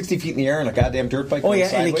 60 feet in the air on a goddamn dirt bike Oh going yeah,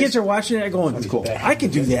 and the sideways, kids are watching it going, That's cool. I can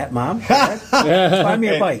do that, Mom. Buy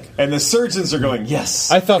me a bike. And the surgeons are going, yes.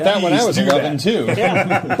 I thought that when I was do 11 that. too.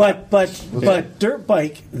 Yeah, but the dirt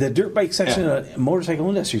bike section of the motorcycle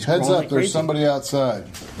industry is Heads growing up, like there's crazy. somebody outside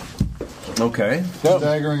Okay.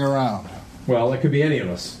 staggering around. Well, it could be any of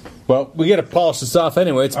us. Well, we got to polish this off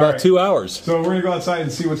anyway. It's about right. 2 hours. So we're gonna go outside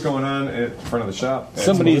and see what's going on in front of the shop.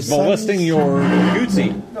 Somebody's molesting your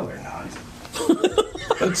Gucci. No, they're not.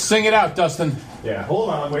 Let's sing it out, Dustin. Yeah, hold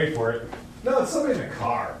on, wait for it. No, it's somebody in the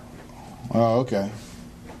car. Oh, okay.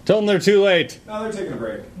 Tell them they're too late. No, they're taking a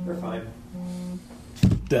break. They're fine.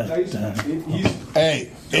 Dun, He's, dun. he's,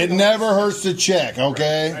 Hey, it never hurts to check,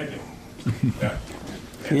 okay? I do. Yeah.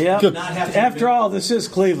 Yeah. Good. After all, this is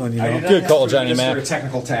Cleveland, you know. Good call, Johnny Mac. For a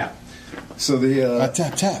technical tap. So the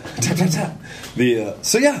Tap, tap. tap tap tap.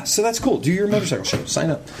 So that's cool. Do your motorcycle show. Sign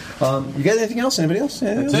up. You got anything else? Anybody else?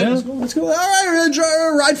 That's it. Let's go. All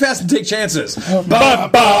right, ride fast and take chances.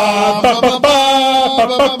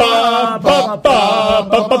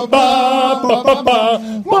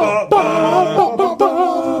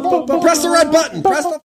 Press the red button. Press